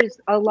 years,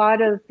 a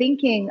lot of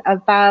thinking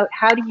about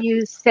how to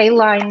use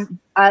saline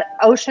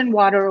ocean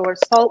water or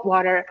salt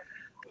water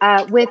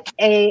with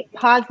a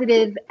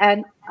positive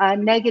and a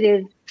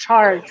negative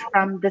charge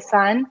from the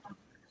sun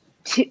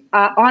to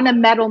on a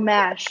metal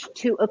mesh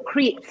to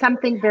accrete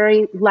something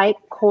very like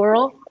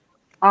coral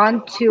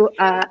onto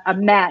a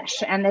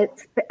mesh, and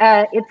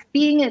it's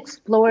being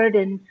explored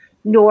in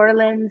New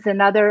Orleans and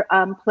other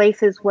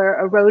places where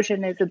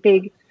erosion is a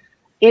big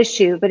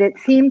issue. But it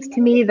seems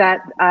to me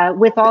that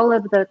with all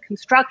of the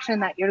construction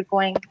that you're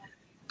going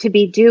to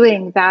be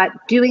doing,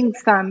 that doing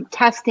some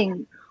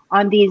testing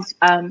on these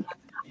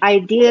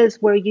ideas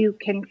where you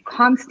can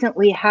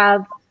constantly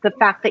have the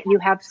fact that you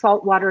have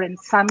salt water and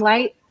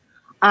sunlight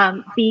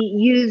be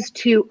used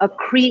to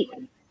accrete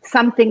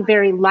something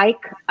very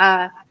like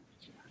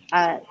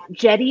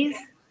jetties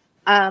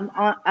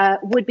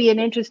would be an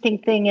interesting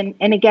thing.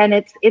 And again,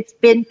 it's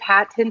been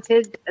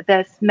patented,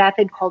 this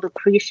method called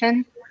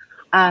accretion.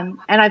 And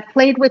I've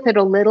played with it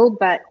a little,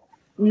 but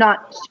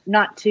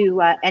not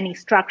to any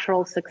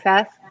structural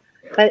success.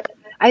 But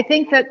I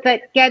think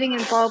that getting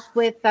involved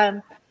with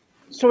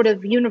sort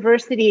of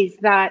universities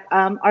that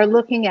are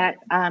looking at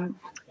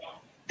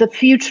the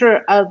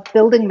future of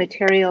building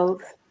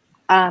materials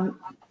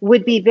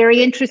would be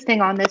very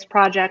interesting on this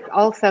project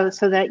also,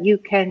 so that you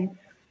can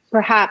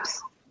perhaps,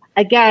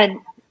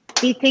 again,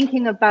 be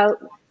thinking about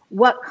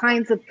what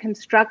kinds of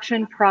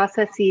construction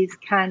processes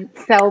can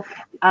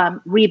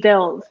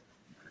self-rebuild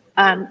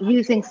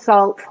using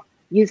salt,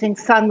 using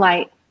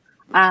sunlight,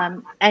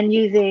 and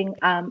using,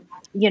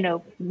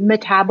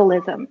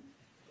 metabolism.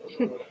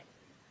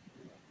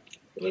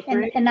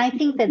 And I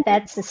think that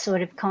that's the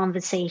sort of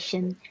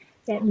conversation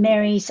that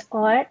marries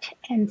art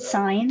and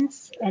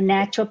science and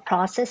natural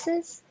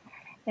processes,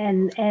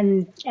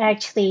 and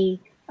actually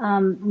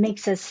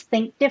makes us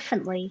think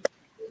differently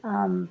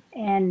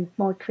and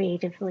more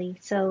creatively.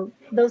 So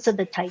those are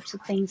the types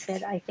of things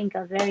that I think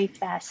are very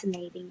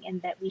fascinating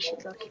and that we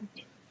should look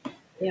into.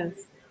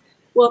 Yes.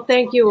 Well,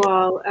 thank you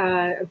all.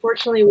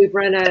 Unfortunately, we've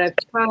run out of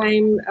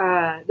time.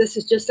 This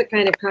is just the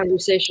kind of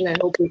conversation I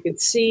hope we could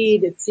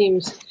seed. It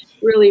seems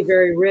really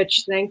very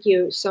rich. Thank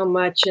you so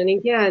much. And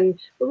again,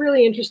 we're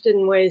really interested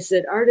in ways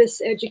that artists,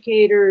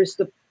 educators,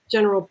 the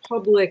general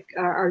public,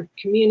 our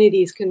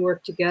communities can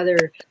work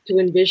together to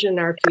envision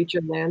our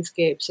future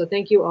landscape. So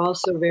thank you all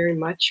so very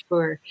much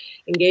for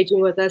engaging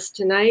with us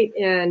tonight.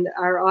 And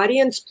our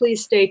audience,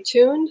 please stay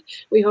tuned.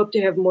 We hope to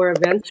have more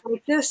events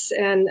like this,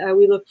 and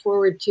we look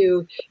forward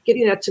to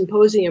getting that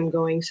symposium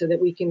going so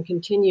that we can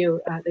continue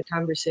the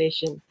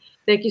conversation.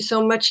 Thank you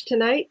so much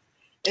tonight.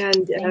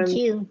 And thank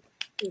you.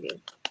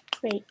 Okay.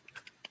 Great.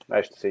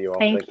 Nice to see you all.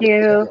 Thank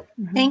you.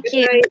 Thank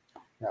you.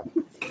 Yeah.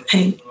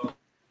 Hey.